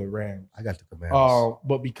Cardinals or the Rams. I got the Commanders.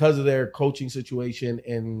 But because of their coaching situation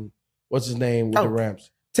and what's his name with Oh. the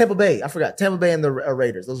Rams, Tampa Bay, I forgot. Tampa Bay and the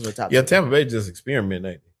Raiders. Those are the top Yeah, two. Tampa Bay just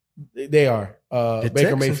experimenting. they are. The Baker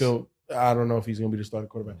Texans? Mayfield, I don't know if he's going to be the starting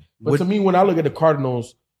quarterback. But What- to me, when I look at the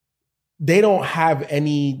Cardinals, they don't have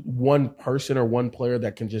any one person or one player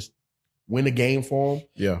that can just win a game for them.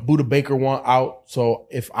 Yeah, Buda Baker want out. So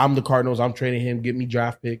if I'm the Cardinals, I'm trading him, get me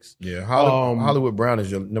draft picks. yeah. Hollywood Brown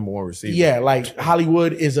is your number 1 receiver. Yeah, like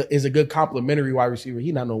Hollywood is a good complimentary wide receiver.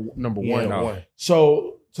 He's not no number Yeah, one. no.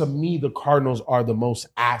 So to me, the Cardinals are the most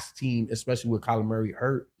ass team, especially with Kyler Murray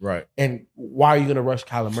hurt. right. And why are you going to rush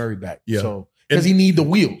Kyler Murray back? Yeah. So because he need the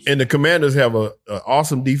wheels. And the Commanders have a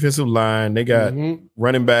awesome defensive line. They got Mhm.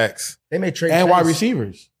 running backs. They may trade And Chase. wide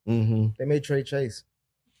receivers. Mm-hmm. They may trade Chase.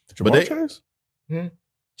 Jamar they- Chase?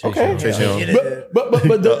 Okay. Chase Young.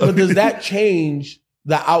 But does that change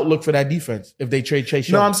the outlook for that defense if they trade Chase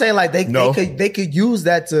Young? No, I'm saying like No. they could use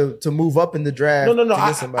that to move up in the draft. No. to get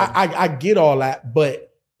I, somebody. I get all that, but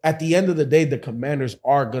at the end of the day, the Commanders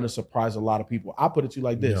are going to surprise a lot of people. I'll put it to you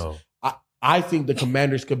like this: No. I think the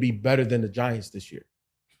Commanders could be better than the Giants this year.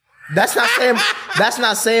 That's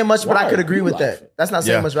not saying much, but Why I could are agree you with laughing? that. That's not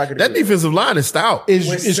saying much, but I could That agree. defensive line is stout.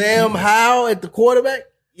 With Sam Howell at the quarterback?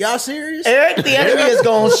 Y'all serious? Eric Bieniemy is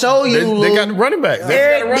gonna show you. They got running backs. Eric They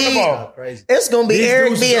got to run the B. ball. Crazy. It's gonna be These Eric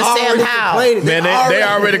dudes B is and Sam already Howell. complaining. Man, they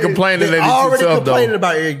already complaining They that he's already too tough, though. complaining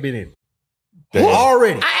about Eric Bieniemy. Damn.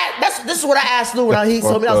 Already. This is what I asked Lou when he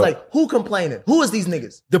told me. I was Fucked like, "Who complaining? Who is these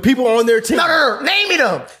niggas?" The people on their team. No. Name me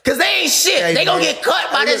them, cause they ain't shit. Hey, they gonna man. get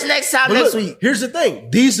cut by Hey, this look, next time but next look, week. Here's the thing.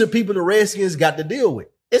 These are people the Redskins got to deal with.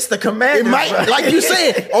 It's the It Commanders. might, bro. like you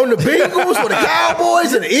said, on the Bengals or the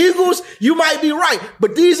Cowboys and the Eagles, you might be right.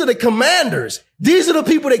 But these are the Commanders. These are the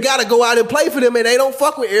people that got to go out and play for them, and they don't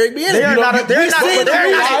fuck with Eric Bieniemy. They're not. They're not. They're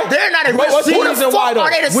They're not. What's the Who reason fuck why, though? are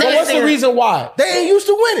they to say What's the they're- reason why? They ain't used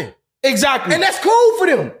to winning, Exactly. and that's cool for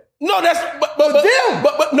them. No, that's but them.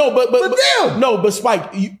 them. No, but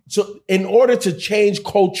Spike. So in order to change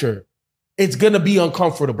culture, it's gonna be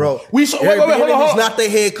uncomfortable, Bro, We saw. Eric Hold Bieniemy's on. not their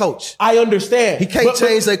head coach. I understand. He can't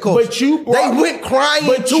change their coach. But you, They brought, went crying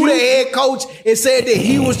but to you- the head coach and said that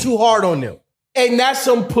he was too hard on them. and that's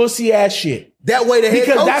some pussy ass shit. That way the head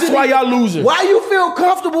Because coach that's didn't why even- y'all losing. Why you feel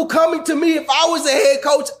comfortable coming to me? If I was the head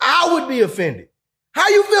coach, I would be offended. How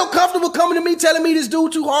you feel comfortable coming to me telling me this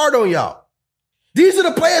dude too hard on y'all? These are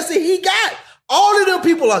the players that he got. All of them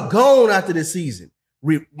people are gone after this season.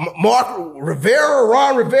 Mark Rivera,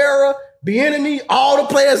 Ron Rivera, Bieniemy, all the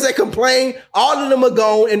players that complain, all of them are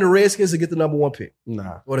gone, and the Redskins will get the number 1 pick.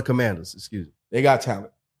 Nah, Or the Commanders, excuse me. they got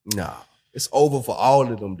talent. Nah. It's over for all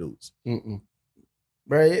of them dudes. Mm-mm.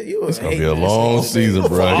 Bro, you It's gonna be a long season,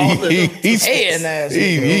 bro. He's hating ass.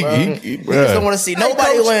 he You just don't want to see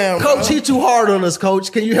nobody win. Coach, he too hard on us,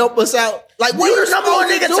 Coach. Can you help us out? Like, what You you the number one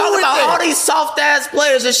nigga talking about all these. these soft ass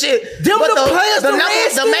players and shit. Them But the players the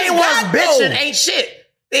Redskins main ones got, bitching though. ain't shit.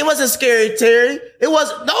 It wasn't Scary Terry. It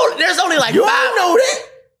was no. There's only like You 5. don't know that.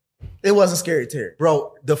 It wasn't Scary Terry.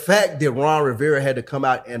 Bro, the fact that Ron Rivera had to come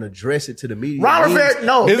out and address it to the media. Ron means- Rivera,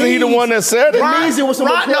 no. Isn't he the one that said it? means it was some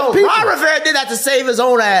Ron, corrupt no, people. Ron Rivera did that to save his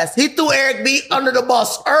own ass. He threw Eric B under the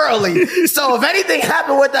bus early. So if anything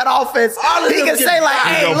happened with that offense, All of he them can get say like,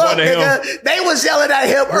 fired. hey, Don't look, point at nigga, they was yelling at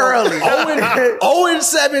him early.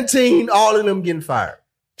 0-17, all of them getting fired.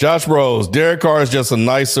 Josh Rose, Derek Carr is just a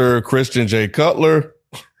nicer Christian J. Cutler.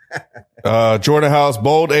 Jordan House,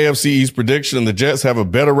 bold AFC East prediction. The Jets have a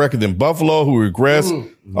better record than Buffalo, who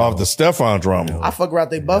regressed off the Stephon drama. I fuck around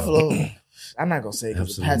think Buffalo. I'm not gonna say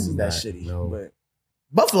because the Pats is that Absolutely shitty. not, no. But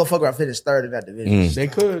Buffalo fuck around finished third in that division. They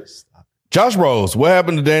could. Josh Rose, what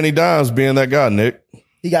happened to Danny Dimes being that guy, Nick?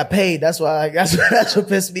 He got paid. That's why. That's what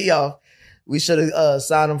pissed me off. We should have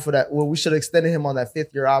signed him for that. Well, we should have extended him on that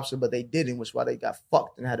 5th year option, but they didn't, which is why they got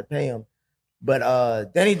fucked and had to pay him.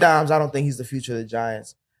 But Danny Dimes, I don't think he's the future of the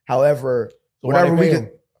Giants. However, So why whatever they we pay could.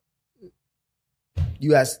 him?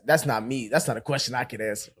 You asked. That's not me. That's not a question I could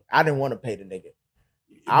answer. I didn't want to pay the nigga.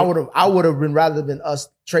 I would have been rather than us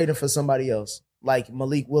trading for somebody else like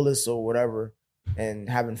Malik Willis or whatever and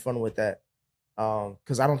having fun with that.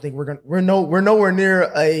 Because I don't think we're nowhere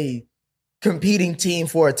near a competing team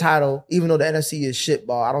for a title, even though the NFC is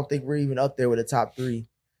shitball. I don't think we're even up there with the top 3.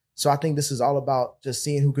 So I think this is all about just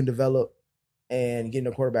seeing who can develop and getting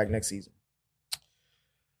a quarterback next season.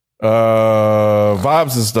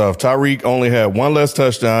 Vibes and stuff. Tyreek only had 1 less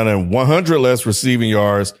touchdown and 100 less receiving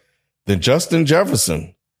yards than Justin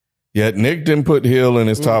Jefferson. Yet Nick didn't put Hill in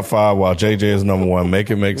his top 5 while JJ is number 1. Make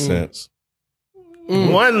it make sense.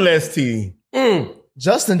 One less team.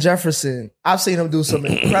 Justin Jefferson, I've seen him do some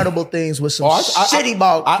incredible things with some I- shitty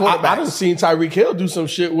ball quarterbacks. I done seen Tyreek Hill do some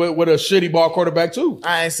shit with a shitty ball quarterback too.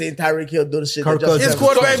 I ain't seen Tyreek Hill do the shit Kirk that Justin Cousins. His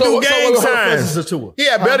quarterback So- do so- gang so- Kirk Cousins signs. is a tour. He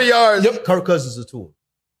had better yards. Kirk Cousins is a tour.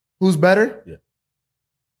 Who's better? You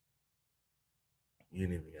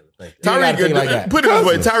didn't even got to think. You ain't gotta Tyreek, think like that. put it this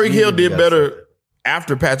way, Cousins. Tyreek You Hill ain't did gotta better say that.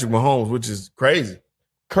 after Patrick Mahomes, which is crazy.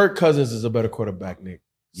 Kirk Cousins is a better quarterback, Nick.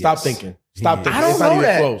 Stop Yes. thinking. Stop He thinking. is. I don't It's not know even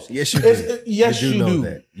that. close. Yes, you It's- do. yes, you know do.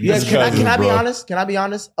 that. Yes, Can I be bro. honest? Can I be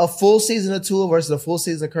honest? A full season of Tua versus a full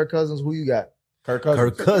season of Kirk Cousins. Who you got? Kirk Cousins.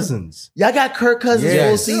 Kirk Cousins. Y'all got Kirk Cousins Yes.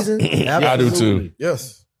 full season. I do too.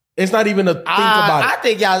 Yes. It's not even a think about I it.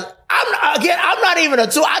 think y'all. I'm not even a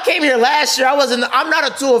Tua. I came here last year. I'm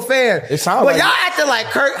not a Tua fan. It sounds but like y'all it. acting like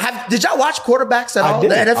Kirk. Did y'all watch quarterbacks at I all?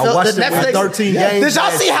 did. The NFL, I watched the it with Netflix. 13 games Did y'all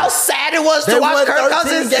last see year. how sad it was They to watch won Kirk 13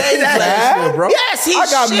 Cousins? games last year, bro. Yes, he's I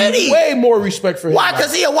got shitty. way more respect for him. Why? now.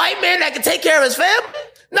 Because he a white man that can take care of his family?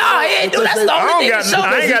 No, he ain't do. That's the I only don't thing got, that showed.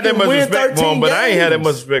 I ain't got that can much win respect for 13 him, but I ain't had that games.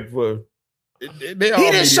 much respect for him. They all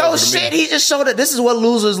He didn't show mediocre to me. shit. He just showed that this is what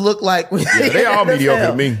losers look like. Yeah, they all mediocre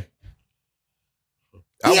to me.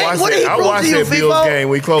 What did he I prove watched to you, that Bills FIFO? game.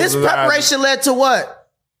 We closed His his eyes. preparation led to what?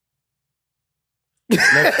 All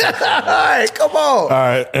right, come on. All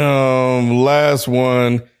right. Last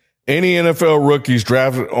one. Any NFL rookies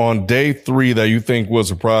drafted on day 3 that you think will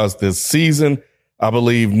surprise this season? I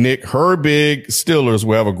believe Nick Herbig Steelers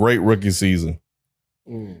will have a great rookie season.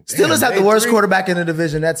 Steelers have the worst quarterback in the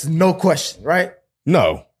division. That's no question, right?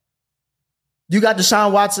 No. You got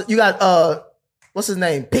Deshaun Watson. You got what's his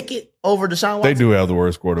name? Pickett over Deshaun Watson. They do have the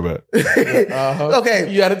worst quarterback.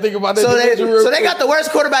 Okay. You got to think about that. So they division real quick. got the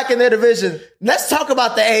worst quarterback in their division. Let's talk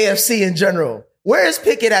about the AFC in general. Where is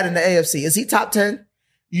Pickett at in the AFC? Is he top 10?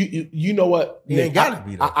 You know what? He ain't got to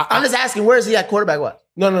be there. I'm just asking, where is he at quarterback? What?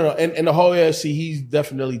 No. In the whole AFC, he's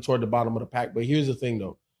definitely toward the bottom of the pack. But here's the thing,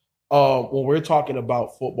 though. When we're talking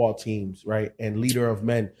about football teams, right, and leader of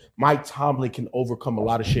men, Mike Tomlin can overcome a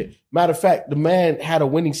lot of shit. Matter of fact, the man had a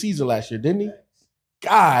winning season last year, didn't he?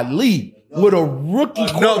 Golly, with a rookie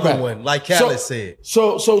quarterback. Another one, like Khaled said.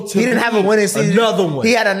 So to He didn't have a winning season. Another one.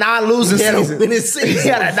 He had a non-losing He had a season. winning season. He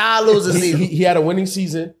had a non-losing season. He had a winning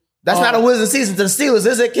season. That's not a winning season to the Steelers,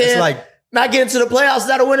 is it, Ken? It's like not getting to the playoffs is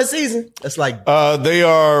not a winning season. it's like They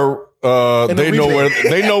are. They know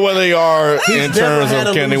where they are in never terms had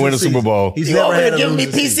of a can they losing win a Super season. Bowl. He's You never over had here a giving me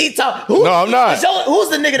losing PC season. talk. No, I'm not. Who's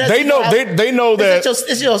the nigga that They know. They know that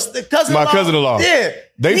It's your cousin-in-law? my cousin-in-law. Yeah.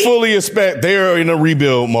 They fully expect they are in a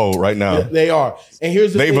rebuild mode right now. They are. And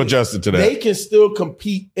here's the They've thing. adjusted to that. They can still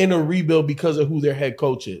compete in a rebuild because of who their head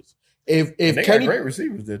coach is. If They Kenny, got great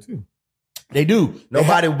receivers there too. they do.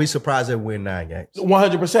 Nobody would be surprised if they win 9 games.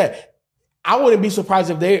 100%. I wouldn't be surprised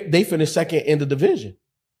if they finish second in the division.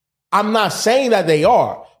 I'm not saying that they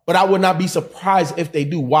are, but I would not be surprised if they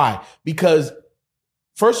do. Why? Because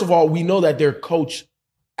first of all, we know that they're coached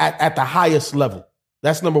at the highest level.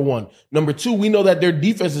 That's number one. Number two, we know that their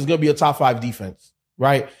defense is going to be a top 5 defense,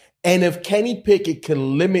 right? And if Kenny Pickett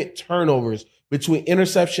can limit turnovers between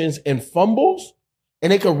interceptions and fumbles,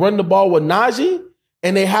 and they can run the ball with Najee,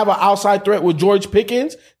 and they have an outside threat with George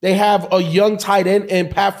Pickens, they have a young tight end and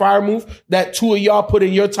Pat Freiermuth that 2 of y'all put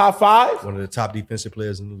in your top 5. One of the top defensive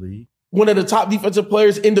players in the league. One of the top defensive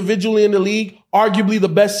players individually in the league, arguably the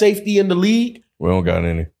best safety in the league. We don't got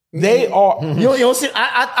any. They are. You don't see.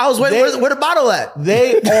 I was waiting. Where's the bottle at?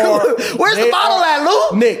 They are. Where's the bottle at,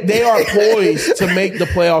 Lou? Nick, they are poised to make the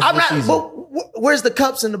playoffs I'm this not. season. But where's the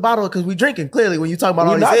cups in the bottle? Because we drinking clearly when you talk about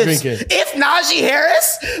We're all not these ifs. drinking. If Najee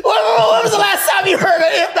Harris, when was the last time you heard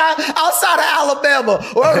of if not outside of Alabama,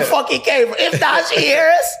 where the fuck he came from? If Najee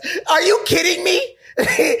Harris, are you kidding me?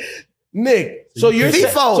 Nick, so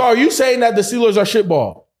are you saying that the Steelers are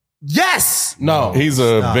shitball? Yes. No, He's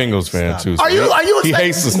a Bengals fan too. so Are you? He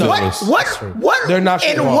hates the Steelers. What? They're not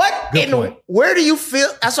In strong. what? Good point. Where do you feel?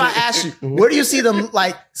 That's why I asked you. Where do you see them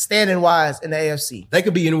like standing wise in the AFC? They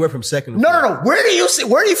could be anywhere from second to No. Where do you see?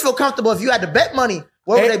 Where do you feel comfortable if you had to bet money?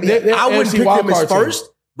 Where would they be? They're I wouldn't AFC pick them as wildcard team. first,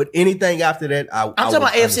 but anything after that, I'm talking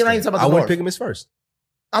about AFC, I ain't talking about the I wouldn't North. pick them as first.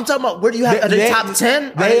 I'm talking about where do you have? Are they top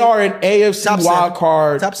 10? They are an AFC Top wild seven.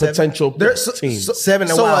 card Top seven. potential They're team. 7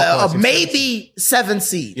 and So wild cards. maybe 7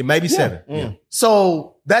 seed. Yeah, maybe 7. Yeah.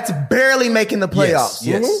 So that's barely making the playoffs.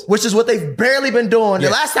 Yes. Which is what they've barely been doing. The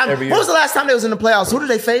Yes, last time, every when year. was the last time they was in the playoffs? Who did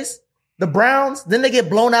they face? The Browns. Then they get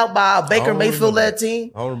blown out by a Baker don't Mayfield led remember.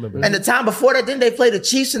 team. I don't remember. And the time before that, didn't they play the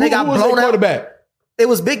Chiefs and they got Who was blown their out? quarterback? It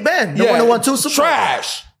was Big Ben, the one that won 2 Super Bowls.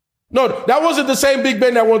 Trash. No, that wasn't the same Big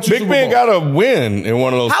Ben that won 2 Big Super Ben Bowls. got a win in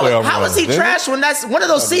one of those playoff How was runs, he didn't trash when that's one of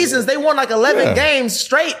those seasons they won like 11 Yeah. games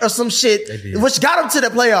straight or some shit, did. which got them to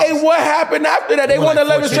the playoffs. Hey, what happened after that? They won won like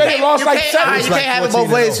 11 14. straight and lost like You 7. can't like have it both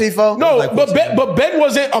 14-0. ways, FIFO. No, like but 14. Ben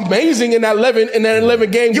wasn't amazing in that 11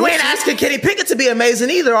 games. You ain't asking Kenny Pickett to be amazing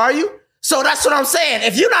either, are you? So that's what I'm saying.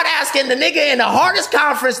 If you're not asking the nigga in the hardest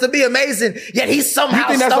conference to be amazing, yet he somehow You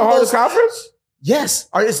think that's the stumbles. hardest conference? Yes.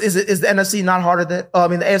 Or is the NFC not harder than?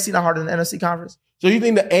 The AFC not harder than the NFC conference? So you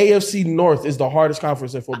think the AFC North is the hardest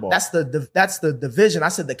conference in football? That's the division. I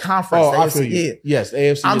said the conference. oh, the I AFC, feel you. yeah. Yes,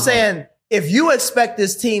 AFC. I'm is saying if you expect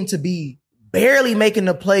this team to be barely making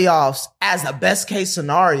the playoffs as the best case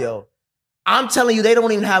scenario, I'm telling you, they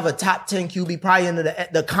don't even have a top 10 QB probably into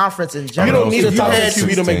the conference in hard. general. You don't need a If you top 10 had QB to make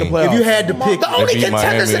the 16. playoffs. If you had to pick, The only beat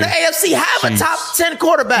contenders in the Miami AFC have a Chiefs. top 10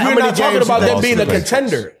 quarterback. We're many not talking games about you them lost being to a the Lakers?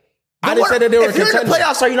 contender. I didn't say that they were a If you're in contender. the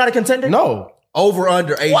playoffs, are you not a contender? No. over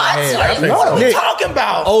under 8.5. What are you No. Nick, talking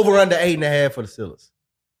about? over under 8.5 for the Steelers.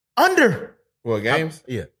 Under. What games?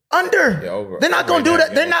 Yeah. Under. Yeah, over. They're not going to do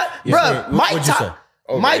that. They're not. Yeah. Bruh, What'd you say?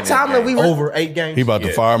 Mike Tomlin, we were. Over 8 games. He about to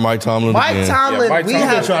Yeah. fire Mike Tomlin Mike again. Tomlin, Mike we Tomlin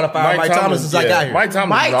have. trying to fire Mike Tomlin since I got here. Mike Tomlin,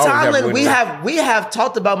 Mike always have Tomlin, winning. we have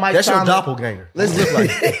talked about Mike That's Tomlin. your doppelganger. Let's look like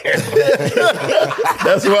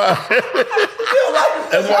That's why.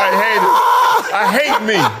 That's why I hate it. I hate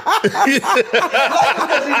me.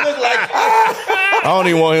 I don't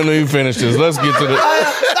even want him to even finish this. Let's get to the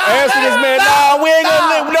answer this man. Nah, we ain't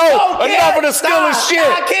gonna live. No, enough of the Steelers shit.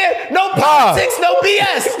 I can't. No politics, no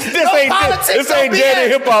BS. This ain't dead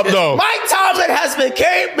in hip hop though. Mike Tomlin has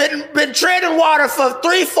been treading water for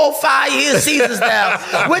 3, 4, 5 years, seasons now.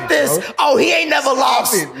 With this, he ain't never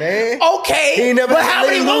lost. it, man. Okay, He ain't never but had to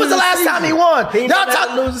when was the lose a last time he season. won? He ain't Y'all never had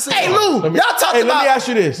talk, to lose a season. hey Lou, y'all talked Hey, about. let me ask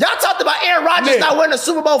you this. Y'all talked about Aaron Rodgers Nick. not winning the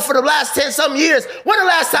Super Bowl for the last 10-something years. When the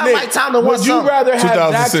last time Nick, Mike Tomlin won would you something? rather have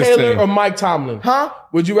Zach 2016. Taylor or Mike Tomlin? Huh?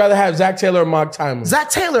 Would you rather have Zach Taylor or Mike Tomlin? Zach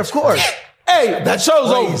Taylor, of course. Hey, that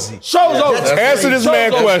show's crazy. over. Show's over. Answer this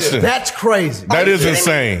man question. That's crazy. That is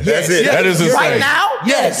insane. That's it. That is insane. Right now?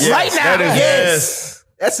 Yes. Right now? That is- yes.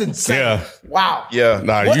 That's insane. Yeah. Wow. Yeah.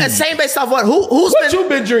 Nah, What, you, and same based off what? Who's What been, you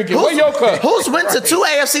been drinking? Where your cup? Who's went to 2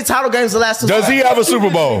 AFC title games the last 2 does he have a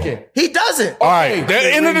Super Bowl? He doesn't. All right.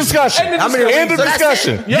 End the discussion. End the End the discussion. So that's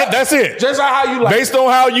discussion. it? Yeah, that's it. Just how you like. Based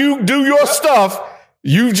on how you do your stuff,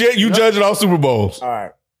 you judge it off Super Bowls. All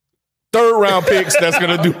right. Third round picks that's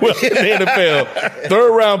going to do well in the NFL.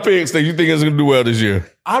 Third round picks that you think is going to do well this year.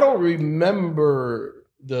 I don't remember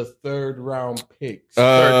the third round picks.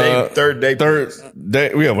 Third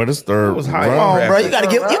day. Yeah, what is third? was high? Come round? on, bro. You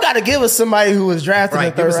gotta give us somebody who was drafted in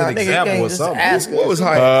Right, the give third us an round. Nigga, you example can't or just something. ask What us. was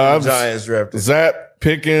high? Giants drafted. Zach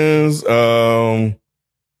Pickens,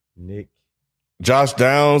 Nick. Josh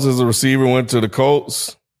Downs as a receiver went to the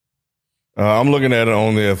Colts. I'm looking at it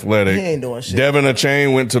on the Athletic. He ain't doing shit. Devin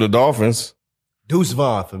Achane went to the Dolphins. Deuce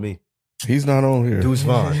Vaughn for me. He's not on here. Deuce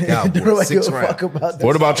Vaughn, Don't Cowboys, nobody give 6th a round. fuck about that.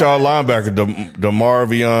 What about y'all linebacker, DeMar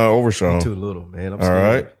Overshown? Too little, man. I'm All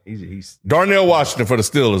scared. right. He's Darnell Washington for the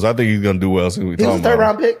Steelers. I think he's going to do well. See what we He was talking a third about.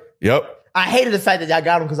 round pick. Yep. I hated the fact that y'all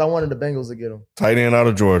got him because I wanted the Bengals to get him. Tight end out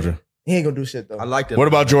of Georgia. He ain't gonna do shit though. I like that. What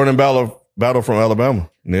about Jordan Battle from Alabama?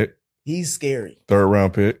 Nick, He's scary. third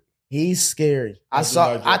round pick. He's scary. I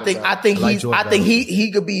I think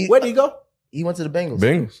he could be. Where did he go? He went to the Bengals.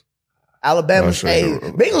 Bengals. Alabama. Oh, sure. Hey,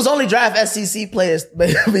 Bengals only draft SEC players.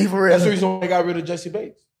 Be for real. That's the reason why they got rid of Jesse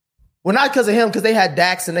Bates. Well, not because of him, because they had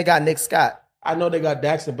Dax and they got Nick Scott. I know they got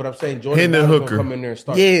Daxton, but I'm saying Jordan Hendon Battle's Hooker. gonna come in there and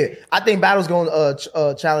start. Yeah, I think Battle's going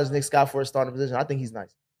to challenge Nick Scott for a starting position. I think he's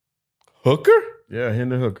nice. Hooker? Yeah,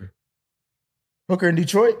 Hendon Hooker. Hooker in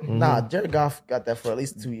Detroit? Mhm. Nah, Jared Goff got that for at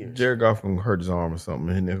least 2 years. Jared Goff gonna hurt his arm or something.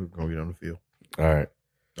 And Hendon Hooker gonna get on the field. All right.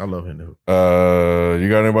 I love Hendon Hooker. You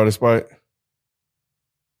got anybody, Spike?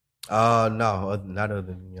 No, not other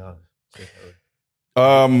than y'all.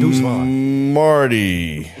 Deuce Vaughn.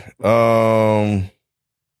 Marty.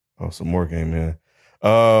 Some more came in.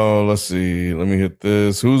 Let's see. Let me hit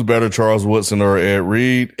this. Who's better, Charles Woodson or Ed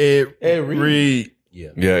Reed? Ed Reed. Reed. Yeah.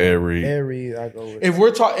 Yeah, Ed Reed. Harry, I go with. If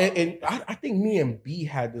we're talking, and I think me and B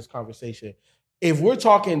had this conversation. If we're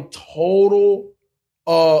talking total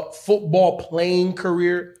football playing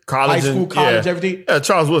career, College high school, and- college, yeah. everything, Yeah,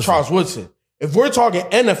 Charles Woodson. Charles Woodson. If we're talking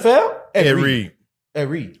NFL, Ed Ed Reed. Reed. Ed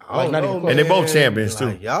Reed. I Like, don't not know, even close. And they both man. champions, too.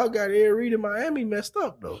 Like, y'all got Ed Reed in Miami messed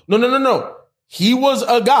up though. No. He was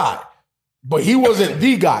a guy, but he wasn't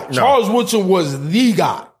the guy. No. Charles Woodson was the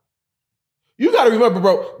guy. You got to remember,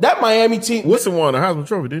 bro, that Miami team, Woodson won the Heisman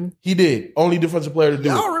Trophy, didn't he did. Only defensive player to do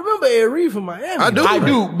it. Y'all remember Ed Reed from Miami? I do. I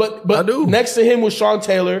do, but I do. next to him was Sean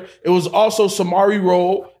Taylor. It was also Samari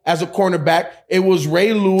Rowe as a cornerback. It was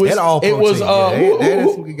Ray Lewis. That all It was team, yeah. They had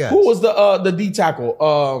some good guys. who was the D tackle?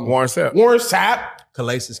 he? Warren Sapp. Warren Sapp.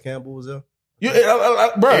 Calais Campbell was there.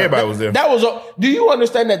 Bro, Everybody was there. That was do you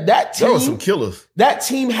understand that There was some team? killers. That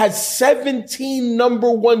team had 17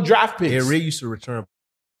 number 1 draft picks. Ed Reed used to return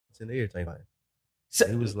and everything.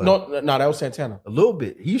 He was like no, that was Santana. a little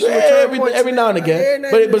bit. He used to return points Every now and again,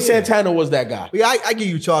 but Santana was that guy. Yeah, I give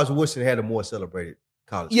you Charles Woodson had a more celebrated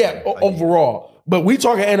college. Yeah, career. overall. But we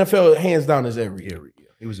talking NFL hands down as every year. Yeah,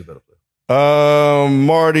 he was a better player.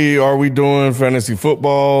 Marty, are we doing fantasy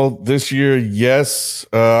football this year? Yes.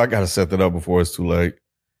 I got to set that up before it's too late.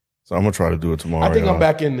 So I'm going to try to do it tomorrow. I think y'all. I'm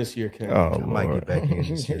back in this year, Ken. Oh, I might Lord. get back in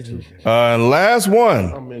this year too. And last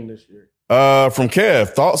one I'm in this year. from Kev.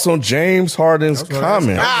 Thoughts on James Harden's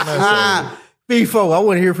comment? B4, I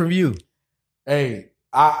want to hear from you. Hey,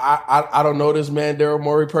 I don't know this man, Daryl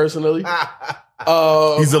Morey, personally.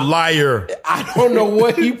 He's a liar. I don't know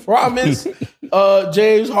what he promised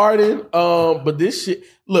James Harden. But this shit,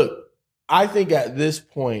 look, I think at this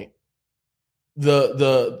point,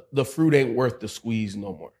 the fruit ain't worth the squeeze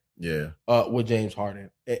no more. Yeah. With James Harden.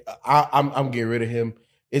 I'm getting rid of him.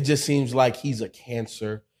 It just seems like he's a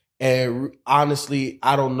cancer. And honestly,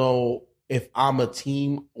 I don't know if I'm a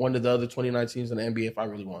team, one of the other 29 teams in the NBA, if I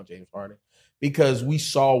really want James Harden. Because we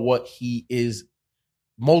saw what he is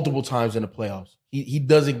multiple times in the playoffs. He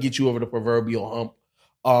doesn't get you over the proverbial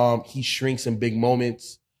hump. He shrinks in big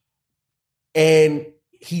moments. And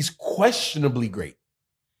he's questionably great.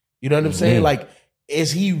 You know what I'm saying? Like,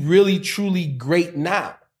 is he really, truly great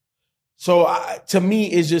now? So to me,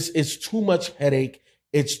 it's too much headache.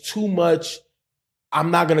 It's too much.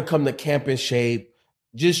 I'm not going to come to camp in shape.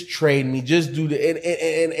 Just trade me. Just do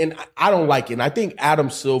the and I don't like it. And I think Adam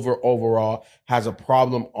Silver overall has a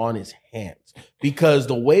problem on his hands because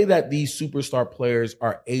the way that these superstar players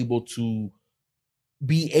are able to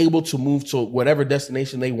move to whatever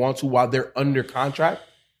destination they want to while they're under contract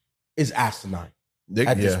is asinine.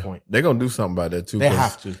 At this point, they're gonna do something about that too. They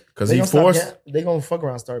have to because he forced. They're gonna fuck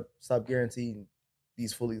around, stop guaranteeing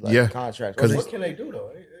these fully contracts. What can they do though?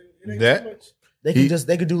 It ain't That- too much. They could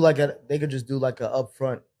just do like a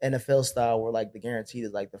upfront NFL style where like the guaranteed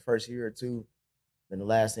is like the first year or two, then the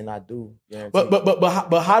last thing I do. Guaranteed.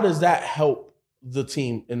 But how does that help the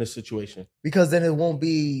team in this situation? Because then it won't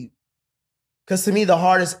be. Because to me, the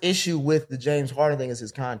hardest issue with the James Harden thing is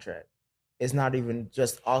his contract. It's not even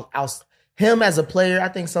just him as a player. I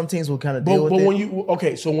think some teams will kind of deal with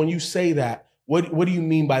it. So when you say that, what do you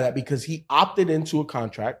mean by that? Because he opted into a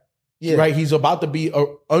contract. Yeah. Right, he's about to be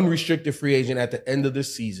an unrestricted free agent at the end of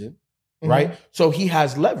this season, Mm-hmm. right? So he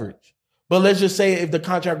has leverage. But let's just say if the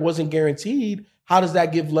contract wasn't guaranteed, how does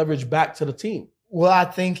that give leverage back to the team? Well, I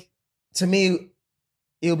think to me,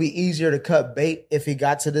 it'll be easier to cut bait if he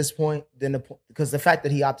got to this point because the fact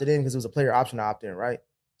that he opted in because it was a player option to opt in, right?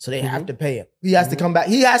 So they have to pay him. He has to come back.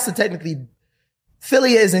 He has to technically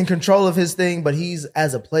Philly is in control of his thing, but he's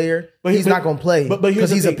as a player, he's not going to play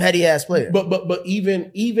because he's a petty ass player. But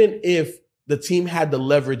even if the team had the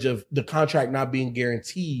leverage of the contract not being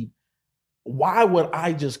guaranteed, why would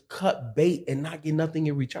I just cut bait and not get nothing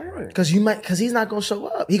in return? Because he's not going to show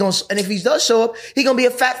up. And if he does show up, he's going to be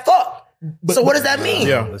a fat fuck. So what does that mean?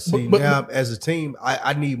 Yeah. See, now as a team,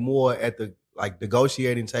 I need more at the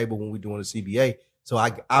negotiating table when we're doing the CBA. So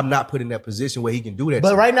I'm not put in that position where he can do that.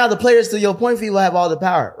 But right now, the players, to your point, will have all the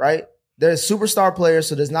power, right? They're superstar players,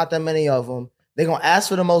 so there's not that many of them. They're going to ask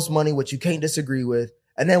for the most money, which you can't disagree with.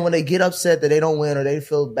 And then when they get upset that they don't win or they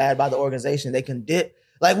feel bad by the organization, they can dip.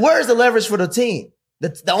 Like, where's the leverage for the team?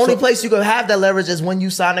 The only place you can have that leverage is when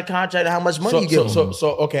you sign a contract and how much money you give them.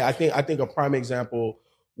 So okay, I think a prime example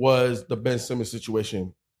was the Ben Simmons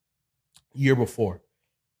situation year before.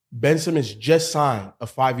 Ben Simmons just signed a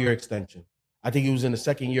 5-year extension. I think he was in the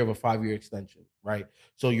second year of a 5-year extension, right?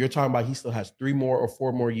 So you're talking about he still has 3 more or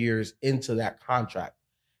 4 more years into that contract.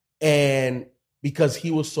 And because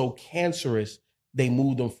he was so cancerous, they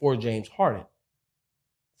moved him for James Harden.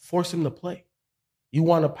 Force him to play. You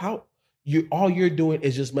want to pout? All you're doing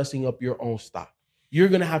is just messing up your own stock. You're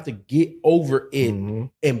going to have to get over it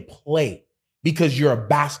and play because you're a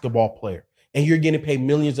basketball player and you're getting paid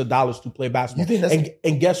millions of dollars to play basketball.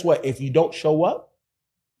 And guess what? If you don't show up,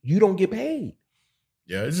 you don't get paid.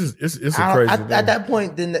 Yeah, it's a crazy thing. At that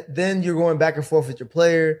point, then you're going back and forth with your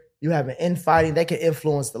player. You have an infighting. They can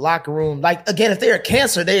influence the locker room. Like, again, if they're a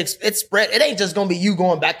cancer, it's spread. It ain't just going to be you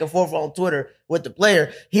going back and forth on Twitter with the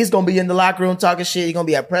player. He's going to be in the locker room talking shit. He's going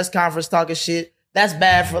to be at press conference talking shit. That's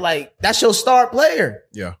bad for that's your star player.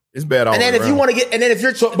 Yeah, it's bad all And then around. if you want to get, and then if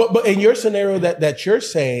you're, but in your scenario that you're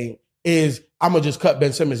saying is, I'm going to just cut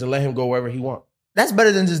Ben Simmons and let him go wherever he wants. That's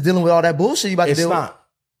better than just dealing with all that bullshit you about to deal with.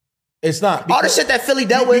 It's not. All the shit that Philly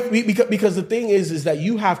dealt with. Because the thing is that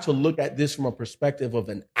you have to look at this from a perspective of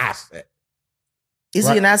an asset. Is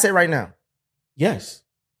he an asset right now? Yes.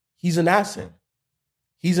 He's an asset.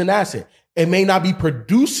 He's an asset. It may not be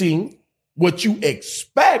producing what you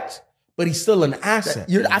expect, but he's still an asset.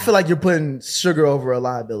 I feel like you're putting Sugar over a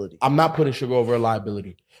liability. I'm not putting Sugar over a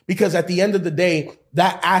liability. Because at the end of the day,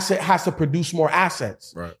 that asset has to produce more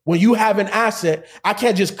assets. Right. When you have an asset, I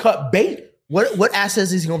can't just cut bait. What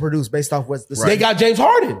assets is he going to produce based off what's the They got James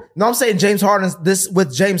Harden. No, I'm saying James Harden.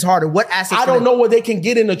 With James Harden, what assets? I don't know what they can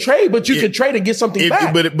get in a trade, but you can trade and get something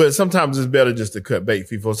back. But sometimes it's better just to cut bait,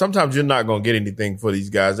 FIFO. Sometimes you're not going to get anything for these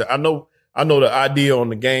guys. I know the idea on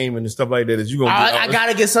the game and stuff like that is you're going to I got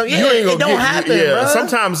to get something. Yeah, it don't happen,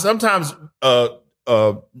 bro. Sometimes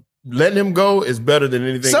letting him go is better than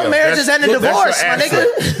anything else. Some marriages end in divorce, my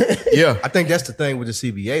nigga. Yeah. I think that's the thing with the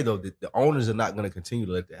CBA, though. The owners are not going to continue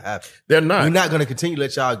to let that happen. They're not. We're not going to continue to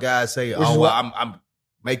let y'all guys say, I'm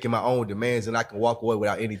making my own demands and I can walk away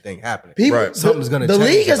without anything happening. Something's going to change. The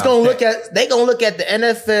league is going to look at, they going to look at the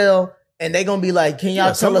NFL and they going to be like, can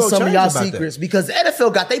y'all tell us some of y'all secrets? Because the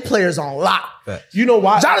NFL got their players on lock. You know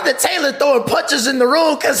why? Jonathan Taylor throwing punches in the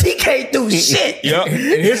room because he can't do shit. Yep. And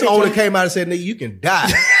his owner came out and said, nigga, you can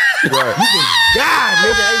die. Right. You can die,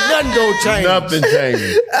 nigga. Ain't nothing gonna change. Nothing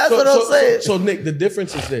changes. That's what I'm saying. So, Nick, the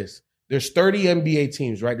difference is this. There's 30 NBA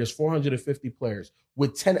teams, right? There's 450 players.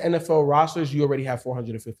 With 10 NFL rosters, you already have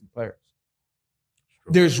 450 players.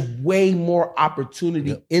 There's way more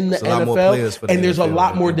opportunity in the NFL, and there's a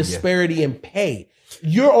lot more disparity in pay.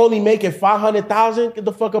 You're only making $500,000. Get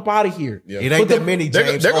the fuck up out of here. Yeah. It ain't that many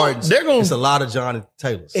James Hardens. It's a lot of Jonathan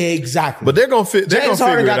Taylors. Exactly. But they're gonna fit. James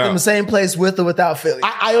Harden got them the same place with or without Philly.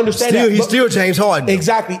 I understand that. He's still James Harden. Though.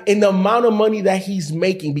 Exactly. And the amount of money that he's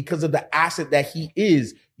making because of the asset that he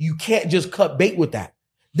is, you can't just cut bait with that.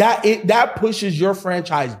 That pushes your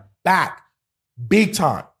franchise back big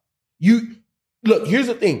time. Look, here's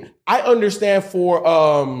the thing. I understand for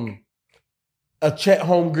a Chet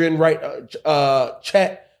Holmgren, right?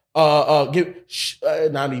 Chet,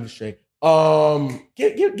 not even Shay.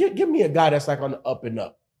 Give me a guy that's like on the up and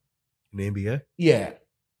up. In the NBA? Yeah.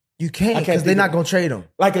 You can't because they're not going to trade him.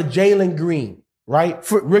 Like a Jalen Green, right?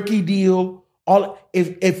 For rookie deal.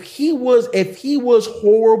 If he was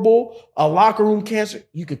horrible, a locker room cancer,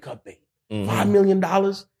 you could cut bait. $5 million.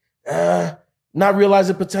 Not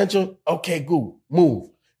realizing potential. Okay, good. Move.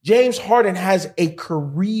 James Harden has a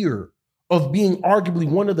career of being arguably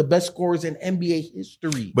one of the best scorers in NBA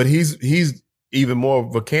history. But he's even more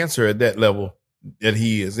of a cancer at that level that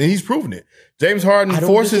he is. And he's proven it. James Harden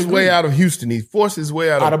forced his way out of Houston. He forced his way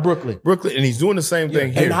out of Brooklyn. And he's doing the same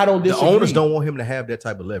thing here. And I don't disagree. The owners don't want him to have that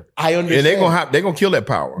type of leverage. I understand. And they're going to kill that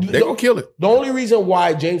power. They're going to kill it. The only reason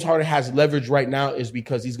why James Harden has leverage right now is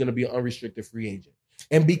because he's going to be an unrestricted free agent.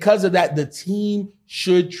 And because of that, the team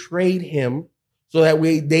should trade him so that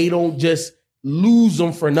way they don't just lose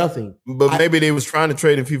them for nothing. But maybe they was trying to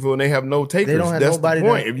trade in people and they have no takers. They don't have That's nobody the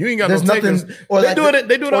point. that- If you ain't got there's no nothing- takers, or they like do it.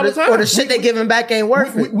 They do it all the time. Or the shit they giving back ain't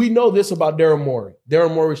worth it. We know this about Daryl Morey.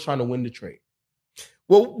 Daryl Morey's trying to win the trade.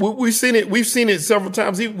 Well, we've seen it. We've seen it several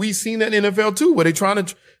times. We've seen that in NFL too, where they trying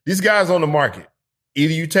to. These guys on the market.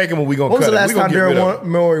 Either you take them or we gonna When was cut the them. last We gonna time get rid of them.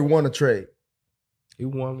 Daryl Morey won a trade? He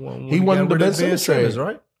won one. He won the Ben Simmons trade,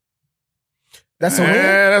 right? That's a win.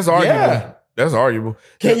 That's arguable. Yeah. That's arguable.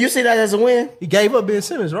 Can you see that as a win? He gave up Ben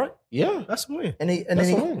Simmons, right? Yeah, That's a win. And that's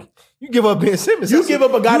then a win. You give up Ben Simmons. You that's give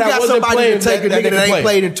up a guy you that got wasn't somebody playing, to take that a nigga can that play. ain't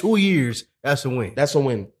played in 2 years. That's a win. That's a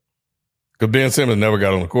win. Because Ben Simmons never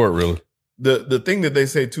got on the court, really. The thing that they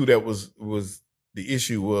say too that was the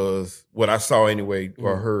issue was what I saw anyway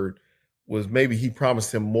or heard was maybe he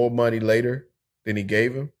promised him more money later than he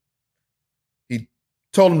gave him. He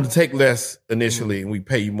told him to take less initially and we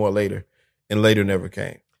pay you more later, and later never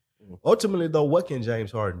came. Ultimately, though, what can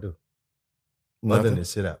James Harden do other Nothing. than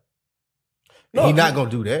sit out? No, He's not gonna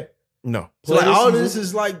do that. No. So Play like, this all season. this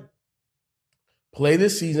is like Play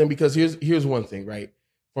this season because here's one thing, right?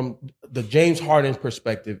 From the James Harden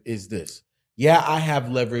perspective is this. Yeah, I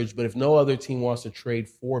have leverage, but if no other team wants to trade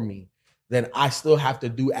for me, then I still have to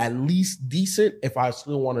do at least decent if I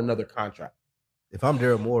still want another contract. if I'm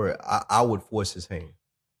Daryl Morey, I would force his hand.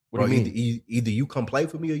 What do you mean? Either you come play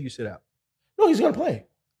for me or you sit out. No, he's gonna play.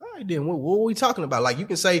 All right, then what are we talking about? Like you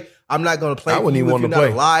can say I'm not going to play I for wouldn't you even if want you're to not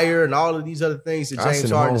play. a liar and all of these other things that I James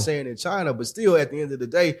send him Harden home. is saying in China. But still, at the end of the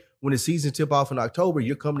day, when the season tip off in October,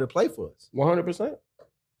 you're coming to play for us. 100%.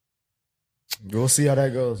 We'll see how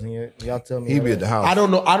that goes. And y'all tell me. He'd how be that- at the house. I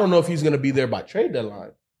don't know if he's gonna be there by trade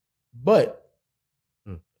deadline, but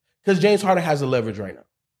because James Harden has the leverage right now.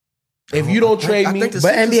 If you don't trade me, think the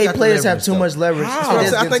But Sixers NBA got the players have leverage, too though. much leverage. How? It That's what I'm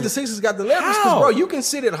is saying. I think good the to- Sixers got the leverage because, How? bro, you can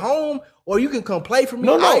sit at home or you can come play for me.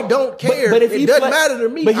 No, no. I don't care. But if it he doesn't play- matter to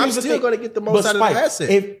me. but I'm here's the still thing. going to get the most out of the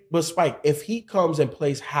asset. Spike, if he comes and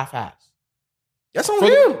plays half-ass, That's on for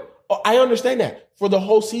him. I understand that. For the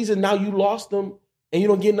whole season, now you lost him and you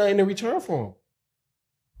don't get nothing in return for him.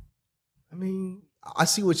 I mean, I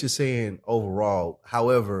see what you're saying overall.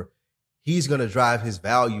 However, he's going to drive his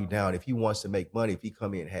value down if he wants to make money if he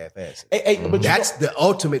come in half-assed. But That's the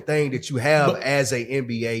ultimate thing that you have But- as a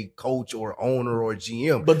NBA coach or owner or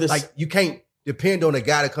GM. But this- like you can't depend on a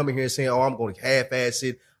guy to come in here and saying, "Oh, I'm going to half-ass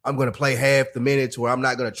it. I'm going to play half the minutes, or I'm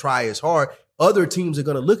not going to try as hard." Other teams are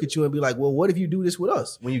going to look at you and be like, "Well, what if you do this with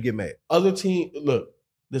us?" When you get mad, other team, look,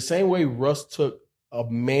 the same way Russ took a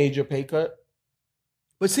major pay cut.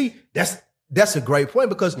 but see, that's a great point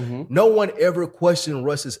because no one ever questioned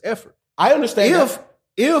Russ's effort. I understand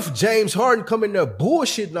If James Harden come in there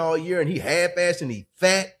bullshitting all year and he half-assed and he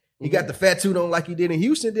fat, he got the fat suit on like he did in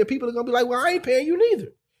Houston, then people are gonna be like, "Well, I ain't paying you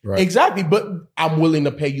neither." Right. Exactly, but I'm willing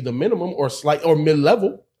to pay you the minimum or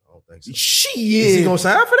mid-level. I don't think so. Shit. Is he gonna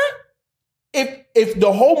sign for that? If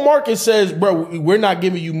the whole market says, bro, we're not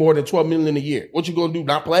giving you more than $12 million a year, what you gonna do?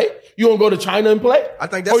 Not play? You gonna go to China and play? I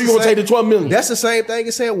think that's or you the gonna same- take the $12 million? That's the same thing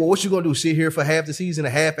as saying, "Well, what you gonna do? Sit here for half the season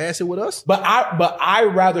and half-ass it with us?" But I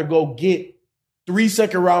rather go get 3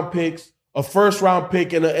 second-round picks, a first-round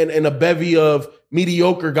pick, and a bevy of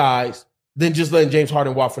mediocre guys than just letting James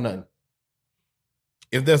Harden walk for nothing.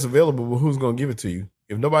 If that's available, well, who's going to give it to you?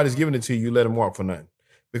 If nobody's giving it to you, you let him walk for nothing.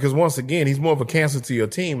 Because once again, he's more of a cancer to your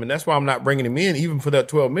team, and that's why I'm not bringing him in, even for that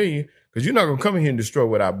 $12 million. Because you're not going to come in here and destroy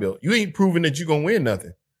what I built. You ain't proving that you're going to win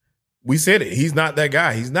nothing. We said it. He's not that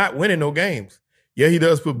guy. He's not winning no games. Yeah, he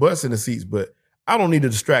does put butts in the seats, but I don't need a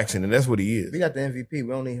distraction, and that's what he is. We got the MVP. We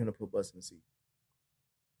don't need him to put butts in the seat.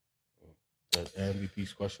 That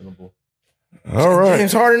MVP's questionable. All right.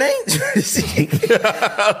 James Harden ain't.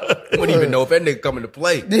 Wouldn't even know if that nigga coming to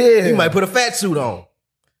play. Yeah. He might put a fat suit on.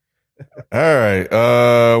 All right.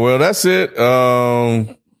 Well, that's it.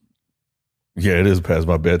 Yeah, it is past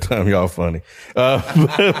my bedtime. Y'all funny.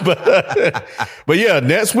 But yeah,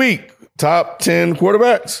 next week, top 10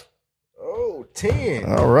 quarterbacks. Oh, 10.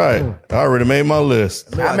 All right. I already made my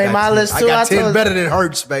list. I made my list too. I got I 10 told- better than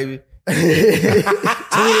Hurts, baby. 10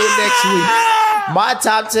 next week. My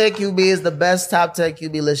top 10 QB is the best top 10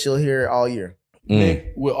 QB list you'll hear all year.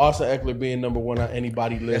 Nick, with Austin Eckler being number one on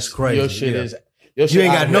anybody's list, That's crazy, Your shit yeah. is. Your shit You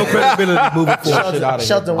ain't out got of no here. credibility moving forward. Shit out of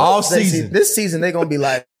Shelton, here. All this season. This season, they're going to be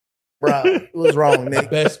like, bro, it was wrong, Nick.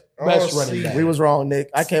 Best Oh, running back. We was wrong, Nick.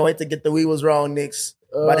 I can't wait to get the we was wrong, Knicks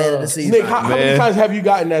by the end of the season. Nick, how many Man. times have you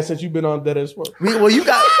gotten that since you've been on Dead End Sports? Well, you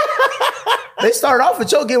got. They started off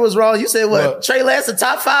with your get was wrong. You said what? What? Trey Lance, a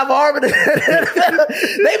top 5 arbiter.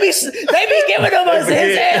 they be giving him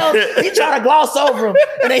his hell. He trying to gloss over him,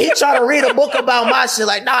 and then he trying to read a book about my shit.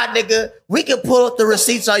 Like, nah, nigga, we can pull up the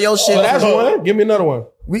receipts on your shit. Oh, that's one. Give me another one.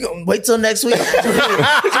 We gonna wait till next week. Next week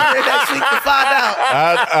to find out.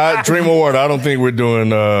 I Dream Award. I don't think we're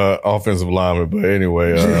doing offensive lineman, but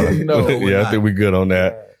anyway, I think we're good on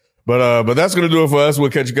that. But that's gonna do it for us.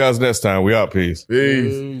 We'll catch you guys next time. We out. Peace.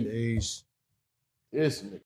 Peace. Peace. Yes.